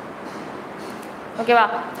 ஓகேவா?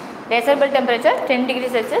 டெசைரபிள் temperature 10 degree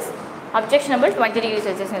Celsius, objectionable 20 degree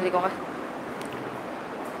Celsius எழுதிக்கோங்க.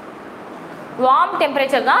 வார்ம்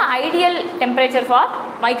டெம்பரேச்சர் தான் ideal temperature for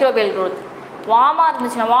microbial growth. வார்மாக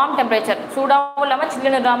இருந்துச்சுன்னா வார்ம் டெம்பரேச்சர் சூடாகவும் இல்லாமல்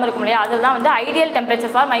சில்லுன்னு இல்லாமல் இருக்கும் இல்லையா, அதுதான் வந்து ideal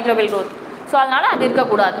temperature for microbial growth. So அதனால் அது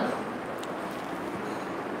இருக்கக்கூடாது.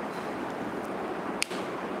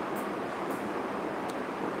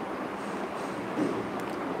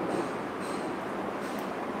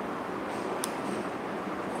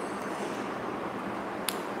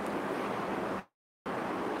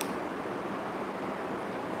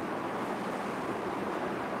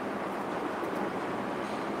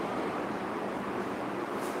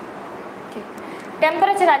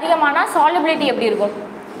 டெம்பரேச்சர் அதிகமானா சாலிபிலிட்டி எப்படி இருக்கும்?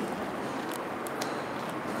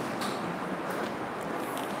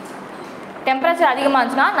 டெம்பரேச்சர் அதிகமாக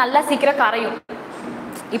இருந்துச்சுன்னா நல்லா சீக்கிரம் கரையும்.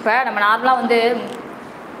 இப்போ நம்ம நார்மலாக வந்து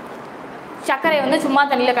சர்க்கரை வந்து சும்மா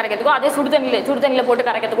தண்ணியில் கரைக்கிறதுக்கும் அதே சுடு தண்ணியில் போட்டு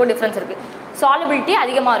கரைக்கிறதுக்கும் டிஃப்ரென்ஸ் இருக்குது. சாலிபிலிட்டி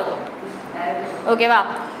அதிகமாக இருக்கும். ஓகேவா?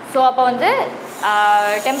 ஸோ அப்போ வந்து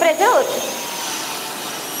டெம்பரேச்சர்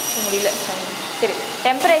முடியல சரி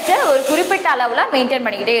டெம்பரேச்சர் ஒரு குறிப்பிட்ட அளவில் மெயின்டைன்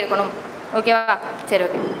பண்ணிக்கிட்டே இருக்கணும். ஓகேவா? சரி,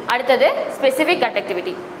 ஓகே. அடுத்தது ஸ்பெசிஃபிக்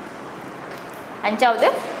கண்டக்டிவிட்டி. 5வது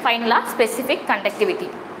ஃபைனலாக specific conductivity.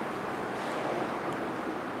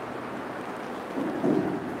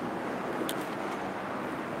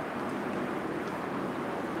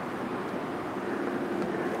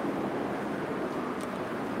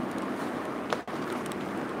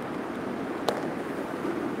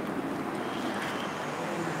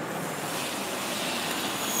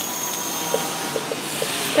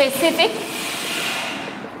 Specific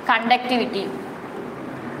conductivity.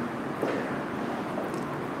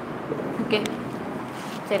 Okay,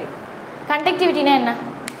 சரி. கண்டக்டிவிட்டினா என்ன?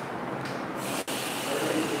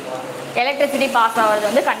 எலக்ட்ரிசிட்டி பாஸ் ஆகிறது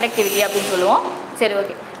வந்து கண்டக்டிவிட்டி அப்படின்னு சொல்லுவோம். சரி,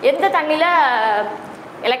 ஓகே. எந்த தண்ணியில்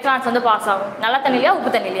எலக்ட்ரான்ஸ் வந்து பாஸ் ஆகும்? நல்ல தண்ணிலையா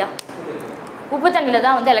உப்பு தண்ணிலையா? உப்பு தண்ணியில்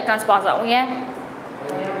தான் வந்து எலக்ட்ரான்ஸ் பாஸ் ஆகும். ஏன்?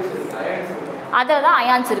 அதில் தான்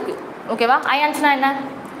அயான்ஸ் இருக்குது. ஓகேவா? அயான்ஸ்னால் என்ன?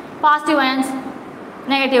 Positive ions,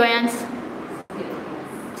 negative ions,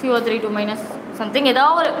 CO3 2- something ஏதோ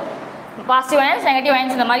ஒரு பாசிட்டிவ் அயன்ஸ் நெகட்டிவ்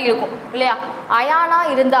அயன்ஸ் இந்த மாதிரி இருக்கும் இல்லையா.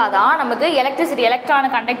 அயானாக இருந்தால் தான் நமக்கு எலக்ட்ரிசிட்டி எலக்ட்ரானை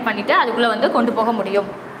கண்டக்ட் பண்ணிவிட்டு அதுக்குள்ளே வந்து கொண்டு போக முடியும்.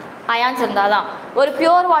 அயான்ஸ் இருந்தால் தான். ஒரு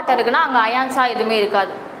பியூர் வாட்டர் இருக்குன்னா அங்கே அயான்ஸாக எதுவுமே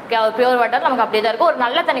இருக்காது. ஒரு பியூர் வாட்டர் நமக்கு அப்படியே தான் இருக்கும். ஒரு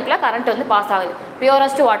நல்ல தண்ணிக்குள்ளே கரண்ட் வந்து பாஸ் ஆகுது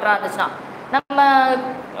பியூரஸ்ட் வாட்டராக இருந்துச்சுன்னா. நம்ம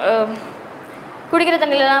குடிக்கிற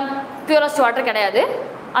தண்ணியிலலாம் பியூரஸ்ட் வாட்டர் கிடையாது,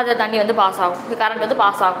 அது தண்ணி வந்து பாஸ் ஆகும், கரண்ட் வந்து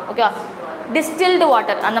பாஸ் ஆகும். ஓகேவா. டிஸ்டில்டு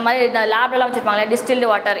வாட்டர் அந்த மாதிரி இந்த லேப்லலாம் வச்சுருப்பாங்களே, டிஸ்டில்டு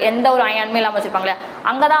வாட்டர் எந்த ஒரு அயனுமே இல்லாமல் வச்சுருப்பாங்களே,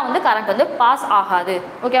 அங்கே தான் வந்து கரண்ட் வந்து பாஸ் ஆகாது.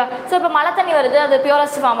 ஓகேவா. ஸோ இப்போ மழை தண்ணி வருது, அது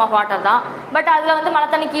பியூரஸ்ட் ஃபார்ம் ஆஃப் வாட்டர் தான். பட் அதில் வந்து மழை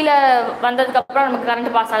தண்ணி கீழே வந்ததுக்கப்புறம் நமக்கு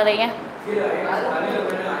கரண்ட் பாஸ் ஆகுது. ஏன்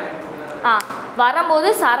வரும்போது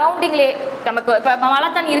சரௌண்டிங்லே நமக்கு இப்போ மழை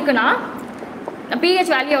தண்ணி இருக்குன்னா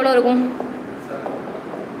பிஹெச் வேல்யூ எவ்வளோ இருக்கும்?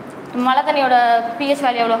 மழை தண்ணியோட பிஹெச்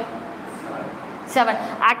வேல்யூ எவ்வளோ? 7.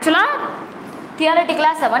 ஆக்சுவலாக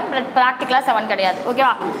தியரட்டிக்கலாக 7, பட் ப்ராக்டிக்கலாக 7 கிடையாது.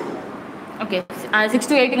 ஓகேவா. ஓகே 6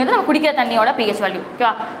 to 8ங்கிறது நம்ம குடிக்கிற தண்ணியோட பிஹெச் வேல்யூ.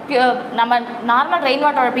 ஓகேவா. நம்ம நார்மல் ரெயின்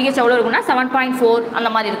வாட்டரோட பிஹெச் எவ்வளோ இருக்குன்னா 7.4 அந்த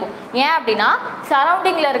மாதிரி இருக்கும். ஏன் அப்படின்னா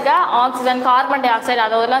சரௌண்டிங்கில் இருக்க ஆக்சிஜன், கார்பன் டை ஆக்சைடு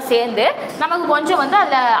அதெல்லாம் சேர்ந்து நமக்கு கொஞ்சம் வந்து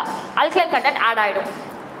அதில் அல்கலைன் கண்டென்ட் ஆட் ஆகிடும்.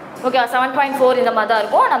 ஓகேவா. 7.4 இந்த மாதிரி தான்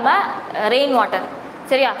இருக்கும் நம்ம ரெயின் வாட்டர்.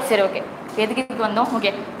 சரியா. சரி ஓகே. எதுக்கு வந்தோம்?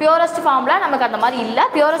 ஓகே. பியூரஸ்ட் ஃபார்மில் நமக்கு அந்த மாதிரி இல்லை.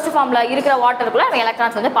 பியூரஸ்ட் ஃபார்மில் இருக்கிற வாட்டருக்குள்ளே நம்ம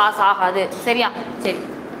எலக்ட்ரான்ஸ் வந்து பாஸ் ஆகாது. சரியா. சரி.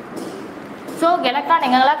 ஸோ எலக்ட்ரான்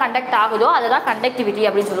எங்கெல்லாம் கண்டக்ட் ஆகுதோ அதை தான் கண்டக்டிவிட்டி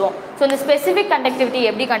அப்படின்னு சொல்லுவோம். ஸோ இந்த ஸ்பெசிஃபிக் கண்டக்டிவிட்டி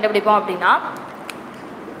எப்படி கண்டுபிடிப்போம் அப்படின்னா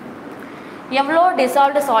எவ்வளோ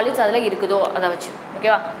டிசால்வ்டு சாலிட்ஸ் அதில் இருக்குதோ அதை வச்சு.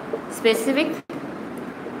 ஓகேவா. Specific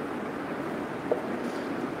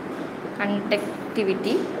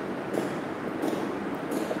conductivity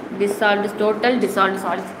total dissolved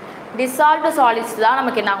solids. Dissolved solids தான்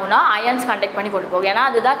நமக்கு என்ன ஆகும்னா அயன்ஸ் கண்டக்ட் பண்ணி கொண்டு போகும். ஏன்னா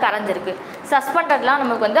அதுதான் கரைஞ்சிருக்கு. சஸ்பெண்டட்லாம்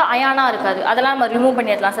நமக்கு வந்து அயானாக இருக்காது, அதெல்லாம் நம்ம ரிமூவ்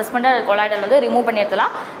பண்ணிடலாம். சஸ்பெண்டட் கொலாய்டல் வந்து ரிமூவ்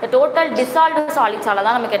பண்ணிடலாம். டோட்டல் டிசால்வ்டு சாலிட்ஸால்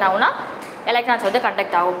தான் நமக்கு என்ன ஆகும்னா எலக்ட்ரான்ஸ் வந்து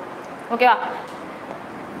கண்டக்ட் ஆகும். ஓகேவா.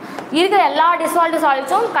 இருக்கிற எல்லா டிசால்வ்டு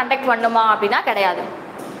சாலிட்ஸும் கண்டக்ட் பண்ணுமா அப்படின்னா கிடையாது.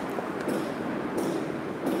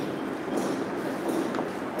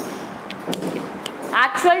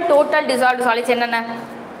 ஆக்சுவல் டோட்டல் டிசால்வ்டு சாலிட்ஸ் என்னென்ன?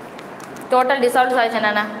 டோட்டல் டிசால்வ்டு சாலிட்ஸ்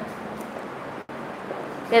என்னென்ன?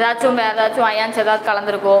 ஏதாச்சும் வேறு ஏதாச்சும் அயான்ஸ் ஏதாவது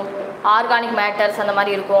கலந்துருக்கும், ஆர்கானிக் மேட்டர்ஸ் அந்த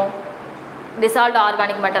மாதிரி இருக்கும், டிசால்வ்டு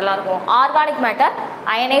ஆர்கானிக் மேட்டர்லாம் இருக்கும். ஆர்கானிக் மேட்டர்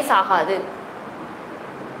அயனைஸ் ஆகாது.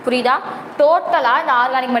 புரியுதா. டோட்டலாக இந்த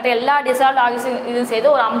ஆர்கானிக் மேட்டர் எல்லா டிசால்வ்டு ஆக்சிஜன் இதுவும்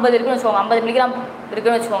சேர்த்து ஒரு 50 இருக்குன்னு வச்சுக்கோங்க, 50 மில்லிகிராம்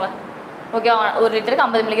இருக்குன்னு வச்சுக்கோங்க. ஓகே. ஒரு லிட்டருக்கு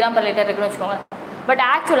 50 மில்லிகிராம் per லிட்டர் இருக்குன்னு வச்சுக்கோங்க. பட்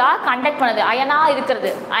ஆக்சுவலாக கண்டக்ட் பண்ணது அயனாக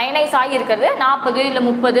இருக்கிறது, அயனைஸ் ஆகி இருக்கிறது 40 இல்லை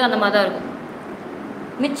 30 அந்த மாதிரி தான் இருக்கும்.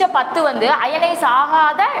 மிச்சம் 10 வந்து அயனைஸ்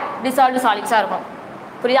ஆகாத டிசால்வ்டு சாலிட்ஸாக இருக்கும்.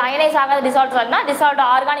 புரியுது. அயனைஸ் ஆகாத டிசால்வ்டு சாலிட்னா டிசால்வ்டு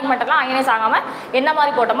ஆர்கானிக் மேட்டர்லாம் அயனைஸ் ஆகாமல் என்ன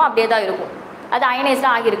மாதிரி போட்டோமோ அப்படியே தான் இருக்கும், அது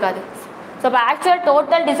அயனைஸ்லாம் ஆகியிருக்காது. ஸோ இப்போ ஆக்சுவல்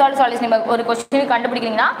டோட்டல் டிசால்வ்டு சாலிட்ஸ் நம்ம ஒரு கொஸ்டின்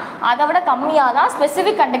கண்டுபிடிக்கிறீங்கன்னா அதை விட கம்மியாக தான்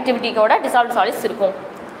ஸ்பெசிஃபிக் கண்டக்டிவிட்டியோட டிசால்வ்டு சாலிட்ஸ் இருக்கும்.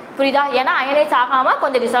 புரியுதா. ஏன்னா அயனைஸ் ஆகாமல்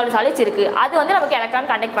கொஞ்சம் டிசால்வ்டு சாலிட்ஸ் இருக்குது, அது வந்து நமக்கு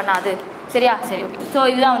எலக்ட்ரான் கண்டக்ட் பண்ணாது. சரியா. சரி ஓகே. ஸோ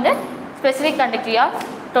இதுதான் வந்து specific conductivity of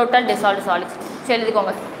total dissolved solids. சரி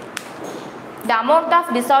எழுதிக்கோங்க. The amount of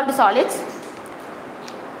dissolved solids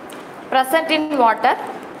present in water,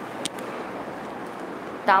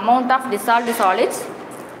 the amount of dissolved solids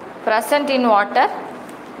present in water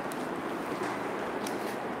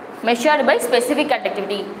measured by specific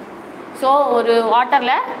conductivity. So ஒரு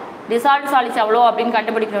வாட்டரில் dissolved solids எவ்வளோ அப்படின்னு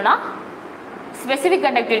கண்டுபிடிக்கணும்னா specific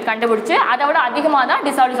conductivity கண்டுபிடிச்சி அதை விட அதிகமாக தான்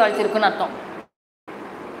டிசால்வ்டு சாலிட்ஸ் இருக்குன்னு அர்த்தம்.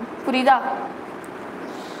 புரியுதா.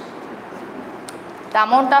 The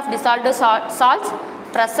amount of dissolved salts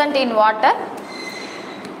present in water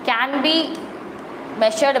can be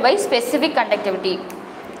measured by specific conductivity.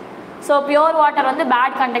 So pure water வந்து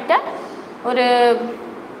bad conductor, ஒரு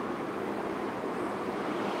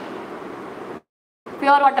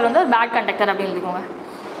pure water வந்து bad conductor அப்படி எழுதிக்கோங்க.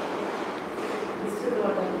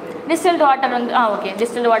 distilled water வந்து ஓகே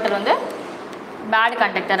distilled water வந்து bad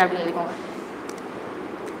conductor அப்படி எழுதிக்கோங்க.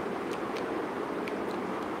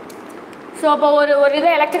 ஸோ அப்போ ஒரு இது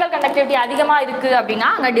எலக்ட்ரிக்கல் கண்டக்டிவிட்டி அதிகமாக இருக்குது அப்படின்னா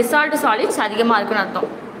அங்கே டிசால்வ்டு சாலிட்ஸ் அதிகமாக இருக்குன்னு அர்த்தம்.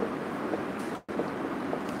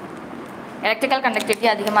 எலக்ட்ரிக்கல் கண்டக்டிவிட்டி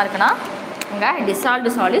அதிகமாக இருக்குன்னா அங்கே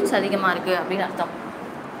டிசால்வ்டு சாலிட்ஸ் அதிகமாக இருக்குது அப்படின்னு அர்த்தம்.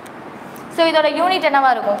 ஸோ இதோட யூனிட்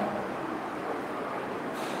என்னவா இருக்கும்?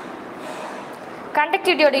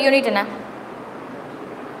 கண்டக்டிவிட்டியோட யூனிட் என்ன?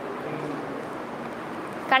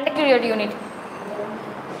 கண்டக்டிவிட்டியோட யூனிட்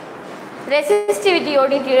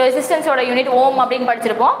ரெசிஸ்டன்ஸோட யூனிட் ஓம் அப்படின்னு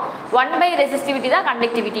படிச்சிருப்போம். 1 ரெசிஸ்டிவிட்டி தான்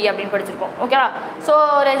கண்டக்டிவிட்டி அப்படின்னு படிச்சிருப்போம். ஓகேவா. ஸோ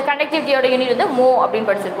கண்டக்டிவிட்டியோட யூனிட் வந்து மோ அப்படின்னு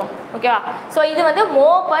படிச்சிருப்போம். ஓகேவா. ஸோ இது வந்து மோ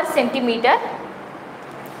per centimetre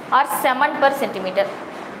R semen per centimetre.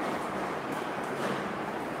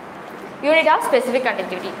 Unit of specific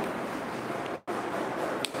conductivity.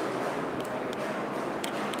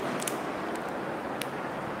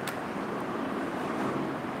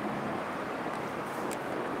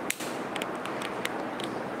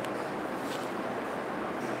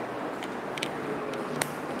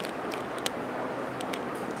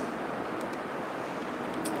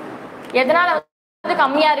 எதனால் வந்து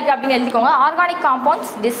கம்மியாக இருக்குது அப்படின்னு எழுதிக்கோங்க. Organic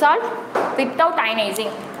compounds dissolve without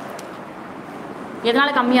ionising.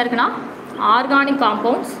 எதனால் கம்மியாக இருக்குன்னா organic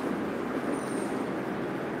compounds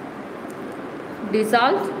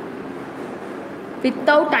dissolved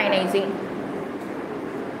without ionizing.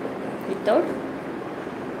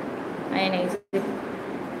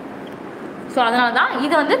 So அதனால தான்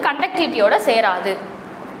இது வந்து கண்டக்டிவிட்டியோட சேராது.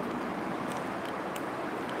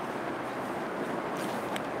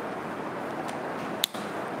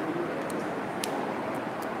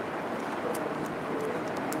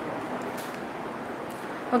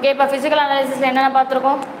 ஓகே, இப்போ ஃபிசிக்கல் அனாலிசிஸில் என்னென்ன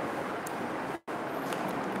பார்த்துருக்கோம்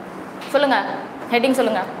சொல்லுங்க, ஹெட்டிங்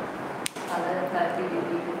சொல்லுங்க.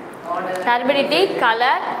 turbidity,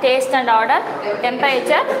 color, taste and order,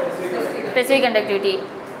 temperature, specific conductivity.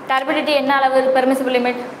 turbidity என்ன அளவு permissible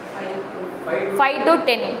limit 5 to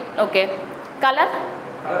 10. okay. color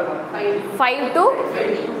 5 to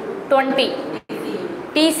 20.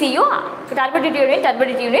 TCU turbidity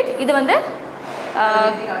unit இது வந்து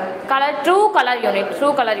true color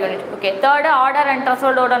unit. okay. third order and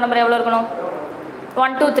threshold order number எவ்வளோ இருக்கணும்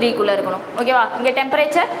 1 to 3 குள்ள இருக்கணும். ஓகேவா? இங்கே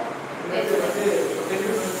டெம்பரேச்சர்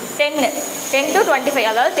 10 to 25,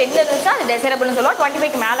 அதாவது 10 இருந்துச்சுன்னா அது டெசரபிள்னு சொல்லுவோம்.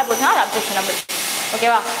 25க்கு மேலே போச்சுன்னா அது அப்ஜெக்ஷனபிள்.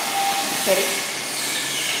 ஓகேவா? சரி.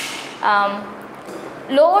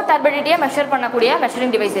 லோ டர்பிடிட்டியை மெஷர் பண்ணக்கூடிய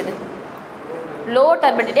மெஷரிங் டிவைஸ் எது? லோ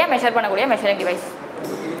டர்பிடிட்டியை மெஷர் பண்ணக்கூடிய measuring device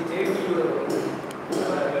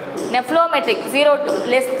நெஃப்ளோமெட்ரிக். 0 to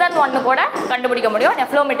less than 1 கூட கண்டுபிடிக்க முடியும்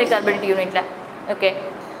நெஃப்ளோமெட்ரிக் டர்பிடிட்டி யூனிட்டில். ஓகே.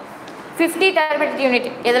 50 டர்பிடிட்டி யூனிட்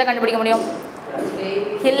எதில் கண்டுபிடிக்க முடியும்?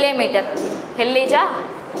 ஹில்லே மீட்டர். ஹில்லேஜா?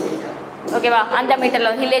 ஓகேவா? அந்த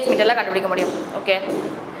மீட்டரில் ஹில்லேஜ் மீட்டரில் கண்டுபிடிக்க முடியும். Okay.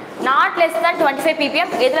 Not less than 25 ppm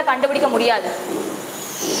எதில் கண்டுபிடிக்க முடியாது?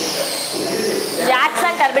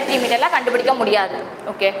 ஜாக்சன் டர்பிடிட்டி மீட்டரில் கண்டுபிடிக்க முடியாது.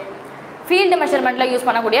 ஓகே. ஃபீல்டு மெஷர்மெண்ட்டில் யூஸ்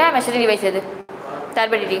பண்ணக்கூடிய மெஷரிங் டிவைஸ் எது?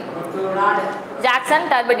 டர்பிடிட்டி. ஜாக்சன்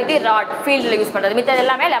டர்பிடிட்டி ராட் ஃபீல்டில் யூஸ் பண்ணுறது. மித்தது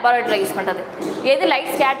எல்லாமே லெபார்ட்டரியில் யூஸ் பண்ணுறது. எது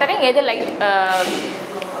லைட் ஸ்கேட்டரிங், எது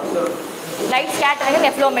லைட் ஸ்கேட்டரிங்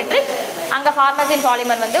நெஃப்ளோமெட்ரிக். அங்கே ஃபார்மசின்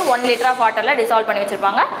பாலிமர் வந்து 1 liter ஆஃப் வாட்டரில் டிசால்வ் பண்ணி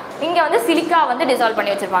வச்சுருப்பாங்க. இங்கே வந்து சிலிக்கா வந்து டிசால்வ்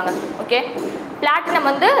பண்ணி வச்சுருப்பாங்க. ஓகே. பிளாட்டினம்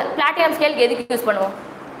வந்து பிளாட்டினம் ஸ்கேலுக்கு எதுக்கு யூஸ் பண்ணுவோம்?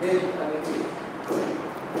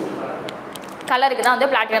 கலருக்கு தான்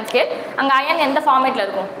வந்து பிளாட்டினம் ஸ்கேல். அங்கே அயன் எந்த ஃபார்மேட்டில்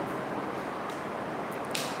இருக்கும்?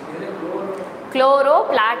 குளோரோ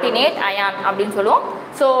பிளாட்டினேட் அயான் அப்படின்னு சொல்லுவோம்.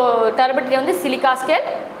 ஸோ டர்பிடிட்டி வந்து சிலிக்கா ஸ்கேல்.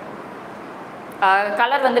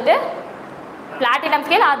 கலர் வந்துட்டு பிளாட்டினம்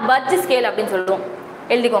ஸ்கேல் ஆர் பட்ஜ் ஸ்கேல் அப்படின்னு சொல்லுவோம்.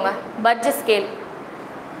 எழுதிக்கோங்க, பட்ஜ் scale.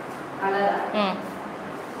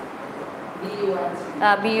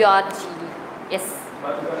 BURG. S,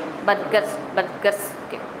 burgers.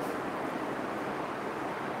 Okay.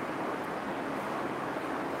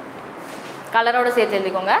 கலரோட சேர்த்து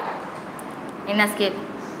எழுதிக்கோங்க. என்ன scale?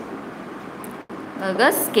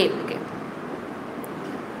 Burger scale. Okay.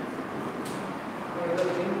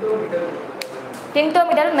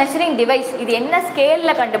 டின்டோமீட்டர் measuring device. இது என்ன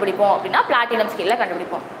ஸ்கேலில் கண்டுபிடிப்போம் அப்படின்னா பிளாட்டினம் ஸ்கேலில்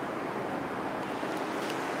கண்டுபிடிப்போம்.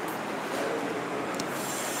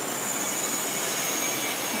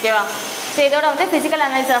 ஓகேவா? ஸோ இதோட வந்து ஃபிசிக்கல்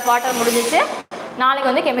அனாலிசிஸ் ஆஃப் வாட்டர் முடிஞ்சிச்சு. நாளைக்கு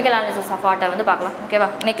வந்து கெமிக்கல் அனாலிசிஸ் ஆஃப் வாட்டர் வந்து பார்க்கலாம். ஓகேவா?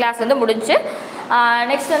 இன்னைக்கு கிளாஸ் வந்து முடிஞ்சு.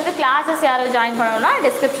 நெக்ஸ்ட் வந்து கிளாஸஸ் யாராவது ஜாயின் பண்ணணும்னா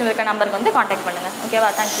டிஸ்கிரிப்ஷனில் இருக்க நம்பருக்கு வந்து காண்டாக்ட் பண்ணுங்கள்.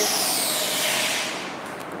 ஓகேவா? தேங்க்யூ.